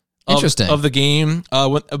 crashes of the game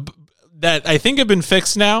that I think have been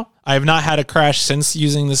fixed now. I have not had a crash since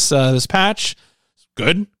using this patch.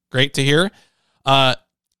 Good, great to hear. One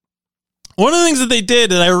of the things that they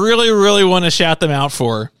did that I really, really want to shout them out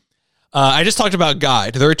for, I just talked about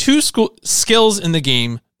guide. There are 2 skills in the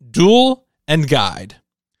game, duel and guide,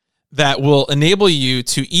 that will enable you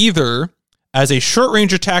to either, as a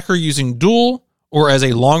short-range attacker using duel or as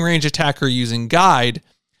a long-range attacker using guide,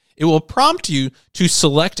 it will prompt you to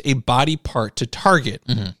select a body part to target,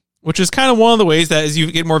 which is kind of one of the ways that as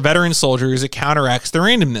you get more veteran soldiers, it counteracts the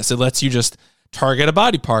randomness. It lets you just target a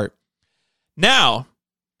body part. Now,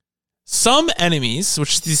 some enemies,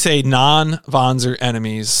 which is to say non-Vonzer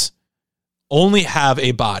enemies, only have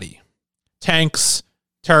a body. Tanks,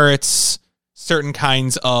 turrets, certain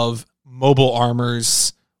kinds of mobile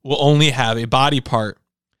armors will only have a body part.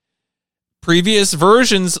 Previous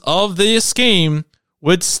versions of this game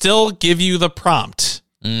would still give you the prompt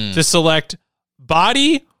to select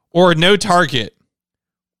body or no target.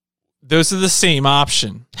 Those are the same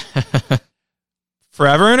option.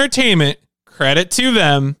 Forever Entertainment, credit to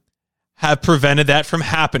them, have prevented that from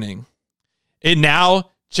happening. It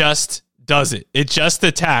now just does it. It just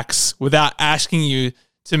attacks without asking you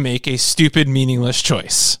to make a stupid, meaningless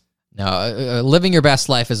choice. No, living your best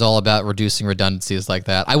life is all about reducing redundancies like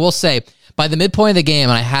that. I will say, by the midpoint of the game,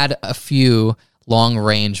 and I had a few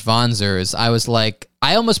long-range Vonzers, I was like,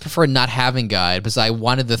 I almost preferred not having guide because I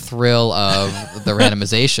wanted the thrill of the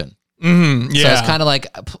randomization. Yeah. So it's kind of like,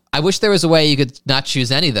 I wish there was a way you could not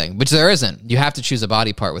choose anything, which there isn't. You have to choose a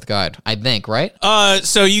body part with guide, I think, right?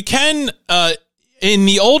 So you can, in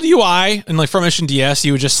the old UI, in like Front Mission DS,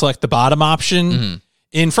 you would just select the bottom option.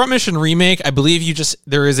 In Front Mission Remake, I believe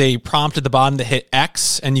there is a prompt at the bottom to hit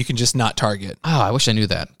X, and you can just not target. Oh, I wish I knew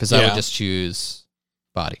that, because I would just choose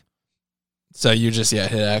body. So you just,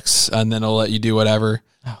 hit X, and then it'll let you do whatever.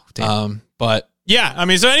 Oh, damn. But, yeah, I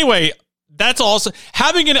mean, so anyway, that's also...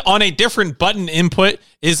 Having it on a different button input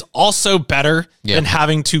is also better than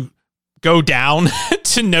having to go down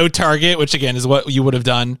to no target, which, again, is what you would have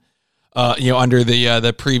done under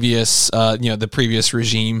the previous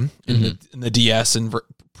regime in the DS and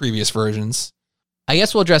previous versions. I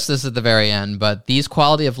guess we'll address this at the very end, but these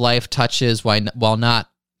quality of life touches, while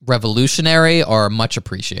not revolutionary, are much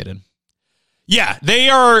appreciated. Yeah, they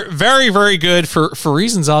are very, very good for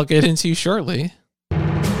reasons I'll get into shortly.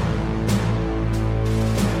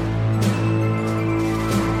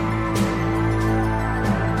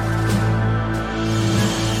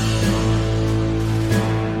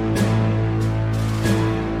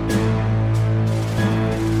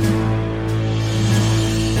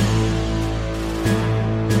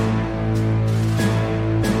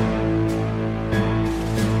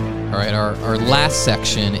 Our last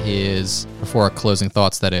section is, before our closing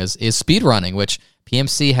thoughts, that is speedrunning, which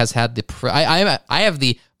PMC has had I have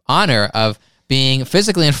the honor of being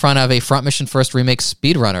physically in front of a Front Mission First Remake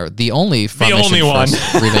speedrunner, the only Front Mission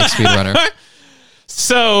First Remake speedrunner.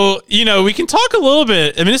 So, we can talk a little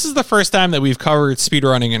bit. I mean, this is the first time that we've covered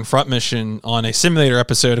speedrunning in Front Mission on a simulator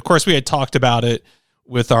episode. Of course, we had talked about it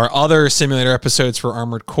with our other simulator episodes for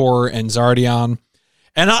Armored Core and Zardion.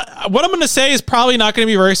 And what I'm going to say is probably not going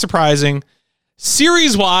to be very surprising.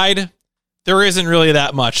 Series-wide, there isn't really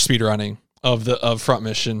that much speedrunning of Front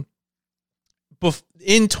Mission.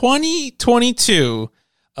 In 2022,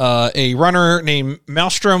 a runner named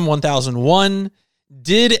Maelstrom 1001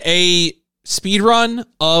 did a speedrun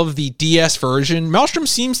of the DS version. Maelstrom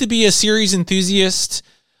seems to be a series enthusiast.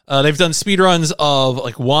 They've done speedruns of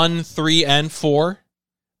like 1, 3, and 4.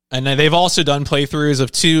 And they've also done playthroughs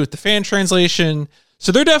of 2 with the fan translation.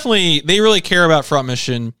 So they really care about Front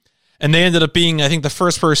Mission, and they ended up being, I think, the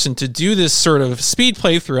first person to do this sort of speed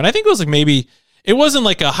playthrough. And I think it was like it wasn't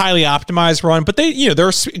like a highly optimized run, but they're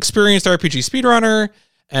experienced RPG speedrunner,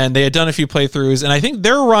 and they had done a few playthroughs, and I think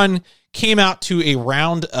their run came out to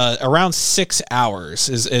around 6 hours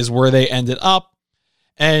is where they ended up.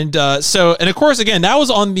 And and of course, again, that was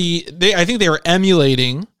on I think they were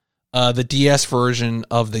emulating the DS version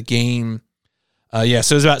of the game. So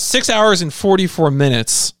it was about 6 hours and 44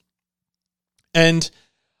 minutes. And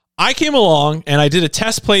I came along and I did a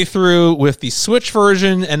test playthrough with the Switch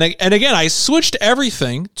version. And again, I switched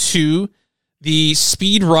everything to the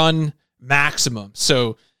speed run maximum.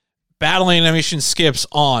 So battle animation skips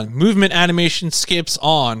on, movement animation skips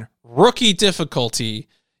on, rookie difficulty,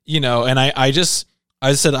 and I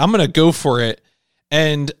said, I'm going to go for it.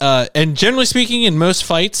 And generally speaking, in most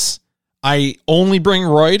fights, I only bring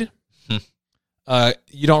Royd.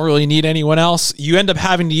 You don't really need anyone else. You end up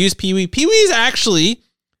having to use Pee-wee. Pee-wee is actually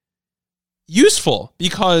useful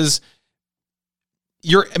because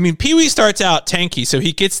Pee-wee starts out tanky, so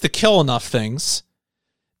he gets to kill enough things.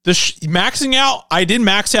 Maxing out, I did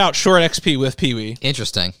max out short XP with Pee-wee.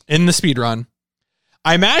 Interesting. In the speedrun.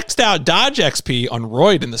 I maxed out dodge XP on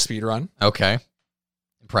Royd in the speedrun. Okay.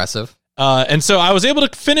 Impressive. And so I was able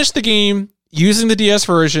to finish the game using the DS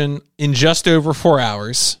version in just over 4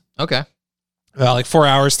 hours. Okay. Like 4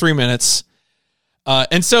 hours, 3 minutes.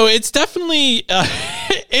 And so it's definitely,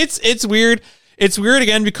 it's weird. It's weird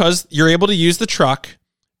again because you're able to use the truck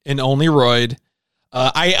in only Royd.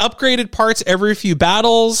 I upgraded parts every few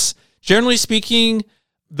battles. Generally speaking,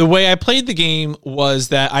 the way I played the game was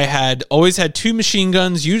that I had always had 2 machine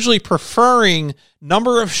guns, usually preferring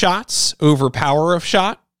number of shots over power of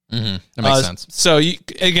shot. Mm-hmm. That makes sense. So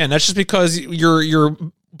again, that's just because you're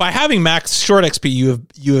by having max short XP,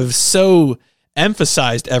 you have so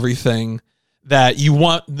emphasized everything that you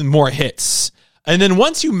want more hits. And then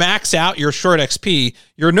once you max out your short XP,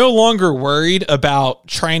 you're no longer worried about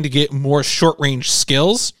trying to get more short range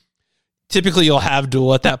skills. Typically, you'll have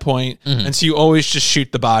duel at that point, and so you always just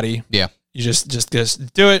shoot the body. Yeah, you just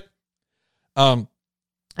do it.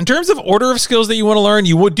 In terms of order of skills that you want to learn,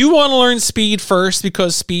 you do want to learn speed first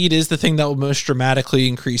because speed is the thing that will most dramatically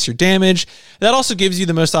increase your damage. That also gives you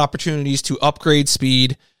the most opportunities to upgrade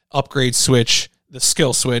speed, upgrade switch, the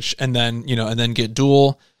skill switch, and then get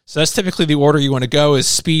duel. So that's typically the order you want to go is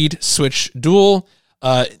speed, switch, duel.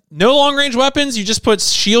 No long range weapons. You just put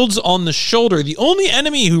shields on the shoulder. The only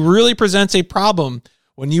enemy who really presents a problem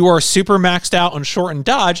when you are super maxed out on short and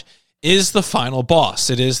dodge is the final boss.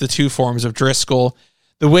 It is the 2 forms of Driscoll.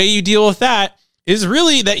 The way you deal with that is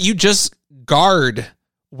really that you just guard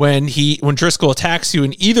when Driscoll attacks you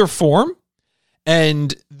in either form.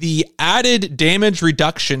 And the added damage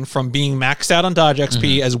reduction from being maxed out on dodge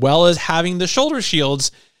XP as well as having the shoulder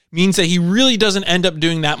shields means that he really doesn't end up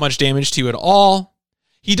doing that much damage to you at all.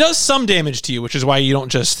 He does some damage to you, which is why you don't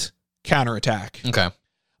just counterattack. Okay.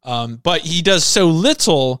 But he does so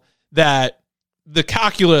little that the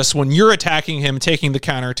calculus when you're attacking him, taking the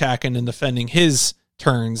counterattack and then defending his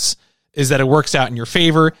turns is that it works out in your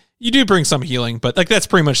favor. You do bring some healing, but that's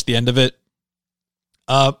pretty much the end of it.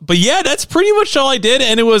 But yeah, that's pretty much all I did,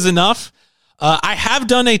 and it was enough. I have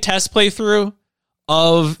done a test playthrough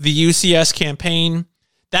of the UCS campaign.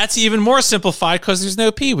 That's even more simplified because there's no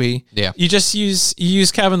Pee-wee. Yeah. You just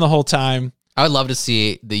use Kevin the whole time. I would love to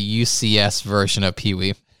see the UCS version of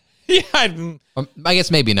Pee-wee. Yeah. I guess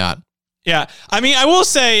maybe not. Yeah. I mean, I will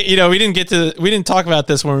say, we didn't talk about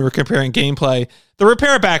this when we were comparing gameplay. The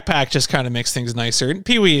repair backpack just kind of makes things nicer.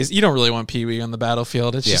 Pee-wee you don't really want Pee-wee on the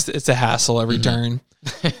battlefield. It's it's a hassle every turn.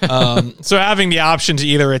 So having the option to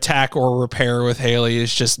either attack or repair with Haley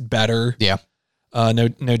is just better. Yeah. No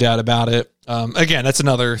doubt about it. Again, that's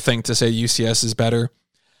another thing to say UCS is better.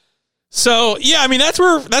 So yeah, I mean, that's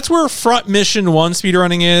where front mission 1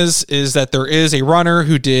 speedrunning is that there is a runner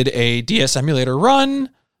who did a DS emulator run.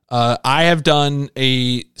 I have done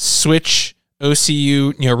a Switch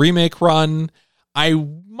OCU, remake run. I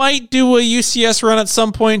might do a UCS run at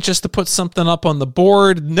some point just to put something up on the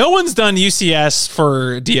board. No one's done UCS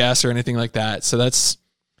for DS or anything like that. So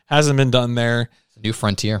hasn't been done there. New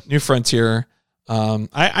frontier.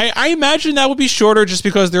 I imagine that would be shorter just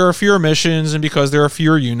because there are fewer missions and because there are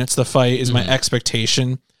fewer units to fight is my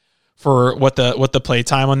expectation for what the play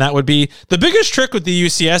time on that would be. The biggest trick with the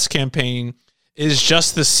UCS campaign is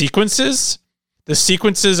just the sequences. The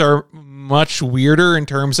sequences are much weirder in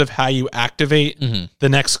terms of how you activate the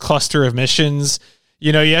next cluster of missions.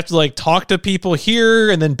 You have to talk to people here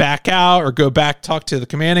and then back out or go back, talk to the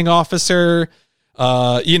commanding officer.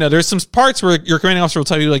 There's some parts where your commanding officer will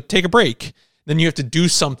tell you take a break. Then you have to do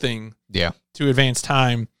something to advance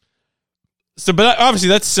time. So, but obviously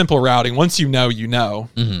that's simple routing. Once you know,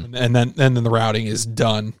 and then the routing is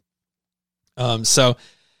done. So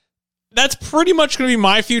that's pretty much going to be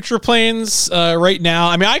my future plans right now.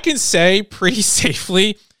 I mean, I can say pretty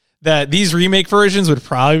safely that these remake versions would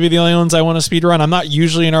probably be the only ones I want to speedrun. I'm not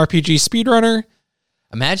usually an RPG speedrunner.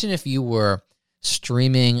 Imagine if you were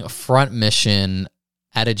streaming Front Mission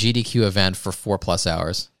at a GDQ event for 4+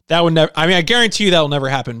 hours. That would never, I mean, I guarantee you that will never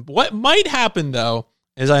happen. What might happen, though,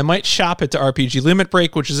 is I might shop it to RPG Limit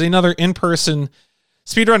Break, which is another in-person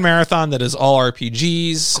speedrun marathon that is all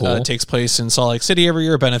RPGs. Cool. It takes place in Salt Lake City every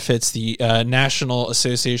year, benefits the National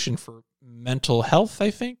Association for Mental Health,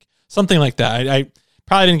 I think. Something like that. I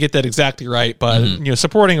probably didn't get that exactly right, but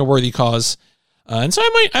supporting a worthy cause. And so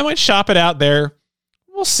I might shop it out there.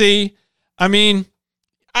 We'll see. I mean,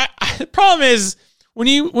 the problem is when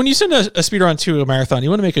you send a speedrun to a marathon, you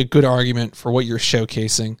want to make a good argument for what you're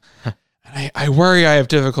showcasing. And I worry I have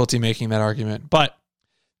difficulty making that argument. But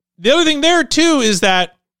the other thing there, too, is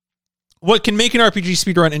that what can make an RPG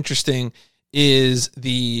speedrun interesting is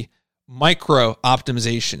the micro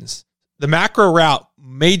optimizations. The macro route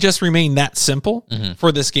may just remain that simple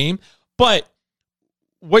for this game, but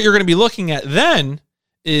what you're going to be looking at then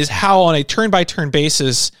is how on a turn-by-turn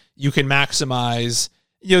basis you can maximize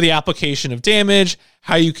the application of damage,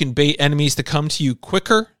 how you can bait enemies to come to you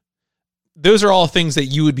quicker. Those are all things that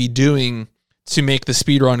you would be doing to make the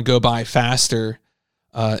speedrun go by faster,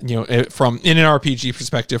 from in an RPG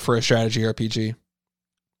perspective for a strategy RPG.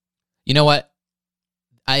 You know what?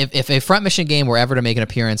 If a Front Mission game were ever to make an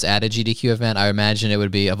appearance at a GDQ event, I imagine it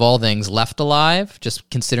would be, of all things, Left Alive, just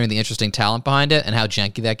considering the interesting talent behind it and how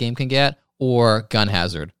janky that game can get, or Gun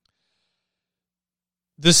Hazard.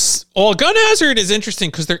 Gun Hazard is interesting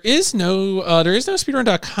because there is no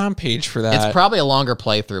speedrun.com page for that. It's probably a longer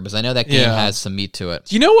playthrough because I know that game has some meat to it.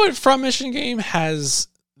 Do you know what Front Mission game has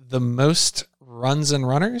the most runs and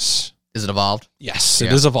runners? Is it Evolved? Yes,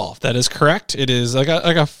 it is Evolved. That is correct. It is like a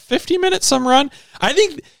 50-minute some run. I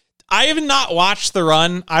think I have not watched the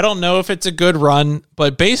run. I don't know if it's a good run,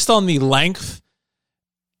 but based on the length,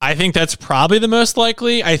 I think that's probably the most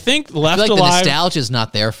likely. I think Left I feel like Alive. The nostalgia is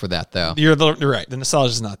not there for that, though. You're right. The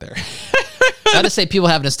nostalgia is not there. Not to say people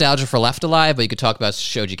have nostalgia for Left Alive, but you could talk about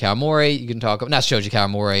Shoji Kawamori. You can talk about, not Shoji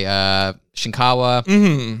Kawamori, Shinkawa.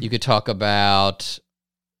 Mm-hmm. You could talk about,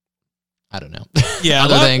 I don't know. Yeah,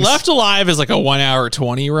 other things. Left Alive is like a 1 hour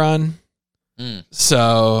 20 run.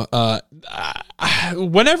 So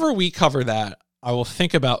whenever we cover that, I will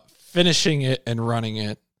think about finishing it and running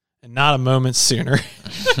it, and not a moment sooner.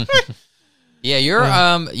 Yeah,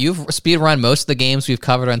 you've speedrun most of the games we've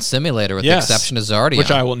covered on Simulator, with the exception of Zardion,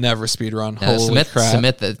 which I will never speedrun. Holy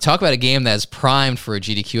crap! Talk about a game that's primed for a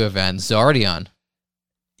GDQ event, Zardion.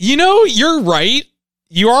 You're right.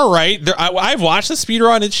 You are right. I've watched the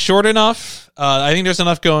speedrun. It's short enough. I think there's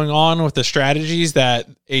enough going on with the strategies that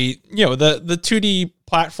the 2D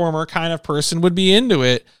platformer kind of person would be into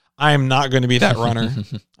it. I am not going to be that runner.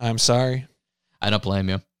 I'm sorry. I don't blame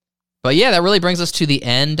you. But yeah, that really brings us to the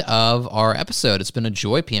end of our episode. It's been a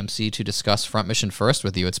joy, PMC, to discuss Front Mission First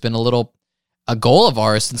with you. It's been a goal of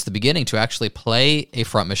ours since the beginning to actually play a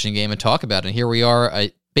Front Mission game and talk about it. And here we are,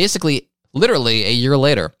 basically, literally a year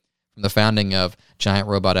later from the founding of Giant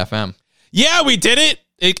Robot FM. Yeah, we did it.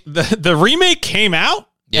 The remake came out,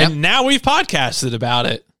 and now we've podcasted about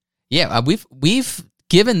it. Yeah, we've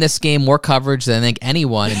given this game more coverage than I think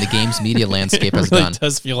anyone in the game's media landscape has done. It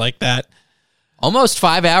does feel like that. Almost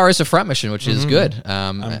 5 hours of Front Mission, which is good.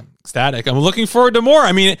 I'm ecstatic. I'm looking forward to more.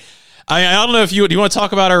 I mean, I don't know if do you want to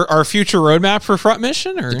talk about our future roadmap for Front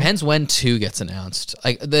Mission? Or depends when 2 gets announced.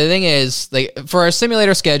 Like, the thing is, for our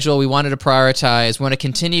simulator schedule, we wanted to prioritize. We want to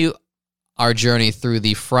continue our journey through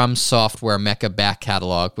the From Software Mecha back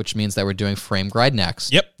catalog, which means that we're doing Frame Grind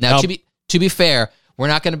next. Yep. Now, to be fair, we're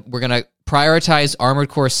gonna prioritize Armored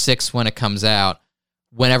Core 6 when it comes out,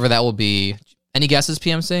 whenever that will be. Any guesses,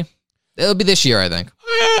 PMC? It'll be this year, I think.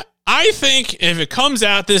 I think if it comes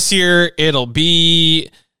out this year, it'll be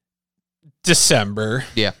December.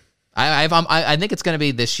 Yeah. I think it's going to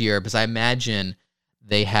be this year because I imagine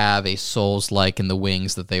they have a Souls-like in the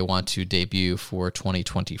wings that they want to debut for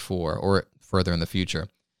 2024 or further in the future.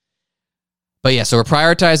 But yeah, so we're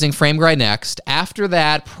prioritizing Frame Grind next. After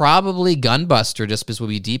that, probably Gunbuster, just because we'll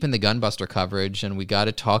be deep in the Gunbuster coverage, and we got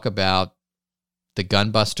to talk about the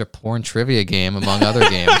Gunbuster porn trivia game, among other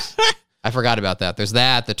games. I forgot about that. There's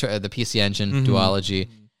that, the PC Engine duology,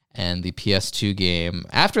 and the PS2 game.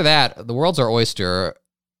 After that, the world's our oyster.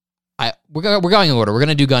 We're going in order. We're going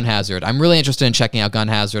to do Gun Hazard. I'm really interested in checking out Gun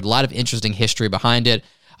Hazard. A lot of interesting history behind it.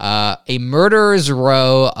 A murderer's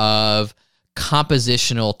row of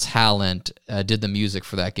compositional talent did the music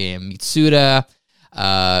for that game. Mitsuda,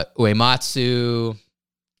 Uematsu,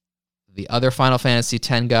 the other Final Fantasy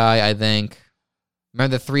X guy, I think.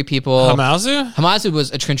 Remember the three people? Hamazu? Hamazu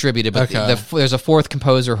was contributed, but Okay. there's a fourth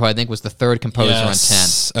composer who I think was the third composer on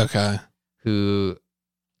 10, Okay. who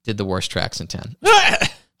did the worst tracks in 10.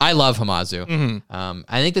 I love Hamazu. Mhm.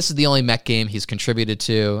 I think this is the only mech game he's contributed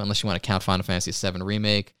to, unless you want to count Final Fantasy VII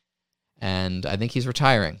Remake. And I think he's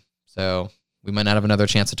retiring, so we might not have another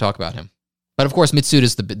chance to talk about him. But of course,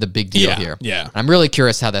 Mitsuda's the big deal here. Yeah. I'm really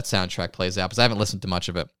curious how that soundtrack plays out, because I haven't listened to much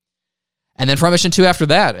of it. And then Front Mission 2 after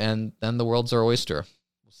that, and then the world's our oyster.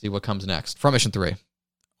 We'll see what comes next. Front Mission 3.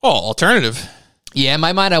 Oh, alternative. Yeah, in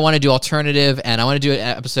my mind, I want to do alternative, and I want to do an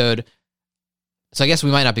episode. So I guess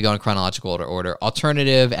we might not be going chronological order.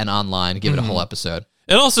 Alternative and online, give it a whole episode.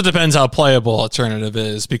 It also depends how playable alternative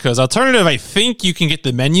is, because alternative, I think you can get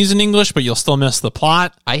the menus in English, but you'll still miss the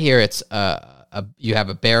plot. I hear it's you have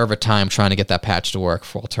a bear of a time trying to get that patch to work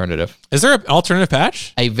for alternative. Is there an alternative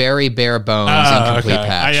patch? A very bare bones, incomplete okay.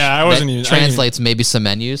 patch. I wasn't that even translates maybe some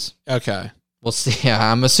menus. Okay. We'll see.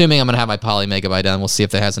 I'm assuming I'm going to have my Polymega by then. We'll see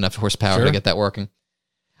if that has enough horsepower to get that working.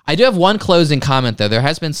 I do have one closing comment, though. There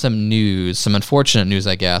has been some news, some unfortunate news,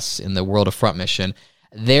 I guess, in the world of Front Mission.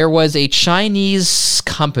 There was a Chinese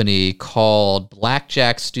company called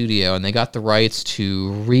Blackjack Studio, and they got the rights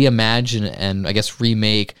to reimagine and, I guess,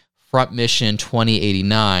 remake Front Mission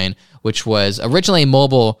 2089, which was originally a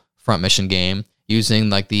mobile Front Mission game using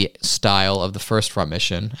like the style of the first Front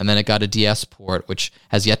Mission, and then it got a DS port, which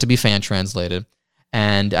has yet to be fan translated.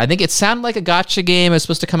 And I think it sounded like a gacha game. It was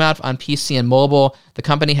supposed to come out on PC and mobile. The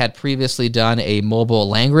company had previously done a mobile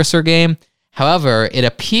Langrisser game. However, it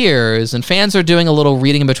appears, and fans are doing a little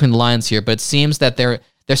reading in between the lines here, but it seems that they're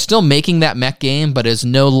still making that mech game, but is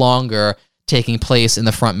no longer taking place in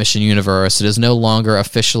the Front Mission universe. It is no longer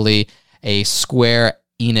officially a Square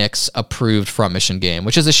Enix approved Front Mission game,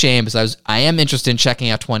 which is a shame, because I am interested in checking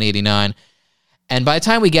out 2089. And by the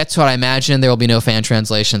time we get to it, I imagine there will be no fan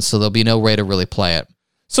translation, so there'll be no way to really play it.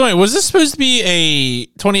 So wait, was this supposed to be a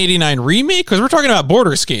 2089 remake? Because we're talking about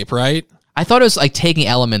Borderscape, right? I thought it was like taking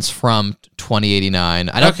elements from 2089.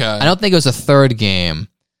 I don't think it was a third game.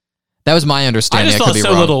 That was my understanding. I just thought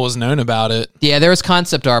so little was known about it. Yeah, there was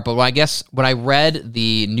concept art, but I guess when I read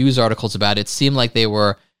the news articles about it, it seemed like they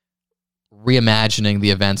were reimagining the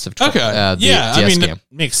events of the DS game. It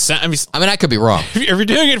makes sense. I mean, I could be wrong. If you're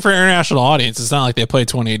doing it for an international audience, it's not like they played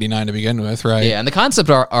 2089 to begin with, right? Yeah, and the concept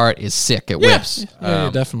art is sick. It whips. Yeah,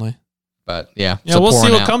 definitely. But yeah, we'll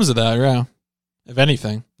see what comes of that, yeah. If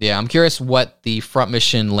anything. Yeah, I'm curious what the Front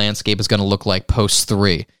Mission landscape is going to look like post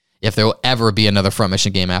 3, if there will ever be another Front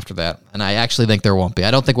Mission game after that. And I actually think there won't be. I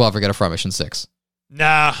don't think we'll ever get a Front Mission 6.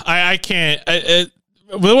 Nah, I can't.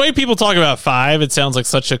 The way people talk about 5, it sounds like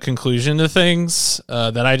such a conclusion to things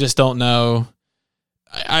that I just don't know.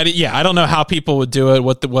 I don't know how people would do it,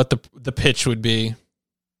 what the pitch would be.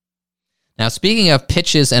 Now, speaking of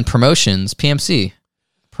pitches and promotions, PMC,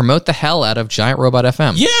 promote the hell out of Giant Robot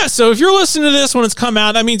FM. Yeah, so if you're listening to this when it's come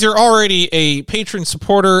out, that means you're already a patron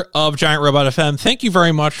supporter of Giant Robot FM. Thank you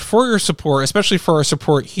very much for your support, especially for our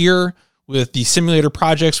support here with the simulator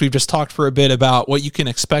projects. We've just talked for a bit about what you can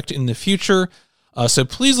expect in the future. So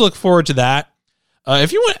please look forward to that.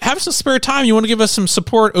 If you want have some spare time, you want to give us some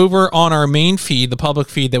support over on our main feed, the public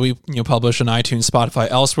feed that we publish on iTunes, Spotify,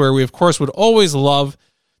 elsewhere. We of course would always love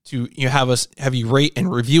to have you rate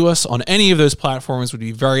and review us on any of those platforms. Would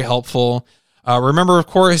be very helpful. Remember, of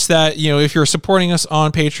course, that if you're supporting us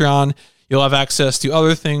on Patreon, you'll have access to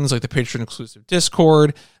other things like the patron exclusive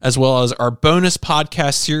Discord, as well as our bonus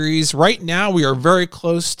podcast series. Right now, we are very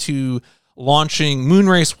close to launching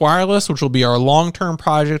Moonrace Wireless, which will be our long-term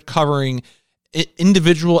project covering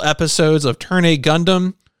individual episodes of Turn A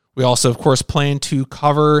Gundam. We also, of course, plan to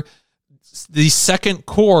cover the second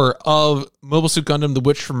core of Mobile Suit Gundam: The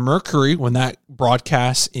Witch from Mercury when that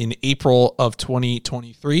broadcasts in April of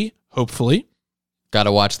 2023, hopefully. Got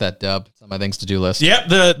to watch that dub. It's on my things to do list. Yep,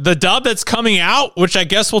 the dub that's coming out, which I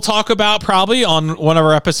guess we'll talk about probably on one of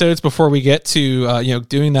our episodes before we get to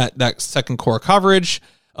doing that second core coverage.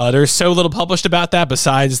 There's so little published about that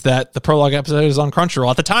besides that the prologue episode is on Crunchyroll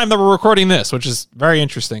at the time that we're recording this, which is very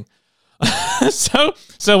interesting. So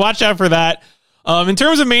watch out for that. In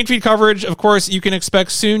terms of main feed coverage, of course, you can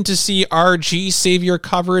expect soon to see our G Savior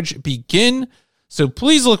coverage begin. So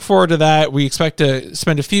please look forward to that. We expect to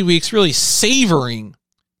spend a few weeks really savoring.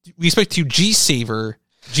 We expect to G Savior.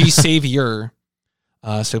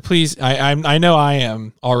 So please, I know I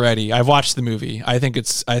am already. I've watched the movie. I think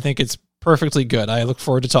it's perfectly good. I look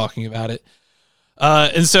forward to talking about it.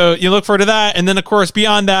 And so you look forward to that. And then, of course,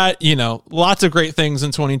 beyond that, lots of great things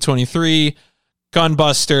in 2023.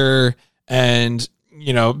 Gunbuster and,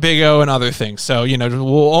 Big O and other things. So,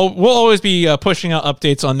 we'll always be pushing out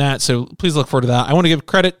updates on that. So please look forward to that. I want to give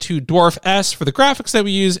credit to Dwarf S for the graphics that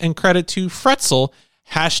we use, and credit to Fretzel,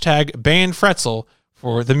 #BannFretzel,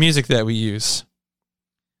 for the music that we use.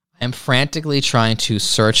 I'm frantically trying to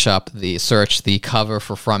search the cover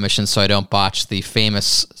for Front Mission so I don't botch the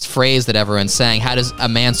famous phrase that everyone's saying. How does a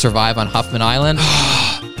man survive on Huffman Island?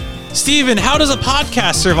 Steven, how does a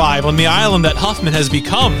podcast survive on the island that Huffman has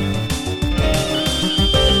become?